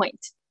is my point?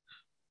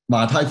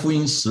 马太福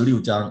音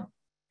16章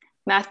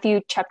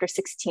Matthew chapter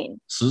 16,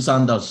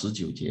 13到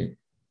19节，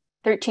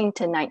 13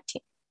 to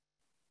 19.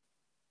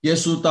 耶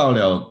稣到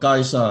了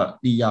该撒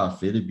利亚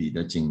腓立比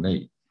的境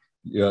内，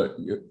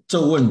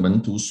就问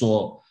门徒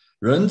说：“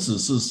人子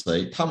是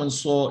谁？”他们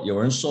说：“有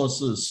人说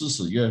是施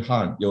洗约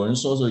翰，有人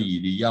说是以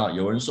利亚，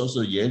有人说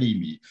是耶利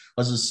米，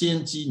或是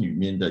先知里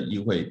面的一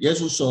位。”耶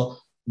稣说：“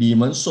你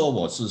们说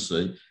我是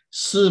谁？”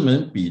西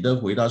门彼得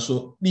回答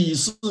说：“你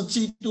是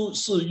基督，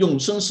是永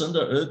生神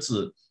的儿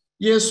子。”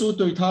耶稣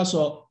对他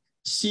说：“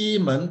西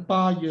门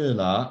巴约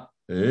拿，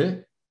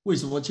为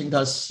什么称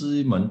他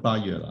西门巴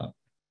约拿？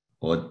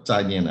我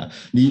再念了，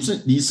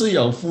你是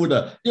有福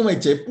的，因为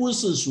这不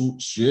是属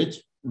血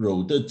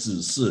肉的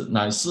指示，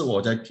乃是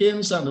我在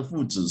天上的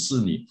父指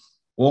示你。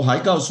我还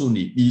告诉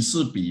你，你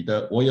是彼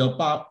得，我要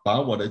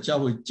把我的教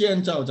会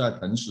建造在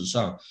磐石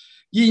上，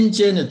阴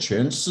间的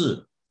权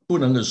势不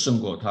能够胜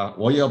过他。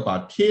我要把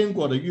天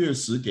国的钥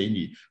匙给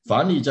你，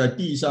凡你在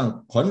地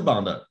上捆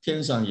绑的，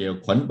天上也有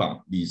捆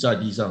绑；你在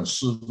地上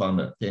释放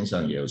的，天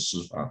上也有释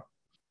放。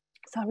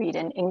So I'll read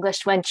in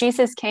English. When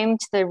Jesus came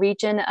to the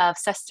region of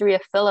Caesarea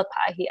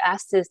Philippi, he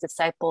asked his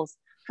disciples,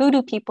 "Who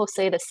do people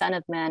say the Son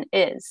of Man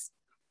is?"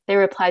 They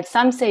replied,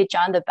 "Some say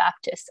John the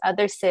Baptist,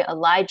 others say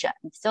Elijah,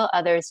 and still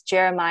others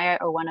Jeremiah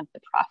or one of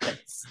the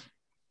prophets."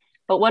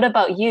 "But what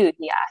about you?"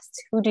 he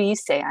asked. "Who do you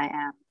say I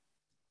am?"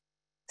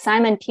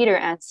 Simon Peter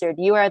answered,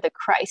 "You are the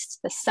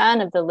Christ, the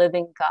Son of the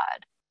living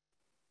God."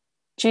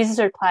 Jesus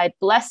replied,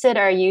 "Blessed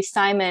are you,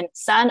 Simon,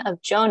 son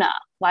of Jonah."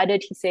 Why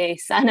did he say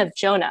son of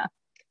Jonah?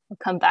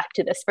 We'll come back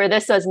to this. "For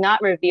this was not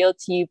revealed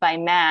to you by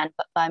man,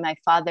 but by my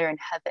Father in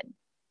heaven.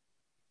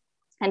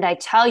 And I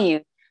tell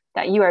you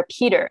that you are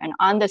Peter, and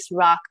on this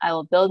rock I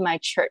will build my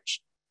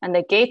church, and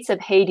the gates of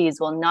Hades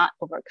will not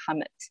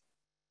overcome it.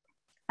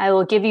 I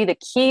will give you the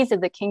keys of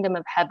the kingdom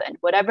of heaven.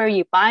 Whatever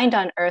you bind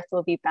on earth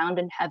will be bound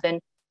in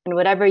heaven, and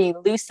whatever you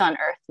loose on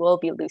earth will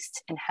be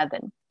loosed in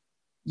heaven."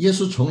 耶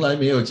稣从来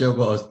没有叫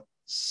过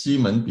西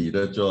门彼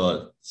得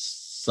做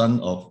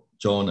son of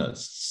Jonah，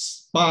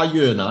 巴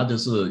约拿就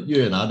是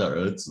约拿的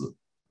儿子。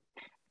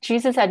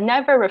 Jesus had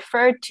never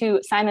referred to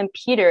Simon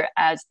Peter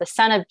as the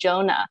son of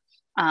Jonah.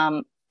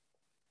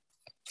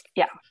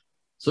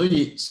 所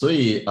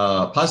以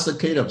Pastor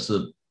Caleb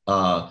是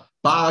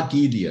巴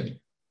Gideon。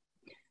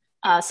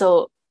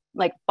 So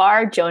like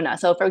Bar Jonah.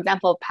 So for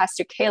example,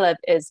 Pastor Caleb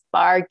is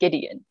Bar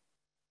Gideon.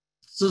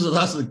 就是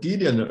他是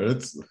Gideon 的儿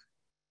子。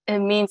 It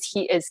means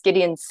he is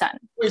Gideon's son.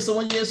 为什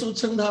么耶稣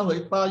称他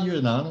为巴约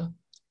拿呢？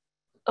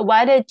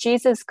 Why did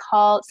Jesus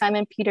call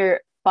Simon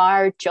Peter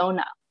Bar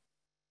Jonah?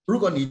 如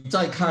果你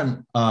再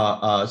看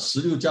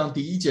16章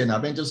第1节那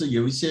边，就是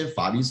有一些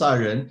法利赛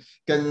人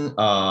跟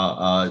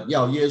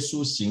要耶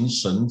稣行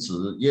神迹，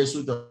耶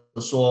稣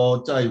就说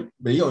在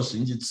没有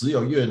神迹，只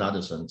有约拿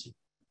的神迹。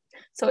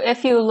 So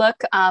if you look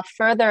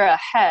further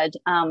ahead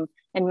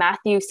in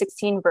Matthew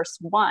 16 verse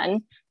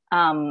 1,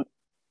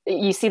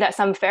 you see that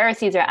some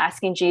Pharisees are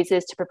asking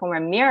Jesus to perform a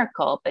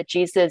miracle, but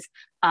Jesus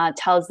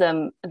tells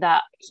them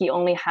that he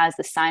only has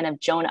the sign of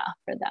Jonah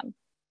for them.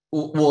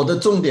 我的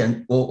重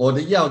点，我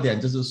的要点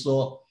就是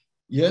说，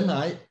原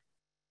来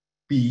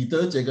彼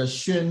得这个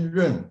宣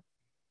认，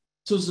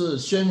就是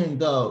宣认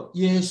到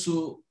耶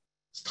稣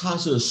他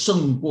是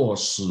胜过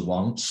死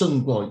亡、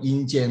胜过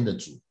阴间的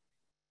主。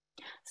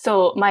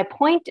 So my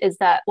point is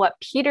that what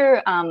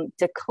Peter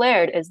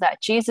declared is that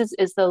Jesus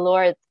is the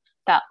Lord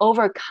that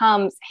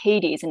overcomes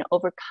Hades and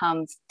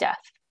overcomes death.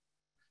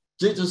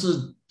 这就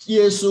是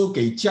耶稣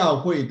给教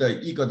会的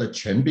一个的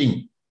权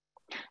柄。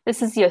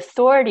 This is the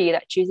authority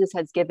that Jesus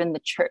has given the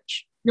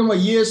church. 因为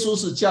耶稣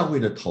是教会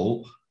的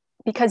头，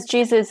 Because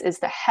Jesus is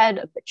the head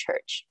of the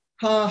church.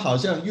 他好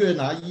像约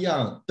拿一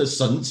样的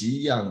神迹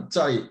一样，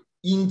在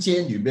阴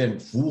间里面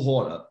复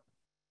活了。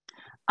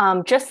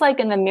 Just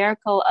like in the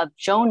miracle of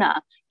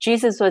Jonah,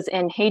 Jesus was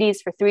in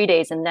Hades for 3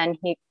 days and then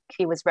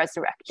he was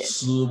resurrected.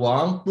 死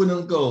亡不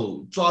能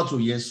够抓住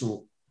耶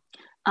稣，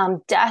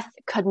 Death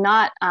could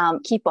not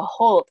keep a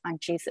hold on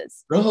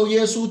Jesus. 然后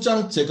耶稣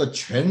将这个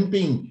权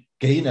柄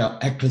给了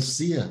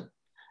ecclesia，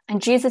 And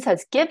Jesus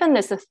has given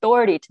this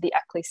authority to the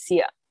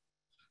ecclesia.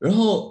 然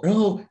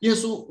后耶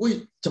稣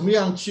为怎么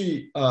样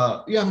去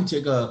让这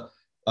个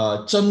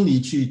真理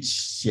去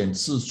显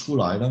示出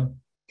来呢？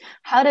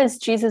 How does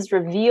Jesus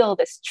reveal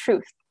this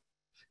truth?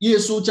 耶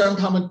稣将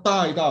他们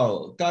带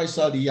到该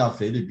撒利亚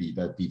腓立比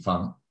的地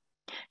方，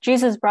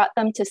 Jesus brought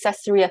them to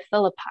Caesarea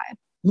Philippi.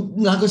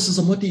 那个是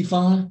什么地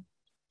方呢？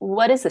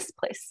 What is this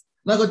place?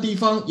 那个地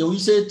方有一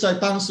些在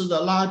当时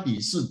的拉比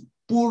是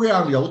不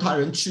让犹太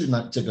人去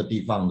这个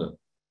地方的。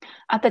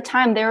 At the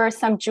time, there were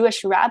some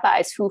Jewish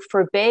rabbis who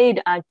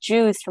forbade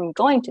Jews from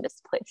going to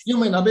this place. 因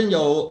为那边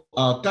有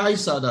该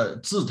撒的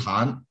祭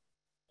坛，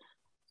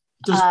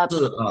就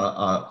是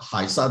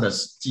海撒的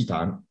祭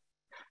坛。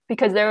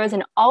 Because there was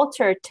an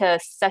altar to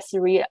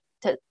Caesarea,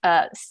 to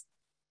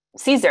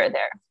Caesar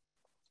there,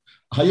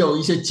 还有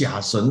一些假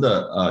神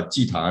的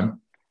祭坛，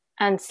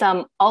 and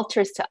some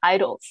altars to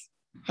idols.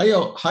 还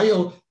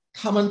有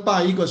他们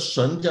拜一个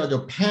神叫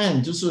做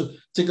Pan， 就是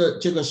这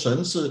个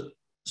神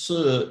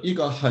是一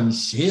个很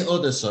邪恶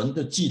的神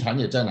的祭坛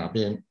也在那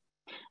边。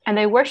 And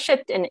they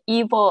worshipped an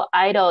evil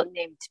idol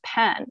named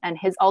Pan, and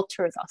his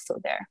altar is also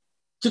there.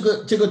 这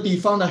个地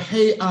方的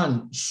黑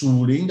暗，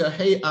属灵的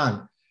黑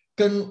暗，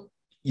跟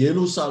耶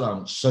路撒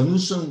冷神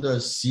圣的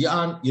锡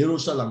安，耶路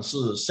撒冷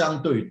是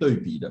相对对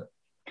比的。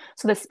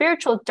 So the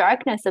spiritual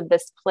darkness of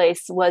this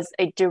place was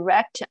a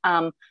direct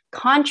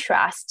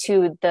contrast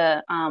to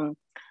the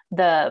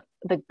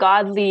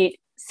godly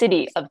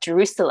city of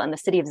Jerusalem, the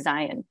city of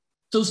Zion.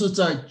 就是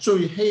在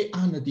最黑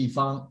暗的地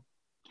方，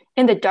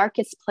 In the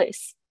darkest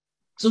place,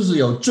 就是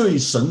有最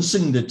神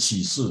圣的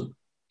启示。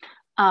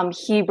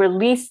 he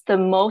released the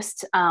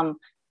most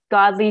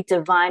godly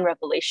divine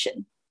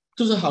revelation.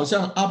 就是好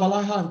像亚伯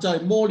拉罕在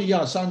摩利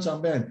亚山上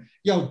面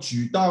要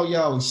举刀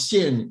要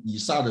献以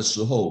撒的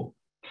时候，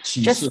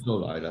启示就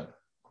来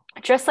了。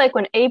 Just like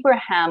when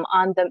Abraham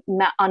on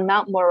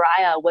Mount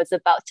Moriah was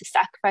about to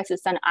sacrifice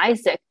his son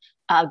Isaac,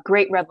 a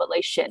great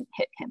revelation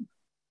hit him.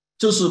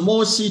 就是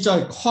摩西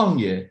在旷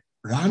野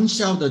燃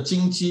烧的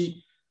荆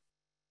棘，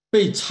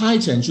被差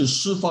遣去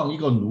释放一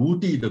个奴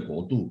隶的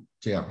国度，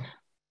这样。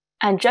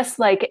And just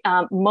like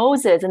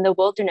Moses in the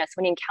wilderness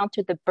when he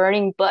encountered the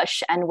burning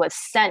bush and was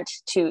sent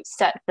to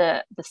set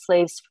the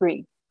slaves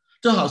free.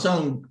 就好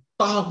像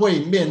大卫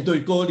面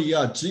对歌利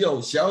亚，只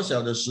有小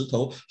小的石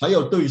头，还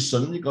有对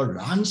神一个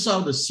燃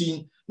烧的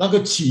心，那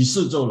个启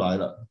示就来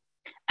了。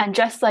And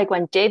just like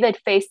when David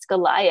faced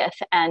Goliath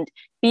and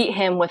beat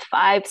him with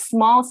 5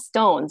 small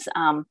stones,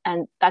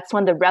 and that's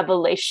when the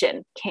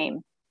revelation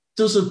came.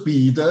 就是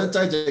彼得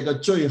在这个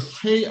最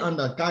黑暗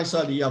的该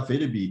撒利亚腓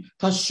立比，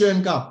他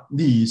宣告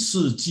你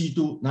是基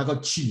督，那个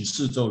启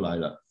示就来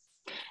了。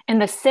In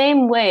the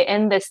same way,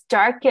 in this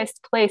darkest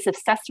place of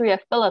Caesarea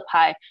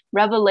Philippi,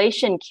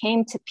 revelation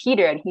came to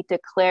Peter and he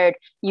declared,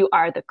 "You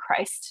are the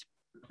Christ."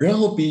 然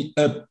后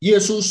耶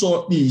稣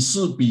说你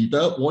是彼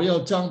得，我要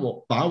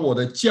把我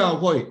的教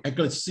会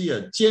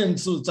Ecclesia 建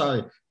筑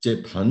在这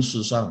磐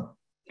石上。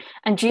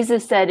And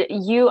Jesus said,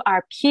 "You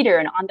are Peter,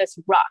 and on this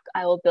rock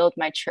I will build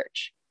my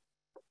church."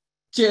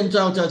 建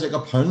造在这个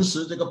磐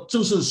石，这个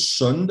就是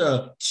神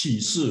的启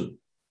示。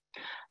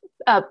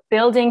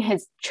Building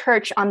his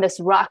church on this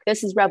rock,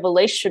 this is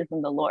revelation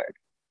from the Lord.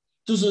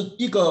 就是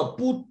一个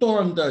不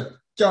断的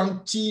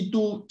将基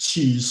督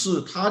启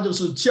示，他就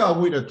是教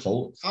会的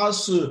头，他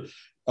是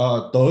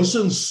得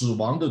胜死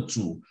亡的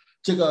主，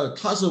这个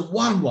他是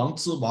万王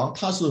之王，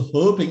他是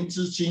和平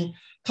之君，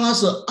他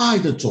是爱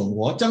的总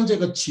和。将这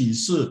个启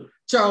示，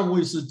教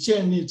会是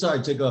建立在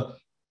这个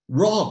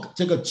rock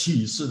这个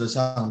启示的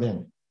上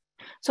面。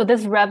So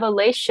this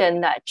revelation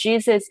that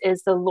Jesus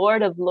is the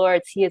Lord of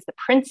Lords, he is the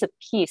Prince of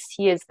Peace,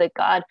 he is the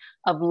God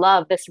of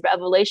love, this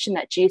revelation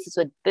that Jesus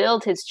would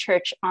build his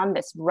church on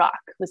this rock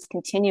was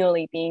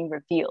continually being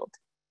revealed.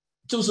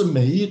 就是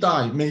每一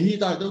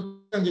代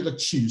都将这个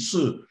启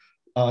示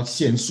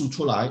显示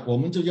出来，我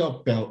们就要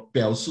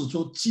表示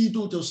出基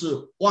督就是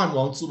万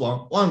王之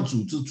王，万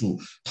主之主，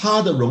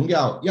他的荣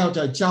耀要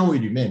在教会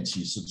里面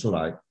启示出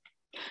来。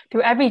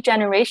Through every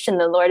generation,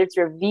 the Lord is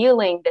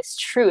revealing this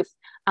truth.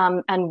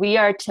 And we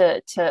are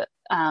to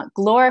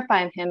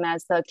glorify him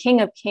as the King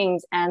of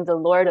Kings and the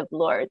Lord of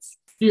Lords.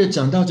 因为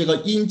讲到这个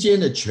阴间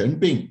的权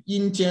柄，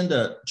阴间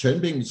的权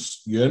柄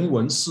原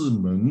文是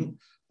门，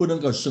不能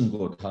够胜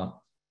过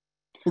他，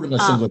不能够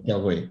胜过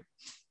教会。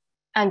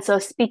And so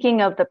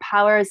speaking of the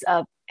powers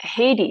of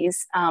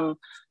Hades,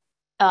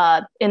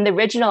 in the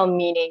original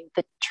meaning,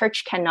 the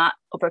church cannot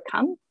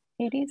overcome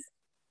Hades.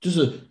 就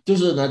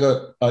是那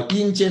个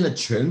阴间的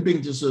权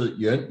柄，就是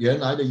原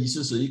来的意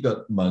思是一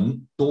个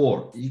门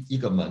door 一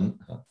个门。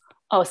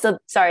Oh, so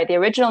sorry. The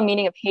original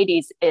meaning of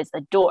Hades is a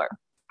door.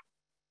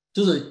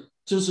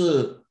 就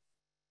是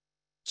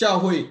教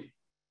会，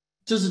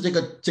就是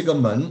这个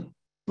门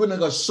不能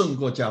够胜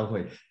过教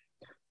会。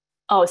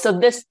Oh, so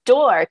this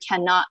door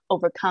cannot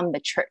overcome the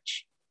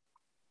church.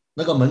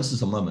 那个门是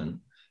什么门？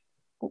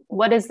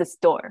 What is this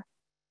door?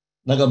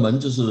 那个门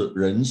就是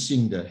人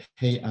性的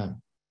黑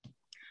暗。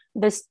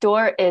This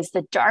door is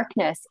the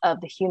darkness of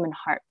the human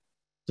heart.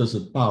 这是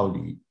暴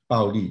力。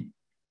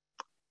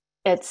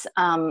It's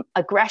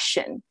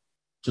aggression.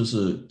 就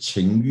是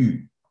情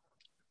欲。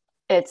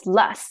It's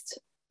lust.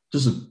 就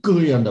是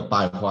各样的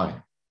败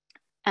坏。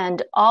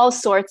And all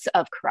sorts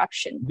of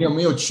corruption. 你有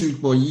没有去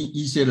过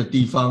一些的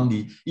地方，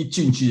你一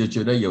进去就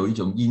觉得有一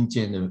种阴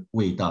间的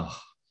味道？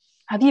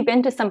 Have you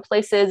been to some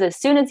places, as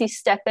soon as you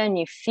step in,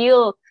 you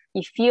feel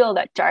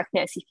that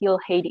darkness, you feel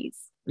Hades.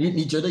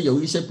 你觉得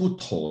有一些不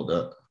妥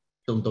的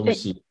东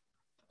西。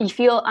You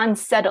feel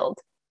unsettled.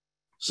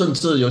 甚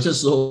至有些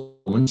时候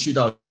我们去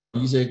到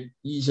一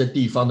些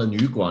地方的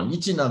旅馆，一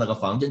进到那个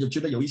房间就觉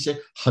得有一些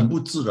很不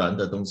自然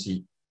的东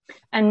西。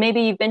And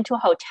maybe you've been to a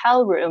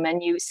hotel room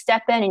and you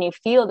step in and you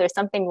feel there's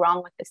something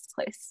wrong with this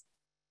place.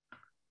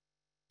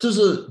 就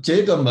是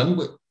这个门，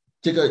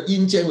这个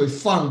阴间会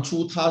放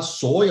出它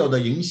所有的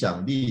影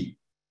响力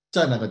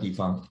在那个地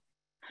方。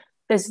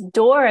This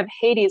door of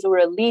Hades will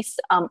release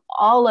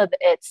all of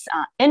its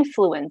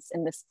influence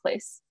in this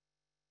place.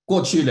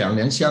 过去2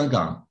年，香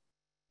港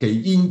给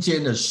阴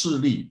间的势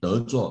力得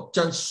罪，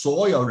将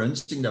所有人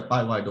性的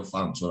败坏都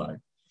放出来。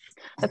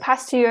The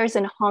past 2 years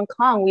in Hong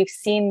Kong, we've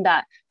seen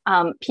that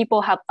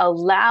people have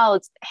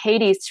allowed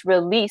Hades to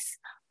release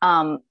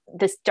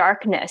this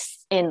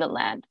darkness in the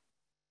land.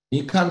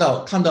 你看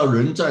到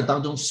人在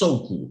当中受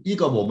苦，一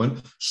个我们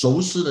熟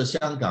悉的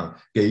香港，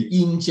给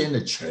阴间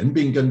的权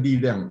柄跟力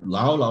量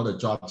牢牢的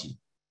抓紧。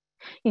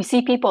You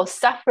see people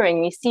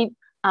suffering. You see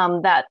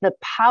that the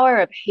power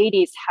of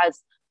Hades has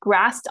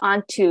grasped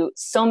onto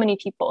so many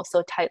people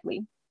so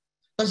tightly.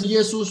 但是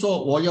耶稣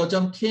说，我要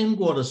将天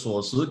国的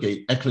锁匙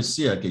给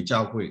Ecclesia 给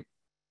教会。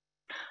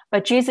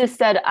But Jesus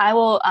said, I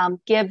will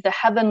give the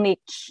heavenly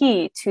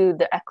key to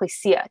the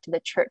ecclesia, to the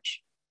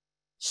church.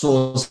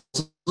 锁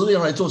匙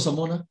用来做什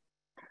么呢？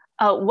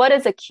 What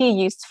is a key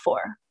used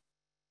for?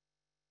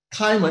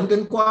 开门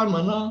跟关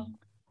门啊。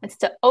It's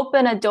to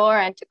open a door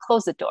and to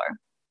close a door.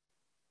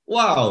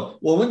 哇，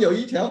我们有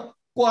一条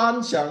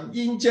关上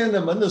阴间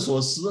的门的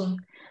锁匙啊。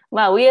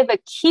Wow, we have a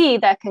key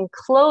that can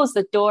close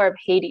the door of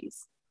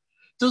Hades.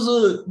 就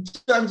是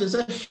让这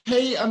些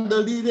黑暗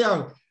的力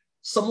量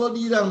什么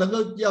力量能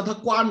够要它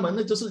关门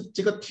呢？就是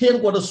这个天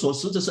国的锁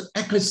匙，就是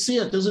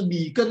ecclesia， 就是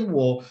你跟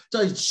我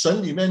在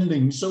神里面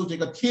领受这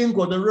个天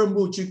国的任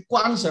务，去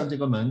关上这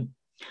个门。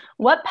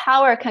What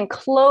power can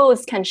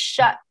close, can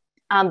shut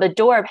the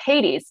door of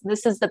Hades?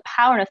 This is the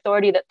power and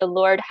authority that the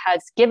Lord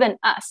has given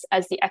us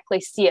as the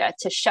ecclesia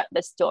to shut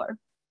this door.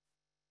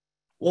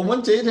 我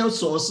们这条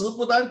锁匙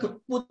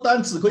不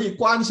单只可以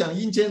关上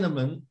阴间的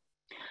门，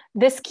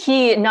 This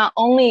key, not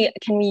only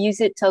can we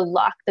use it to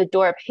lock the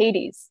door of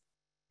Hades,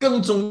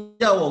 更重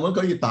要，我们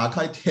可以打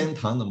开天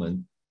堂的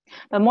门。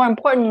 but more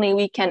importantly,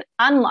 we can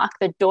unlock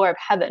the door of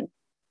heaven.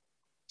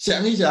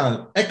 想一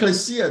想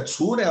ecclesia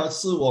除了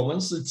是我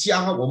们是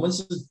家，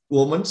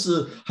我们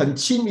是很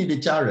亲密的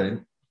家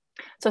人，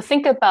 So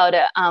think about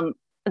it.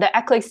 The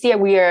ecclesia,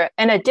 we are,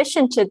 in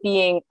addition to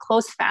being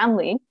close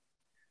family,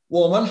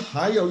 我们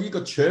还有一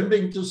个权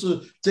柄，就是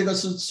这个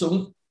是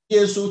从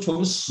耶稣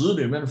从死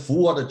里面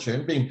复活的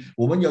权柄，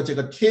我们有这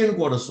个天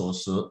国的锁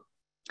匙。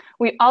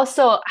 we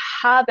also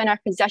have in our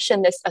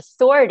possession this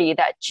authority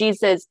that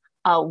Jesus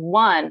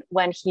won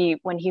when he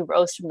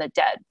rose from the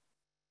dead.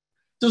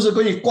 就是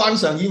可以关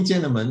上阴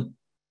间的门，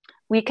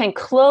 We can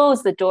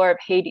close the door of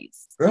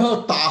Hades 然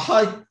后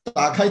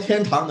打开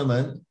天堂的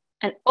门。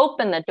 and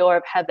open the door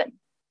of heaven.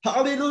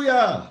 哈利路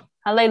亚！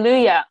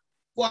 Hallelujah.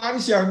 关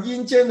上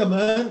阴间的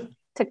门，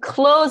 To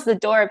close the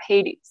door of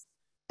Hades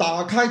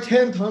打开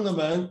天堂的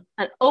门。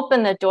 and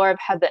open the door of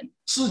heaven.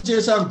 世界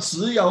上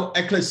只有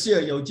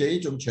ecclesia 有这一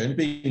种权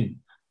柄，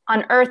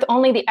 On earth,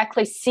 only the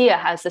ecclesia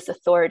has this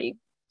authority.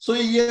 所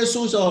以耶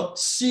稣说：“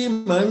西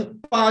门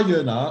巴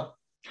约拿，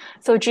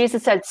 So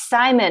Jesus said,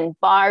 Simon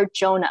Bar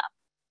Jonah.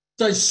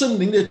 在圣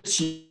灵的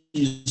启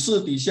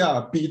示底下，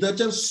彼得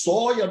将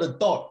所有的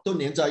dot 都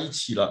连在一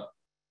起了。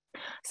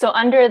 So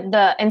under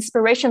the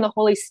inspiration of the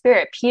Holy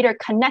Spirit, Peter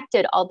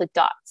connected all the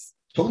dots.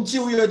 从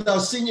旧约到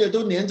新约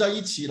都连在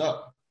一起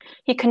了。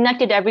 He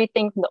connected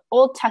everything from the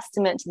Old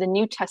Testament to the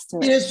New 耶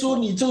Testament. 稣，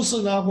你就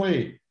是那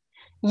位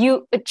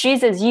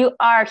Jesus, you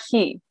are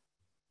He,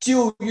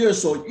 旧约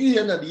所预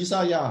言的弥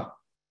赛亚，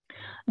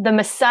 the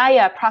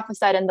Messiah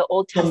prophesied in the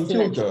Old 拯救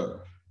Testament, 者，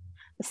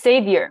 the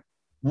Savior,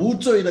 无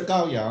罪的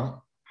羔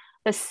羊，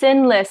 the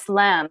sinless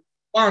Lamb,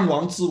 万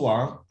王之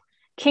王，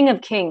 King of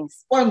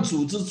Kings, 万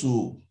主之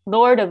主。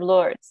 Lord of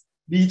Lords.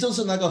 你就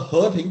是那个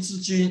和平之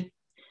君，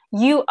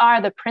 You are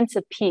the Prince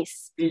of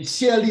Peace. 你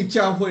建立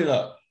教会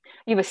了。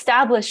 You've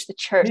established the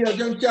church. 你要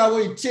将教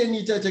会建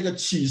立在这个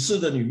启示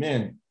的里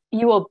面，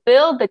 You will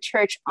build the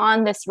church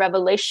on this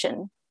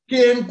revelation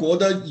天国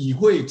的议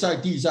会在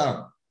地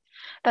上，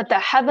 that the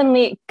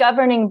heavenly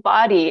governing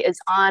body is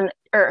on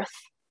earth,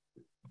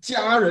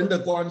 家人的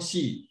关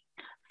系，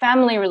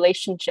 family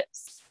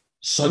relationships,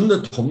 神的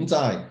同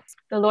在，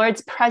 the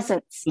Lord's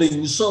presence.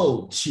 领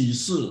受启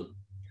示，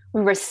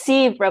 We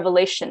receive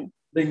revelation.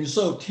 领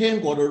受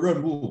天国的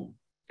任务，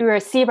 We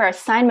receive our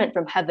assignment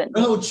from heaven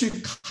然后去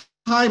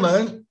开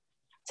门、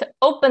 to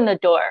open the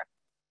door,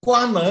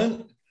 关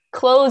门、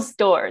 close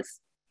doors,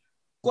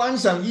 关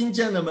上阴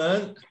间的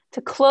门，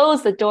 to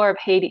close the door of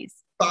Hades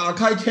打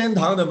开天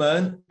堂的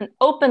门， and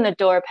open the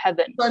door of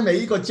heaven 在每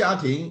一个家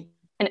庭，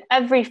 in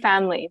every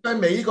family, 在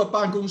每一个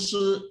办公室，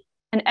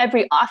 in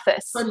every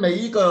office, 在每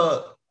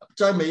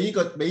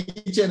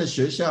一间的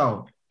学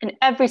校， in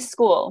every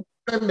school,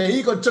 在每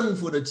一个政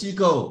府的机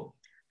构，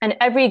 and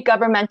every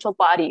governmental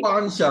body,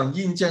 关上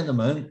阴间的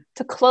门，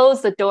 to close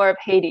the door of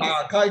Hades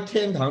打开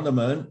天堂的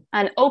门。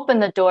 and open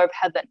the door of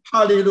heaven.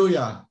 哈利路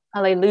亚！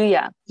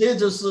 Hallelujah. 这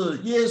就是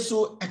耶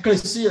稣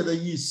ecclesia 的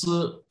意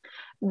思。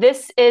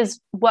 This is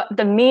what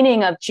the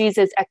meaning of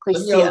Jesus'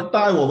 神要 ecclesia.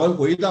 带我们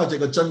回到这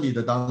个真理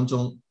的当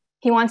中。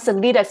 He wants to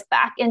lead us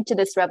back into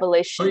this 所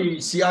revelation. 以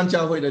西安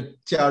教会的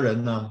家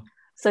人呢，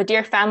 So,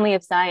 dear family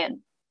of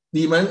Zion,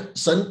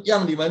 神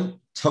让你们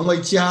成为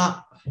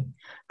家，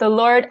 the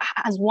Lord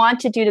has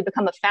wanted you to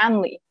become a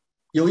family,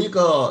 有一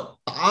个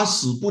打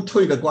死不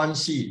退的关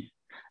系。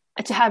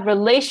 to have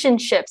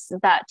relationships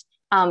that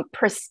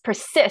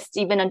persist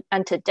even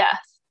unto death,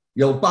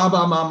 有爸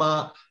爸妈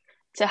妈，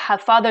 to have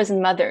fathers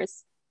and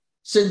mothers.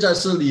 现在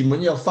是你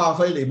们要发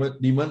挥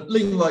你们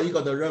另外一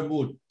个的任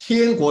务，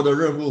天国的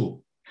任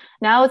务。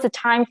 Now is the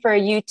time for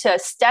you to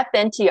step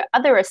into your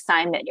other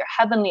assignment, your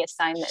heavenly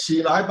assignment.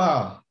 起来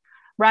吧，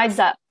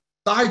 Rise up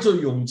带着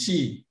勇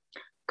气，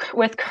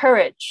 with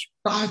courage,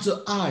 带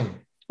着爱，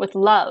 with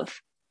love,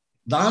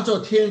 拿着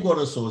天国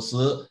的锁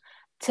匙，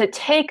 to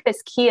take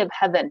this key of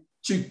heaven,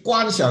 去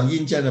关上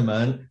阴间的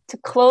门， to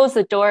close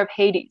the door of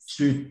Hades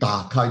去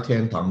打开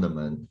天堂的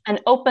门。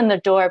 and open the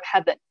door of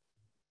heaven.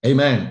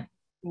 Amen。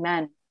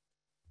 Amen.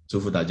 祝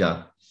福大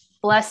家。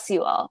 Bless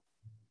you all.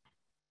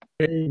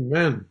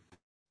 Amen.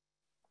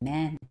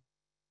 Amen.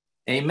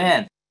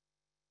 Amen.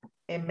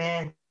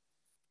 Amen.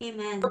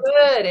 Amen.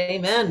 Good.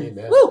 Amen.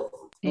 Amen. Woo.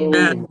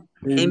 Amen.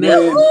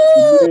 Amen.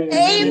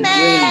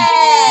 Amen.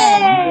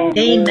 Amen.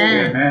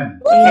 Amen.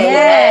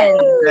 Amen.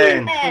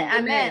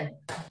 Amen.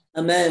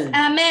 Amen.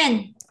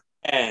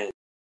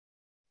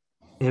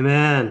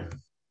 Amen.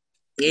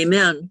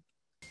 Amen.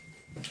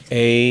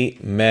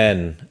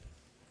 Amen.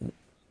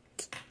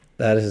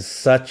 That is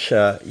such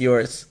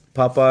yours,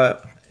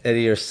 Papa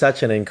Eddie. You're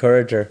such an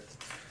encourager.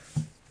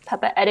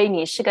 Papa Eddie，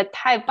你是个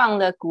太棒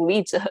的鼓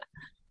励者。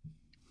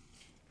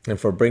And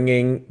for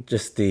bringing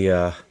just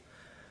the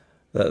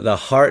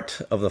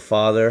heart of the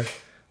Father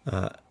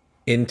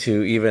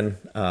into even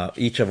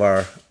each of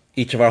our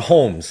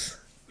homes.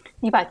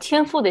 你把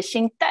天父的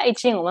心带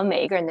进我们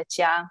每一个人的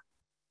家。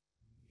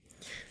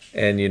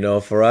And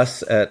for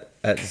us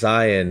at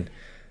Zion,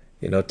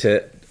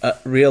 to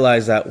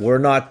realize that we're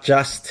not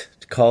just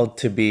called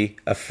to be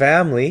a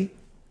family.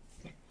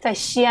 在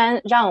西安，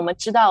让我们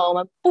知道，我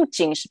们不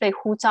仅是被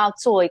呼召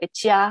做一个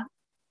家。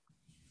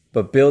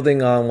But building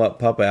on what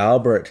Papa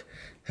Albert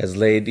has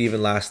laid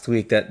even last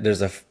week, that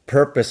there's a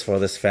purpose for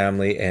this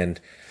family, and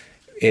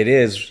it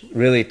is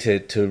really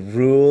to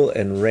rule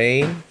and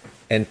reign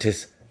and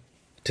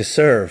to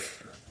serve.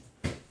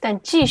 但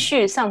继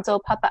续上周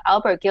Papa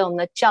Albert 给我们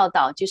的教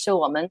导，就是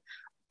我们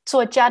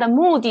做家的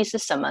目的是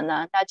什么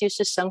呢？那就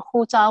是神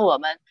呼召我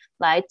们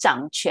来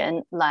掌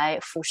权，来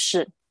服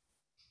侍。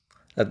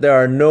That there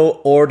are no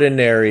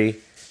ordinary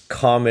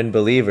common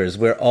believers.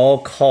 We're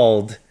all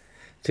called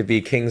to be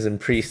kings and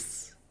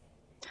priests.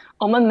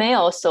 我们没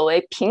有所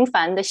谓平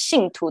凡的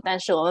信徒，但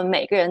是我们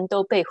每个人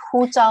都被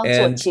呼召做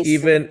And 祭司。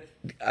 even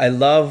I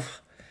love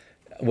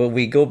when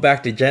we go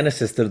back to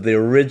Genesis, to the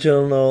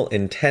original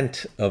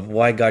intent of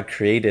why God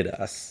created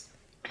us.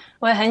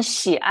 我也很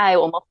喜爱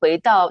我们回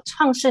到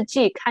创世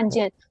纪，看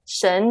见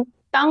神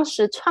当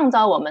时创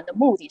造我们的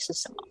目的是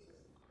什么。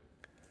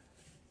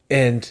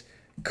 And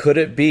could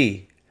it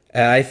be?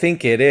 And I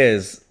think it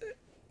is.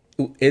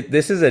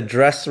 This is a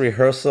dress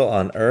rehearsal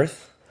on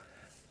earth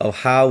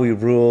of how we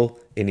rule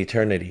in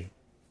eternity.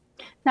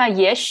 那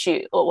也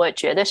许我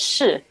觉得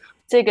是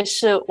这个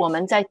是我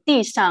们在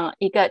地上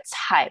一个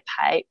彩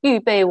排，预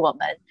备我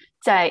们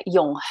在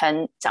永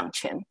恒掌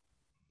权。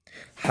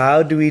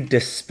 How do we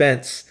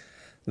dispense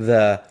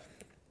the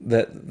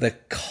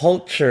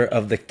culture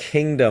of the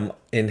kingdom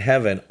in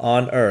heaven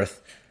on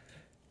earth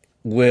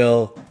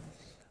will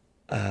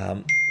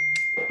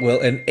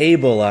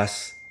enable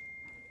us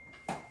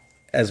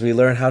as we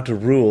learn how to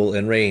rule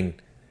and reign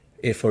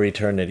for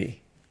eternity.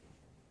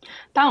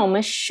 当我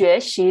们学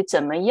习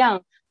怎么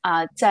样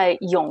在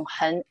永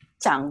恒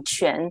掌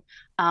权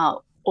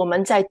我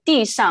们在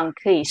地上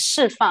可以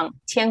释放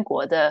天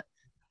国的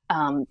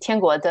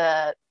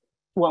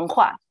文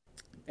化。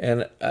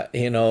 And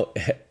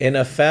in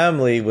a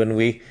family, when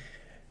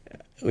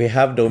we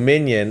have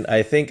dominion,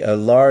 I think a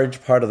large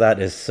part of that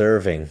is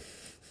serving.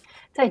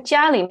 在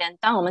家里面，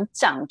当我们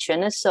掌权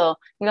的时候，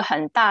一个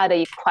很大的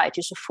一块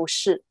就是服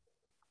侍。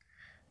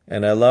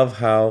 And I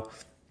love how,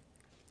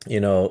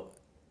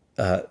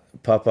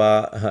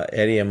 Papa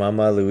Eddie and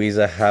Mama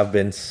Luisa have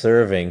been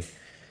serving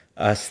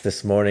us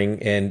this morning,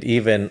 and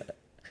even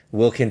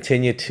will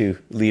continue to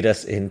lead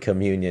us in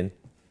communion.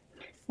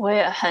 我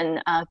也很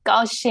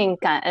高兴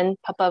感恩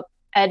Papa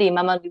Eddie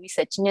妈妈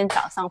Luisa 今天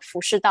早上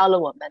服侍到了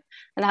我们，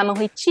那他们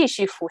会继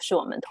续服侍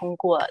我们，通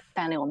过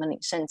带领我们领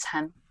圣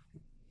餐。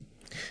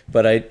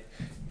 But I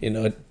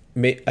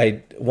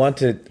want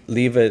to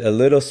leave a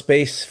little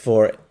space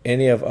for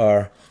any of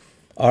our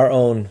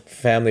own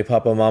family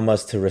Papa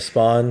Mamas to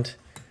respond.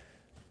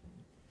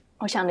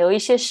 我想留一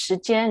些时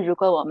间，如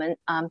果我们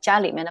家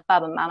里面的爸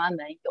爸妈妈们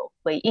有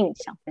回应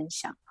想分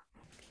享。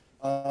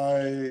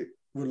 I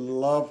would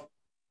love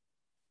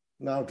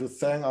now to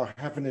thank our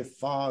Heavenly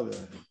Father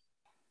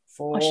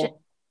for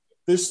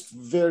this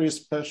very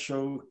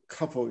special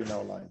couple in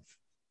our life.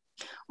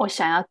 我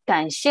想要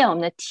感谢我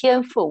们的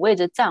天父，为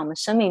着在我们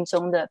生命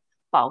中的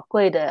宝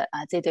贵的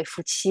这对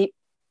夫妻。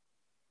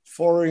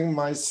 Following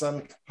my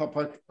son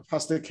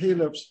Pastor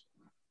Caleb's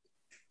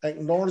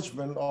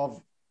acknowledgement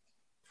of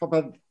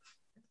Papa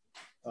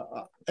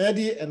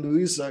Eddie and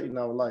Luisa in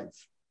our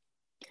life.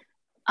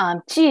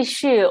 继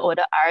续我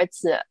的儿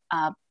子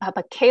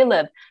Papa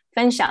Caleb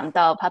分享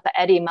到 Papa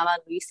Eddie 妈妈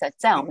Luisa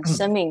在我们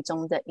生命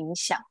中的影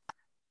响。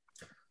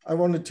 I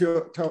wanted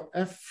to tell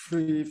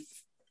every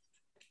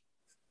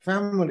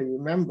family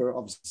member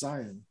of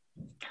Zion.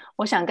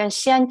 我想跟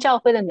西安教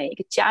会的每一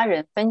个家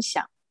人分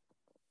享。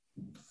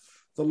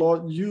 The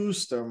Lord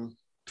used them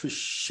to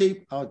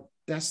shape our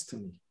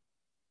destiny,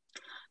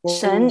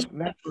 both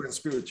natural and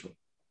spiritual.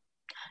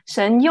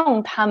 神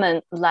用他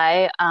们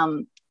来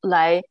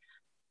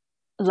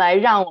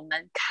让我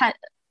们看，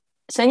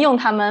神用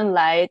他们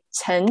来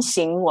成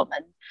型我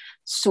们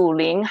属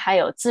灵还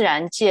有自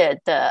然界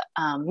的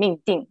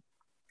命定。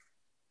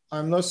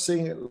 I'm not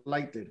saying it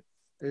lightly;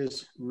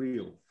 it's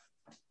real.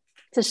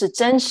 这是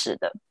真实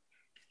的。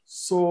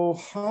 So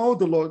how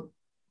the Lord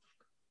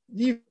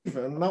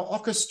even now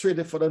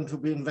orchestrated for them to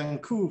be in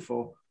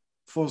Vancouver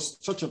for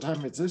such a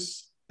time as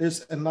this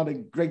is another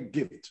great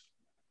gift.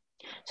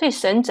 所以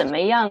神怎么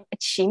样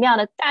奇妙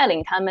的带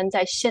领他们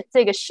在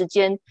这个时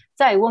间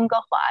在温哥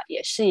华，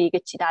也是一个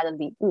极大的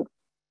礼物。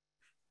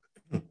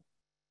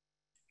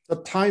 The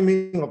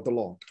timing of the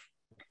Lord.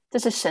 这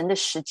是神的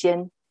时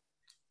间。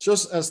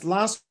 Just as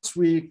last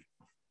week,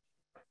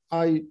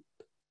 I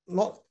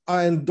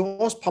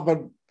endorsed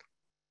Papa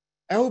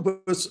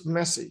Albert's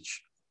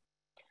message.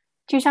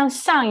 就像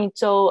上一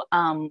周，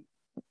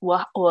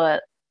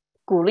我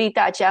鼓励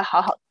大家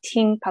好好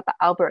听 Papa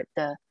Albert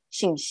的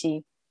信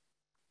息。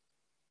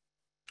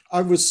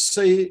I would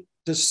say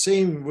the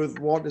same with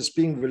what is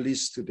being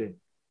released today.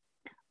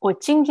 我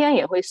今天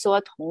也会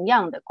说同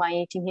样的关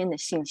于今天的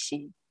信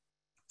息。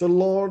The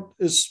Lord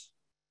is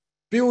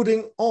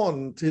building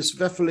on his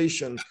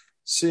revelation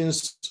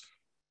since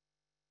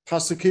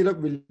Pastor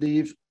Caleb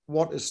believed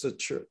what is the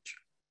church.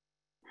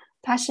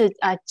 他是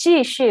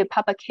继续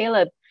Papa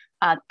Caleb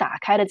打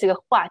开的这个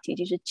话题，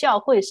就是教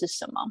会是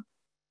什么。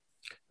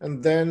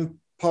And then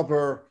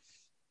Papa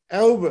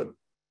Albert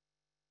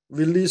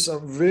released a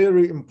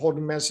very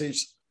important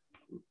message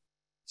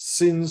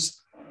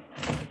since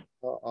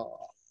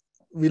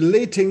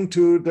relating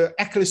to the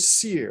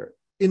ecclesia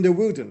in the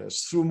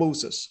wilderness through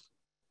Moses.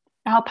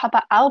 然后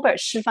Papa Albert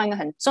释放一个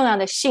很重要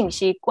的信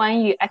息，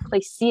关于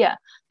ecclesia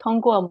通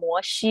过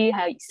摩西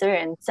还有以色列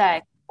人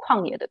在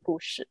旷野的故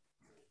事。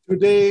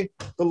Today,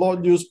 the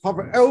Lord used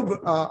Papa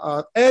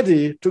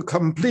Eddie to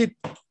complete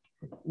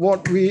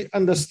what we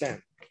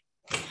understand.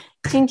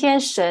 今天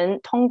神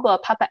通过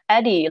Papa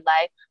Eddie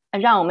来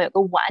让我们有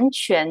个完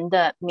全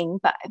的明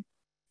白。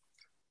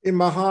In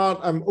my heart,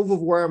 I'm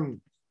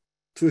overwhelmed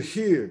to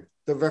hear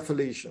the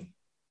revelation.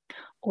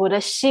 我的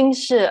心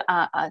是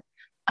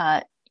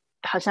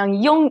好像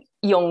拥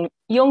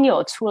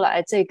有出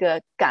来这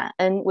个感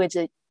恩，为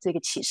这个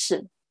启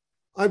示。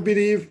I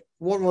believe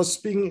what was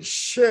being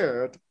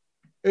shared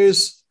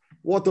is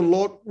what the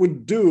Lord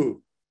would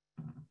do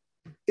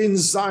in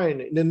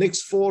Zion in the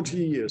next 40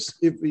 years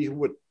if we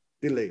would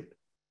delay.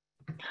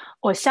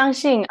 我相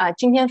信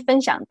今天分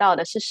享到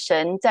的是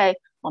神在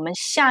我们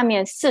下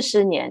面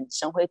40年，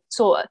神会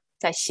做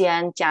在西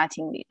安家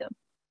庭里的。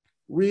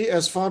We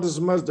as fathers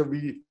and mothers,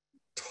 we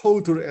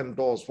totally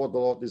endorse what the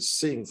Lord is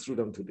saying through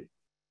them today.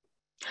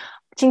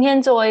 今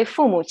天作为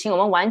父母亲，我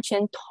们完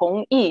全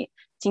同意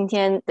今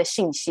天的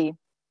信息。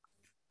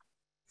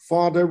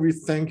Father, we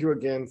thank you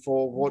again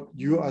for what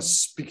you are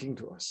speaking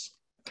to us.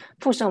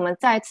 父神，我们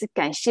再次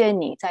感谢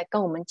你在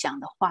跟我们讲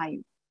的话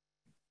语。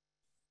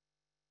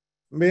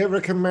May I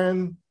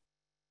recommend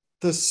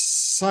the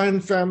Zion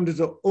family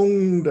to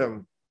own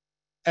them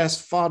as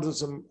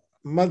fathers and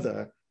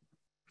mother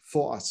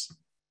for us.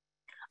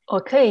 我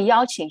可以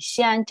邀请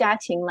西安家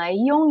庭来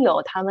拥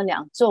有他们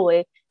俩作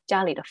为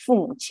家里的父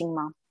母亲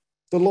吗？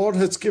 The Lord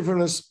has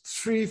given us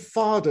 3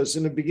 fathers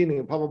in the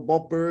beginning, Papa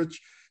Bob Birch,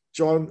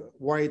 John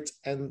White,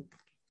 and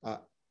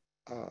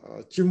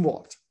Jim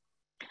Watt.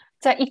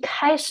 在一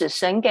开始，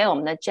神给我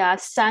们的家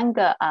3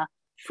个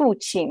父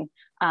亲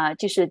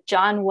就是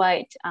John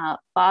White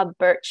Bob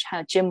Birch 还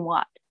有 Jim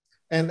Watt.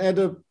 And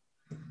added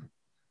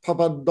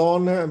Papa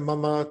Donna and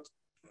Mama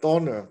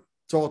Donna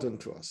Jordan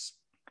to us.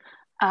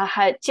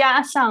 还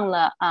加上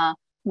了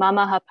妈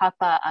妈和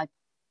Papa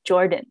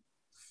Jordan.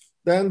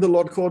 Then the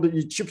Lord called the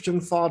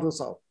Egyptian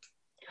fathers out.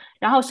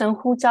 然后神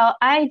呼召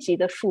埃及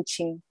的父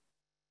亲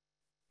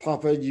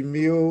Papa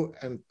Emil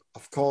and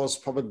of course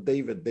Papa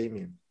David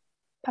Damien.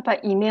 Papa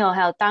Emil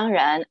还有当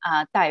然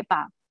代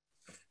爸。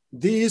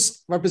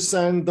These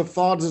represent the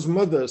fathers and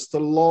mothers the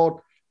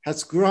Lord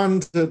has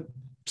granted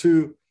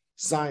to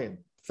Zion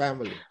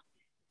family.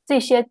 这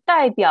些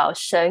代表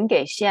神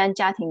给西安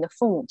家庭的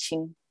父母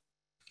亲。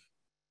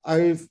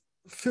I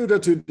feel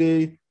that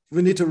today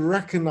we need to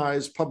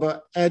recognize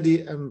Papa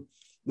Eddie and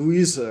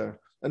Louisa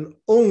and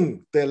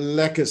own their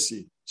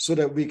legacy so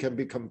that we can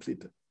be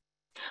completed.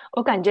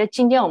 我感觉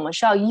今天我们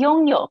需要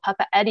拥有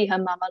Papa Eddie 和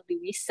妈妈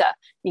Louisa，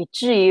 以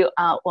至于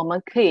我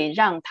们可以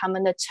让他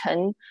们的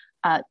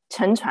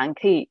承传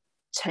可以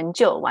成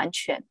就完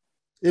全。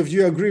If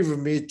you agree with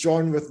me,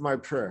 join with my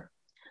prayer.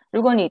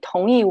 如果你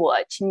同意我，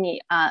请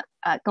你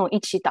跟我一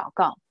起祷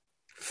告。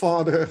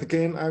Father,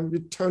 again, I'm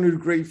eternally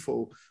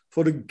grateful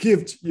for the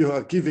gift you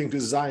are giving to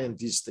Zion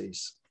these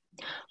days.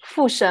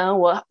 父神，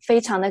我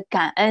非常的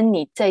感恩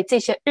你在这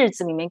些日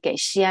子里面给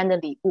西安的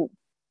礼物。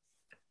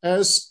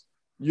As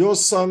your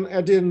son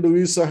Eddie and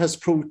Louisa has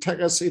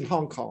protected us in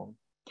Hong Kong.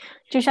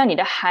 就像你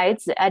的孩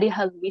子 Eddie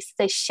和 Louisa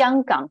在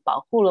香港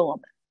保护了我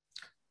们。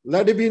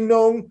Let it be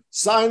known,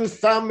 Zion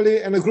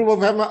family and a group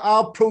of family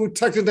are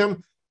protecting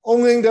them,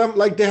 owning them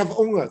like they have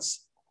owned us.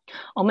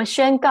 我们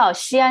宣告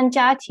西安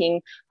家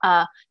庭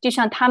就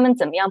像他们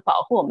怎么样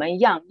保护我们一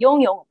样，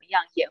拥有我们一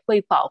样，也会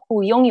保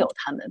护拥有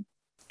他们。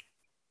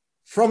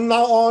From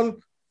now on,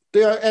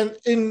 they are an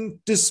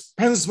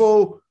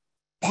indispensable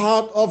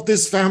part of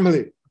this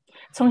family.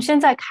 从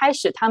现在开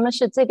始，他们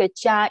是这个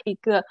家一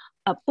个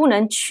不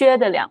能缺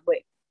的2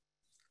位。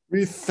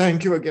We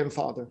thank you again,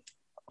 Father.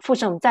 父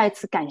神，我们再一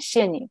次感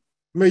谢你。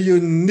May you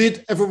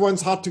knit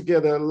everyone's heart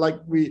together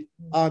like we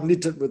are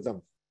knitted with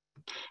them.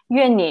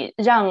 愿你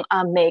让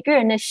每个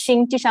人的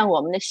心，就像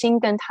我们的心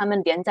跟他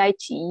们连在一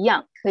起一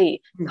样，可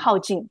以靠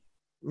近。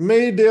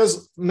May their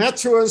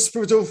natural and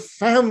spiritual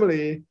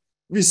family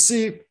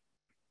receive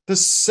the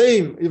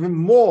same, even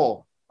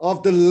more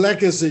of the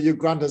legacy you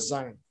granted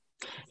Zion.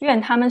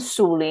 愿他们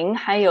属灵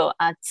还有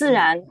自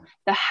然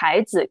的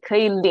孩子可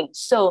以领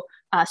受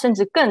甚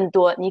至更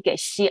多你给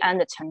西安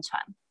的承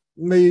传。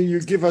May you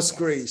give us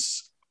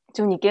grace.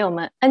 主你给我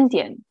们恩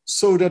典，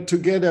 so that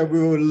together we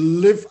will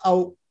live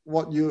out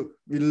what you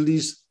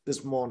released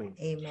this morning.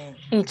 Amen.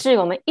 以致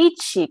我们一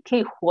起可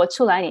以活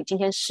出来你今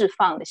天释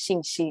放的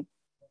信息，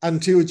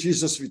 Until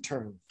Jesus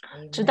return.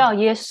 直到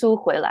耶稣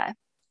回来，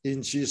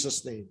 In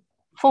Jesus' name.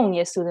 奉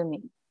耶稣的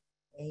名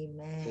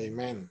Amen.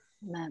 Amen.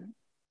 ，Amen。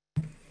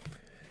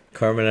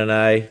 Carmen and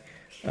I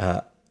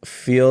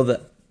feel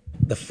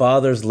the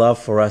Father's love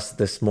for us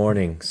this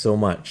morning so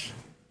much.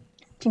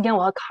 今天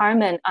我和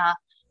Carmen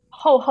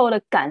厚厚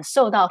的感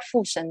受到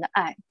父神的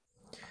爱，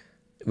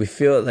 We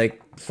feel like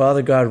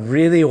Father God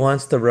really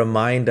wants to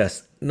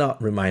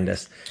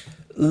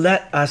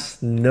let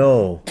us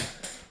know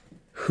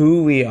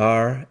who we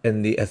are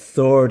and the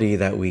authority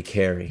that we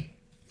carry.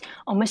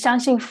 我们相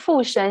信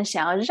父神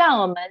想要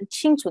让我们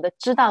清楚的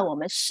知道我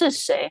们是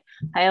谁，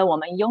还有我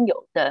们拥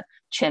有的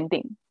权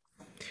柄。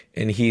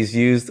 And he's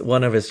used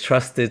one of his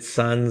trusted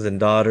sons and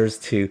daughters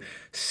to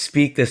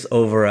speak this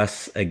over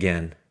us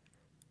again.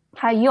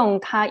 他用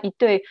他一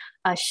对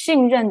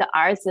信任的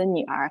儿子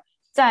女儿，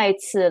再一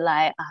次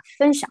来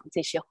分享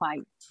这些话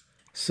语。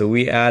 So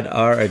we add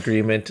our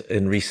agreement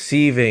in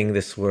receiving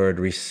this word,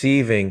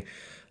 receiving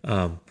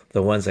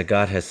the ones that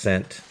God has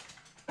sent.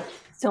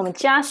 所以我们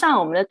加上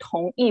我们的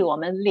同意，我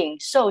们领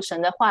受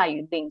神的话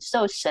语，领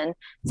受神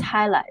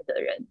差来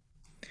的人。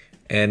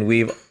 And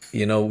we've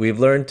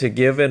learned to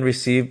give and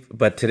receive,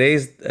 but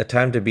today's a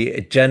time to be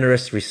a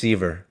generous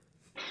receiver.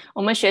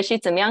 我们学习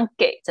怎么样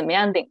给，怎么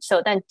样领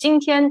受，但今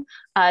天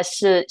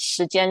是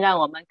时间让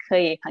我们可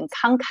以很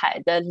慷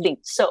慨的领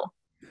受。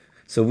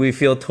 So we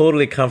feel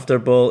totally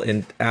comfortable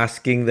in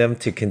asking them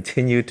to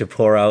continue to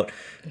pour out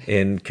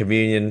in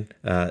communion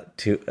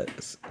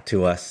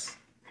to us.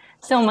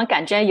 所以我们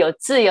感觉有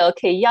自由，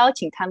可以邀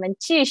请他们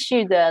继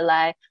续的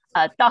来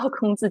倒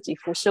空自己，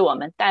服侍我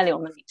们，带领我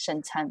们领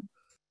圣餐。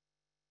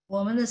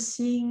我们的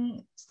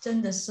心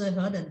真的是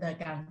何等的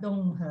感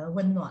动和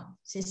温暖，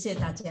谢谢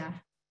大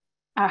家。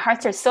 Our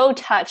hearts are so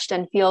touched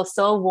and feel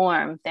so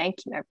warm.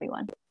 Thank you,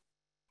 everyone.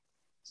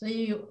 所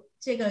以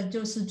这个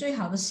就是最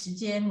好的时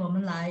间，我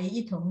们来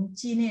一同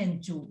纪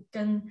念主，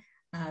跟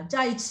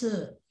再一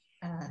次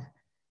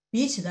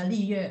彼此的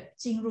立约，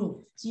进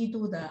入基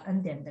督的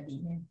恩典的里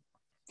面。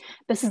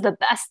 This is the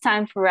best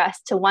time for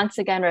us to once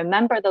again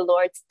remember the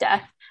Lord's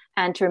death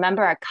and to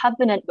remember our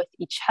covenant with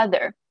each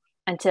other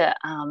and to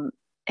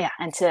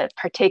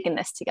partake in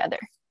this together.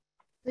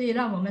 所以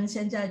让我们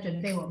现在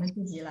准备我们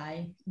自己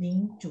来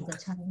领主的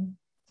餐。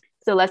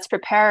 So let's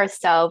prepare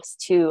ourselves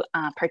to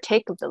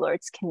partake of the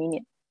Lord's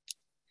communion.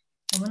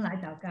 我们来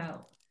祷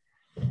告。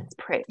 Let's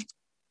pray.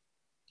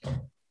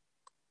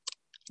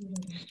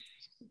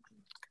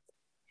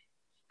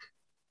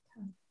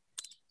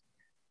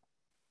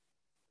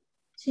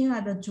 亲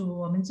爱的主，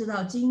我们知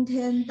道今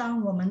天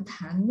当我们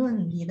谈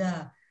论你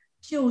的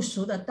救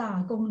赎的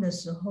大功的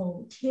时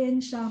候，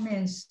天上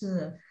面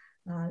是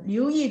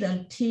留意的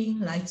听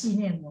来纪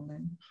念我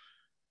们。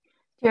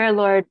 Dear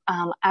Lord,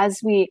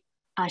 as we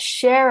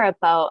share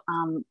about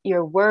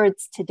your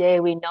words today,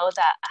 we know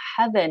that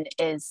heaven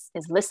is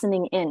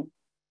listening in.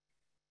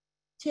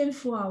 天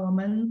父啊，我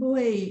们不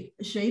会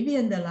随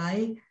便的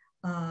来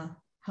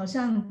好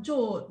像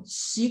做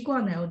习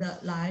惯了的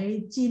来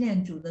纪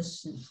念主的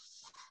事。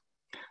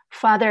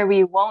 Father,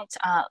 we won't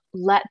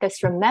let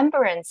this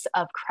remembrance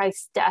of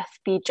Christ's death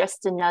be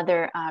just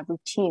another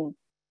routine.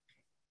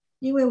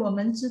 因为我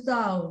们知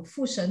道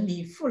父神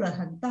你付了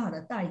很大的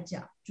代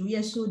价，主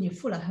耶稣你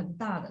付了很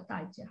大的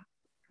代价。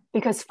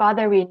 Because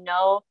Father, we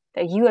know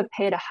that you have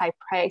paid a high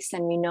price,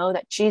 and we know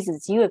that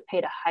Jesus, you have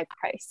paid a high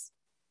price.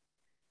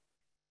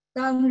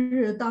 当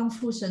日当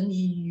父神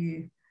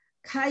你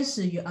开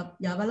始与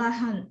亚伯拉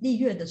罕立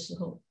约的时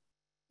候，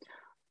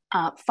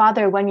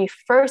 Father, when you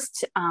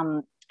first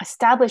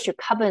established your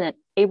covenant,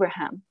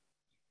 Abraham,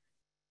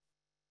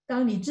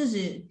 当你自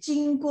己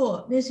经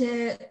过那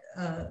些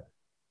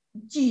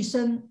寄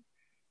生，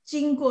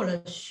经过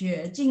了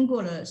血，经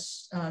过了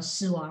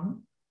死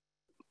亡，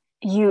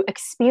 you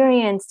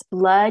experienced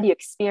blood, you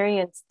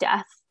experienced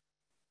death.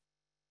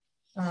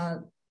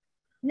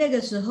 那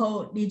个时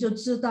候你就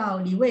知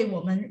道你为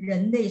我们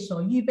人类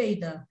所预备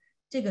的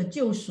这个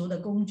救赎的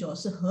工作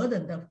是何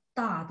等的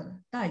大的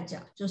代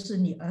价，就是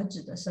你儿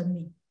子的生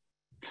命。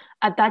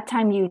 At that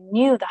time, you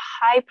knew the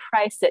high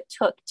price it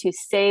took to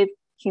save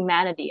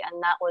humanity,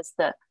 and that was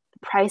the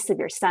price of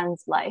your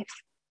son's life.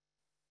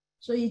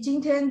 所以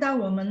今天当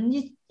我们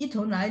一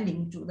同来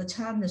领主的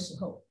餐的时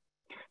候，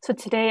 So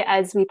today,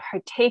 as we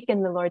partake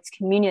in the Lord's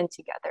communion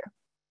together,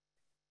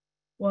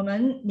 我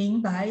们明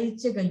白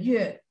这个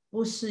约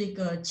不是一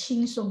个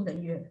轻松的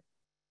约。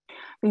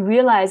 we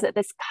realize that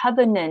this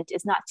covenant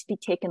is not to be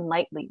taken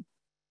lightly.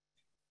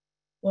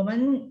 我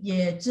们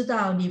也知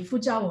道你呼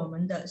召我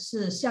们的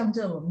是向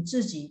着我们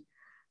自己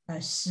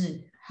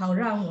死，好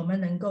让我们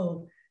能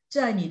够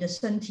在你的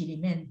身体里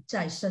面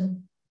再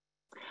生。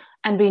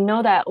 And we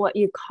know that what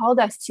you called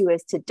us to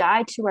is to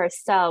die to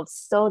ourselves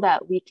so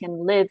that we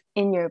can live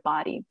in your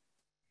body.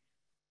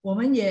 我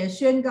们也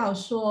宣告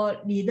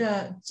说，你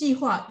的计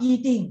划一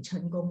定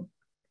成功。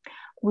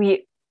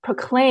 We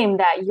proclaim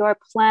that your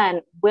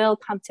plan will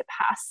come to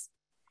pass.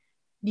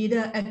 你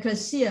的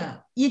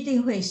ecclesia 一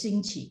定会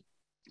兴起。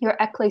 Your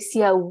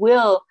ecclesia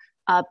will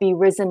be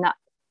risen up.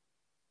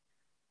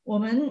 我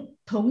们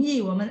同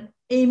意，我们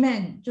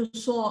Amen， 就是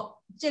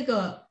说这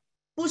个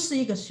不是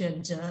一个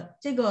选择，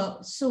这个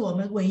是我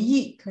们唯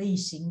一可以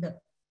行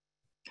的。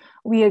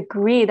 We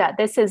agree that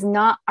this is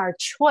not our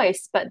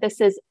choice, but this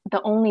is the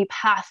only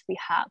path we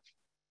have.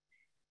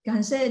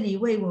 感谢你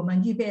为我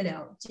们预备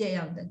了这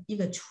样的一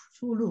个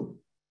出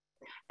路。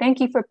 Thank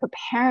you for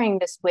preparing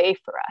this way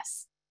for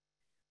us.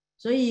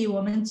 所以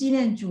我们纪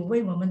念主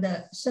为我们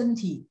的身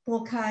体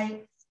拨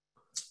开，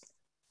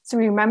 So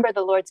we remember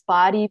the Lord's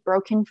body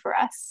broken for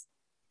us.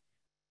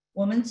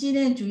 我们纪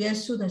念主耶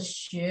稣的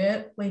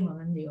血为我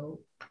们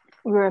流。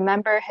 We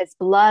remember his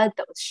blood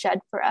that was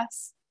shed for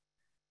us.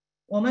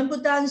 我们不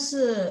单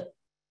是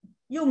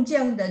用这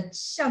样的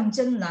象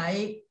征来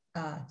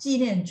纪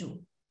念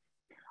主，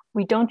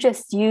 We don't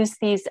just use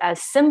these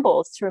as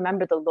symbols to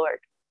remember the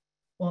Lord,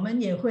 我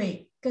们也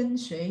会跟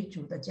随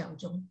主的脚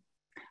踪，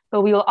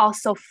 but we will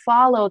also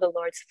follow the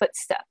Lord's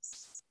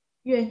footsteps,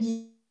 愿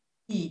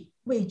意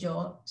为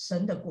着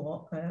神的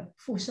国而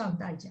付上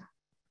代价。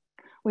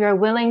 We are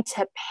willing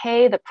to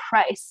pay the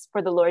price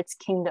for the Lord's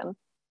kingdom.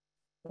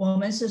 我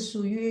们是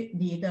属于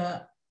你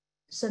的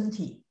身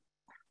体，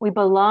 We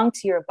belong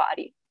to your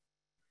body,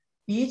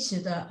 彼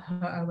此的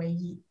合而为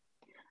一，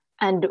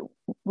 and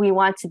we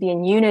want to be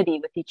in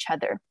unity with each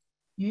other,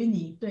 与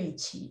你对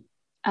齐。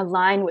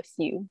 align with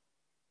you.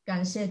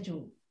 感谢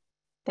主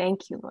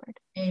Thank you, Lord.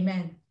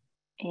 ，Amen。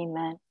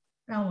 Amen.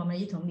 让我们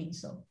一同领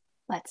受。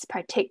 Let's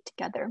partake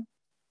together.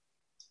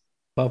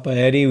 Papa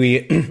Eddie,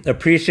 we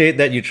appreciate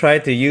that you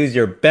tried to use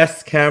your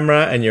best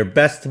camera and your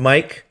best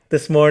mic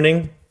this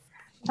morning.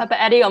 Papa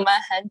Eddie, 我们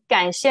很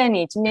感谢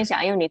你今天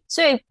想用你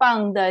最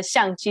棒的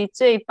相机、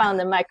最棒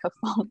的麦克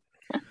风。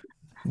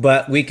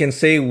 But we can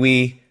say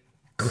we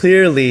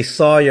clearly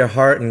saw your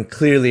heart and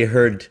clearly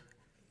heard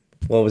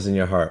what was in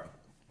your heart.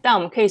 但我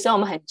们可以说，我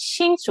们很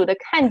清楚的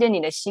看见你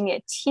的心，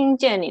也听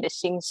见你的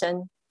心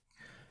声。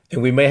 And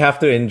we may have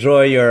to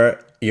enjoy your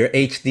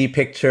HD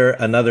picture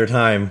another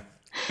time.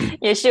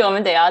 也许我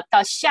们得要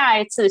到下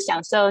一次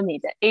享受你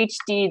的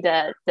HD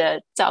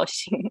的造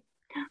型。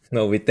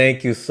 No, we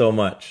thank you so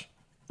much.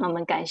 我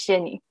们感谢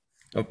你。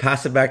 I'll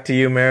pass it back to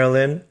you,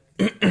 Marilyn.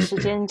 时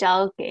间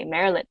交给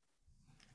Marilyn。